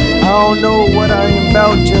 bro. I don't know what I am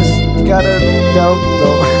about. Just gotta doubt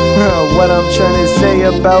though. What I'm trying to say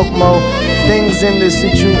about more things in the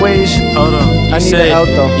situation. Hold on. I need it out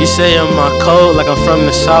though. You say I'm cold like I'm from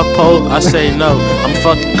the South Pole. I say no. I'm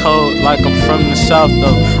fucking cold like I'm from the South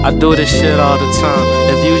though. I do this shit all the time.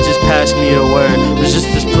 If you just pass me the word, but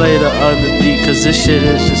just play the other beat, cause this shit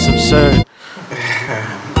is just absurd.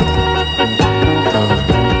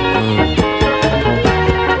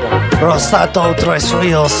 Rosato Tres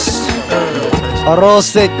Rios.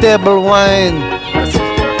 Arroz table wine.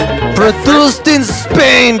 Produced in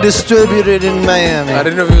Spain, distributed in Miami. I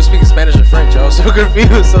didn't know if he was speaking Spanish or French. I was so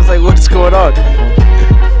confused. I was like, what's going on?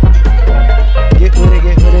 Get with it,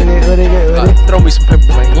 get with it, get with it, get with it. Throw me some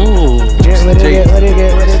Peppermint. Ooh. Get with it, get with it,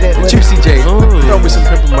 get with it, get with it. Juicy J. Throw me some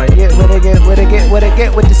Peppermint. Get with it, get with it, get with it,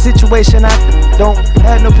 get with the situation. I don't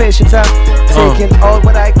have no patience. I'm taking all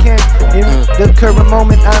what I can in the current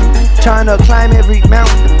moment. I'm trying to climb every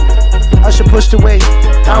mountain. I should push the weight.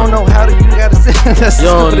 I don't know how to. You gotta say. That's the You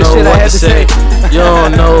don't stupidest know shit I what had to to say. say. You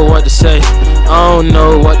don't know what to say. I don't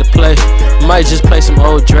know what to play. Might just play some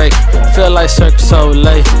old Drake. Feel like Circus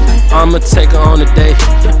Soleil. I'ma take her on a date.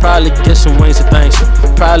 Probably get some wings and things.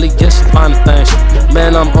 Probably get some finer things.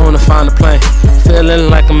 Man, I'm on a finer plane. Feeling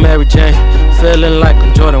like I'm Mary Jane. Feeling like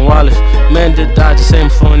I'm Jordan Wallace. Man, did I just say my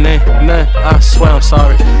full name? Man, I swear I'm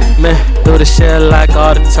sorry. Man, do the shit like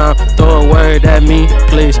all the time. Throw a word at me,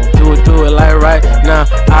 please. Do it like right now.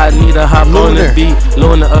 I need a hop on the beat.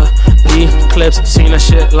 Luna, Eclipse. Seen that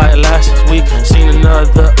shit like last week. Seen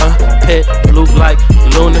another pit blue like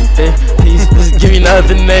Luna. Please just give me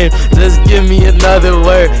another name. Just give me another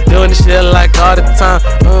word. Doing the shit like all the time.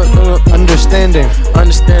 Understanding.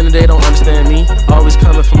 Understanding they don't understand me. Always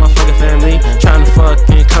coming from my fucking family. Trying to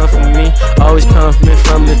fucking come from me. Always coming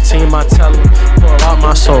from the team. I tell them, pour out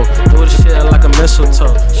my soul. Do the shit like a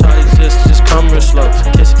mistletoe. Shawty just come real slow.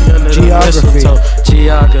 Kiss me under the mistletoe.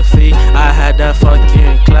 Geography. I had that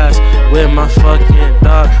fucking class with my fucking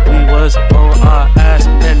dog. We was on our ass.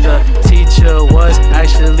 And the teacher was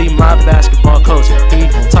actually my basketball coach. He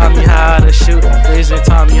taught me how to shoot. He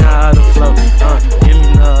taught me how to float. Give me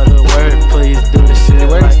another word, please. Do the shit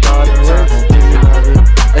like all the time. Give me another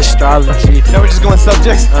astrology. Now we're just going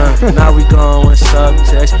subjects. Now we going with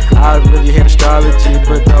subjects. I really hate astrology,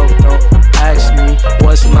 but don't ask me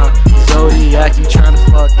what's my zodiac. You trying to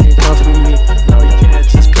fucking come for me? No, you can't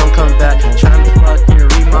just come back. Trying to fucking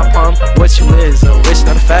read my palm. What you is a witch,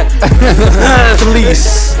 not a fact.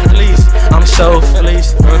 Fleece. I'm so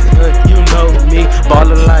fleeced. You know me,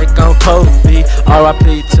 ballin' like I'm Kobe.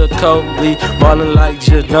 R.I.P. to Kobe, ballin' like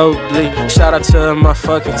Ginobili. Shout out to my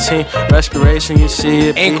fucking team. Respiration, you see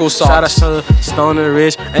it. Ankle Shout socks. out to Stoner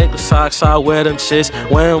Ridge. Ankle socks, I wear them shits.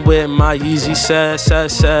 Wearing with my Yeezy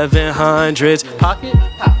 700s. Pocket?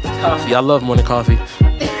 Coffee. I love morning coffee.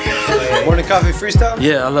 Morning coffee freestyle?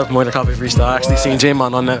 Yeah, I love morning coffee freestyle. I actually seen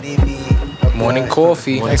J-Mon on that. Morning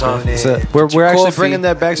coffee. Morning coffee. So we're actually Coffee. bringing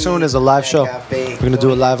that back soon as a live show. We're gonna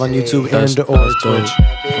do it live on YouTube That's and or dope. Twitch.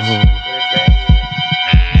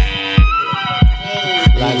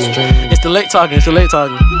 Live stream. It's the late talking. It's the late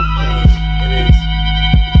talking.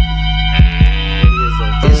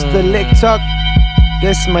 It's the lick talk.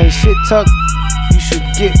 That's my shit talk. You should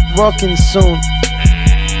get walking soon.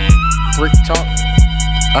 Brick talk.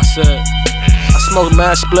 I said, I smoke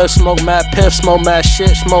mad spliff, smoke mad piff, smoke mad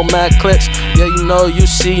shit, smoke mad clips. Yeah, you know, you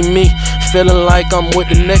see me feeling like I'm with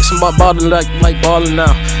the Knicks. I'm ballin' like ballin'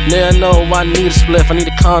 now. Now I know I need a spliff, I need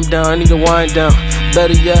to calm down, I need to wind down.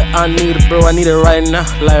 Better yet, I need it, bro, I need it right now,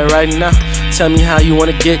 like right now. Tell me how you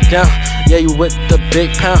wanna get down. Yeah, you with the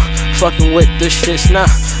big pound, fucking with the shits now.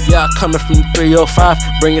 Yeah, coming from the 305,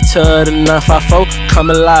 bring it to the 954.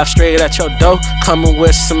 Coming live straight at your door, coming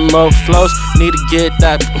with some more flows. Need to get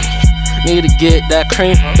that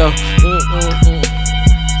cream though.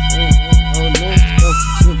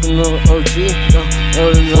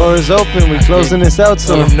 Floor is open. We closing this out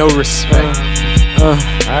soon. No respect.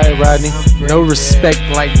 Alright, Rodney. No respect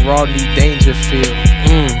like Rodney Dangerfield.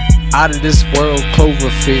 Out of this world,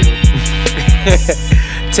 Cloverfield.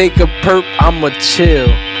 Take a perk, I'ma chill.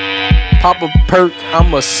 Pop a perk,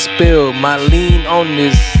 I'ma spill. My lean on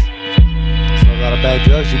this. That's a lot of bad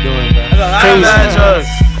drugs you're doing, bro.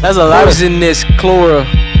 That's a lot of poisonous chloro.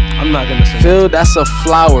 I'm not gonna say. Phil, that's a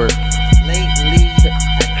flower. Lately, I think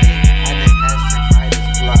I done had some writer's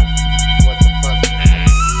block. What the fuck? I can't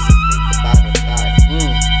even think about a thought.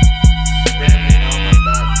 Spamming all my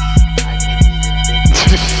thoughts. I can't even think.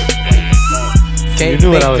 Can't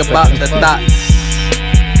knew what I think was about thinking. the thoughts.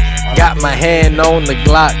 Got my hand on the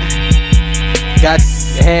Glock. Got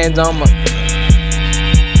your hands on my. I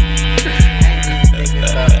ain't even thinking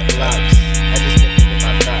about blocks. I just been thinking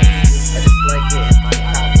about thoughts. I just like getting my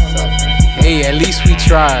thoughts. Hey, at least we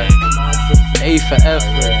tried. A for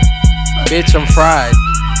effort. Bitch, I'm fried.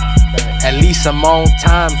 At least I'm on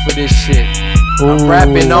time for this shit. I'm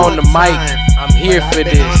rapping on the mic. I'm here for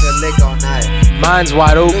this. Mine's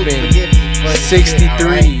wide open.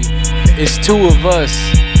 63. It's two of us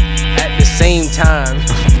at the same time.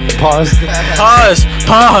 Pause. Pause.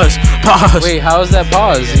 Wait, how is that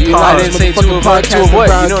pause? I didn't say two of what?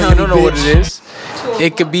 You don't know what it is.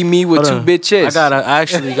 It could be me with two bitches. I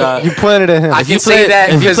actually got. You pointed at him. I can say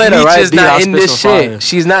that because Meech not in this shit.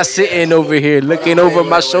 She's not sitting over here looking over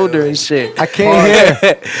my shoulder and shit. I can't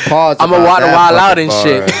hear. Pause. I'm a about water that wild out fucking and bar.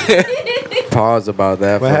 shit. Pause about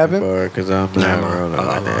that. What happened? Because I'm not rolling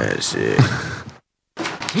on that shit.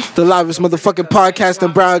 The livest motherfucking podcast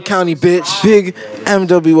in Broward County, bitch. Big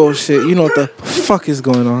MWO shit. You know what the fuck is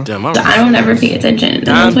going on? So I don't ever pay attention. And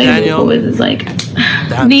that's why Google is like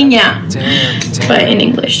niña, but in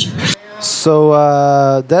English.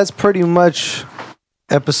 So that's pretty much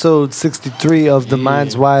episode 63 of the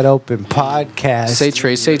Minds Wide Open podcast. Say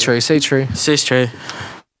Trey.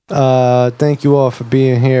 Thank you all for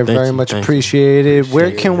being here. Very much appreciated.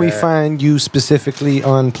 Where can we find you specifically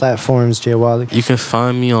on platforms, Jay Wally? You can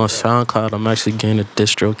find me on SoundCloud. I'm actually getting a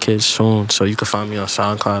distro kit soon, so you can find me on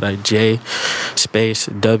SoundCloud at J_WALLEY.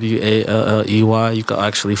 You can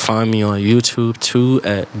actually find me on YouTube too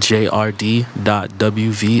at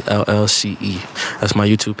JRD.WVLLCE. That's my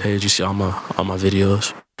YouTube page. You see all my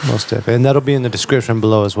videos. Most definitely, and that'll be in the description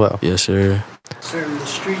below as well. Yes, sir. Serving the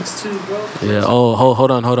streets too, bro. Yeah. Oh, hold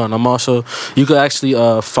on. I'm also. You could actually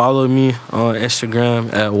follow me on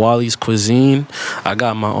Instagram at Wally's Cuisine. I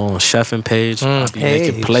got my own chefing page. I be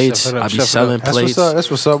making plates. I be selling plates. That's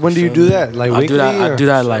what's up. When do you do that? Like weekly? I do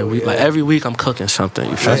that like week. Like every week, I'm cooking something.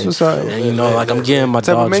 You feel That's what's up. And you know, like I'm getting my What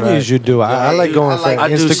type of dogs menus right. you do? I like going for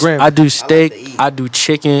Instagram. I do steak. I do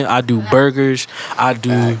chicken. I do burgers. I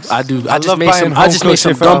just love made buying some. I just home made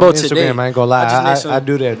some cooked shit gumbo from Instagram, today. I ain't gonna lie. I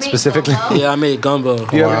do that specifically. Yeah, I made gumbo.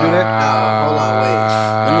 You ever do that? Hold on, wait.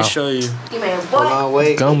 Let me show you. Hold on,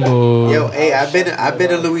 wait. Gumbo. Yo, hey, I've been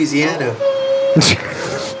to Louisiana.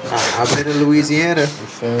 I've been to Louisiana.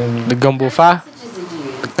 The Gumbo Fi.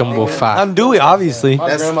 Gumbo Fi. I'm Dewey, obviously.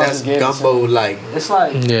 That's gumbo like. It's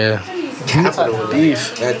like Yeah. Capital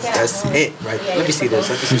beef. That's it, right? Let me see this.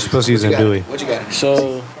 You're supposed to use a Dewey. What you got?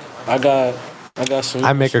 So, I got some.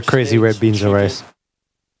 I make a crazy red beans and rice.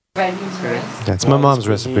 Red beans and rice. That's my mom's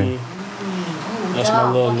recipe. That's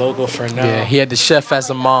my little logo for now. Yeah, he had the chef as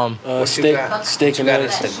a mom. Steak and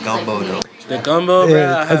rice. The gumbo though. The gumbo,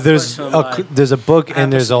 bro. I have There's put some, there's a book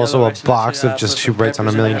and there's some also yellow a rice box in of there. just I she put some writes on a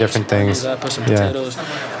peppers million in there, different some things. tomatoes, I put some Yeah. potatoes.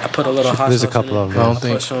 I put a little hot There's a sauce couple in of it. them. I don't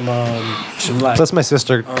think. Put some like. Plus, my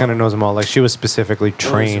sister kind of knows them all. Like, she was specifically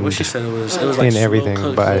trained What she said it was like in slow everything.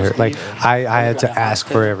 cooked. But I had to ask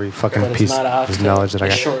for every fucking piece of knowledge that I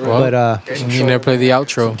got. But You never play the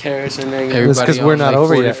outro. Carrots in there. That's 'cause Everybody we're on, not like,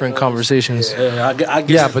 over 4 yet. different conversations.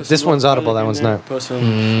 yeah, but this one's audible. That one's not. Put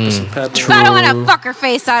some pepper. If I don't want to fuck her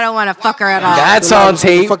face, I don't want to fuck her at all. That's on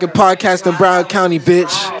tape. Fucking podcast in Broward County,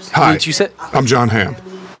 bitch. Hi, You said I'm John Hamm.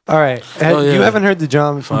 All right. Oh, yeah. You haven't heard the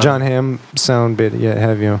John Hamm sound bit yet,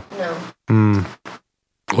 have you? No.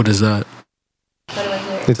 What is that? What do I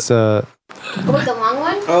hear? It's Oh, the long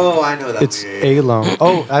one? Oh, I know that. It's a long.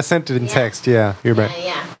 Oh, I sent it in text. Yeah, you're right.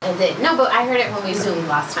 Yeah, I did. No, but I heard it when we zoomed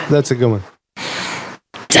last time. That's a good one.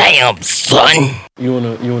 Damn, son. You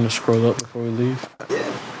wanna scroll up before we leave?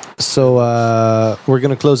 So we're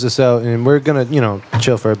gonna close this out, and we're gonna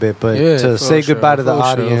chill for a bit. But Yeah, to for say sure, goodbye to the for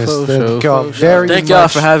sure, audience, for thank sure, y'all for sure. very Thank much. y'all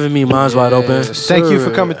for having me. Mine's wide open. Thank you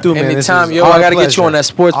for coming through, man. This Anytime, is yo, our I gotta get you pleasure. on that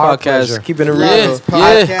sports Our podcast. pleasure. Keeping it real.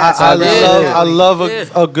 I love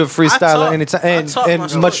a good freestyler, talk- and it's I and talk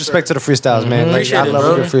my much respect to the freestyles, man. Like, Appreciate I it, love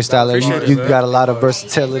bro. a good freestyler. Appreciate You it, bro. got a lot of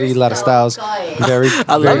versatility, a lot of styles. Very,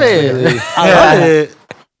 I love very it. clearly. I love it.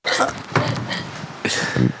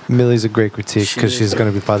 Millie's a great critique because she's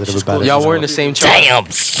gonna be positive about it. Y'all wearing the same chart.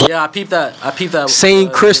 Yeah, I peeped that. Same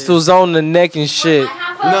crystals on the neck and shit.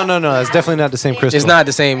 No, it's definitely not the same crystal. It's not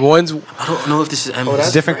the same. One's I don't know if this is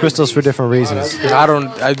It's different crystals for different reasons. You have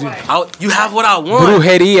what I want.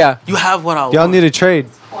 Brujeria. You have what I want. Y'all need a trade.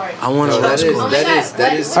 I want to.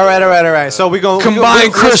 That is. All right. So we gonna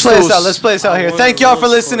Combine let's play this crystals. out. Let's play this out here. Thank y'all for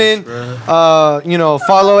listening.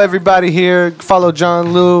 Follow everybody here. Follow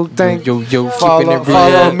John Luke. Thank yo.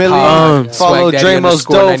 Follow Millie. Follow Swag Daddy Dramos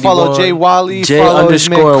 _91. Dope. Follow Jay Wally. J Follow his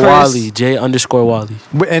man underscore Chris. Wally. J underscore Wally.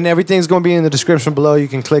 And everything's gonna be in the description below. You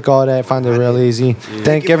can click all that. Find it real easy.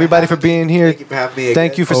 Thank everybody for being here.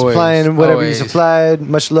 Thank you for Always. supplying whatever you Always. supplied.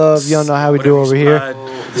 Much love. Y'all know how we do over here.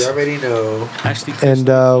 You already know. And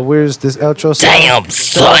where's this outro song? Damn,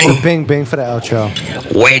 son. Bing bing for the outro.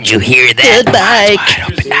 Where'd you hear that? Goodbye.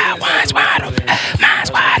 Mine's wide open.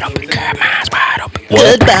 Mine's wide open, girl. Mine's wide open.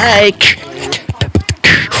 Goodbye.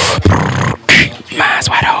 Mine's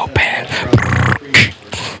wide open.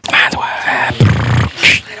 Mine's wide.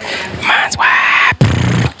 Mine's wide.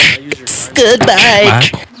 Goodbye.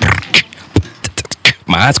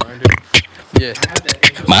 Mine's. Yeah.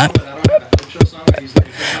 Mine.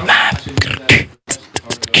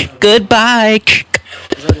 Goodbye.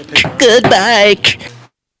 Goodbye.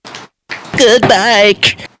 Goodbye.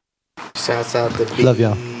 Shouts out to Love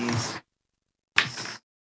y'all.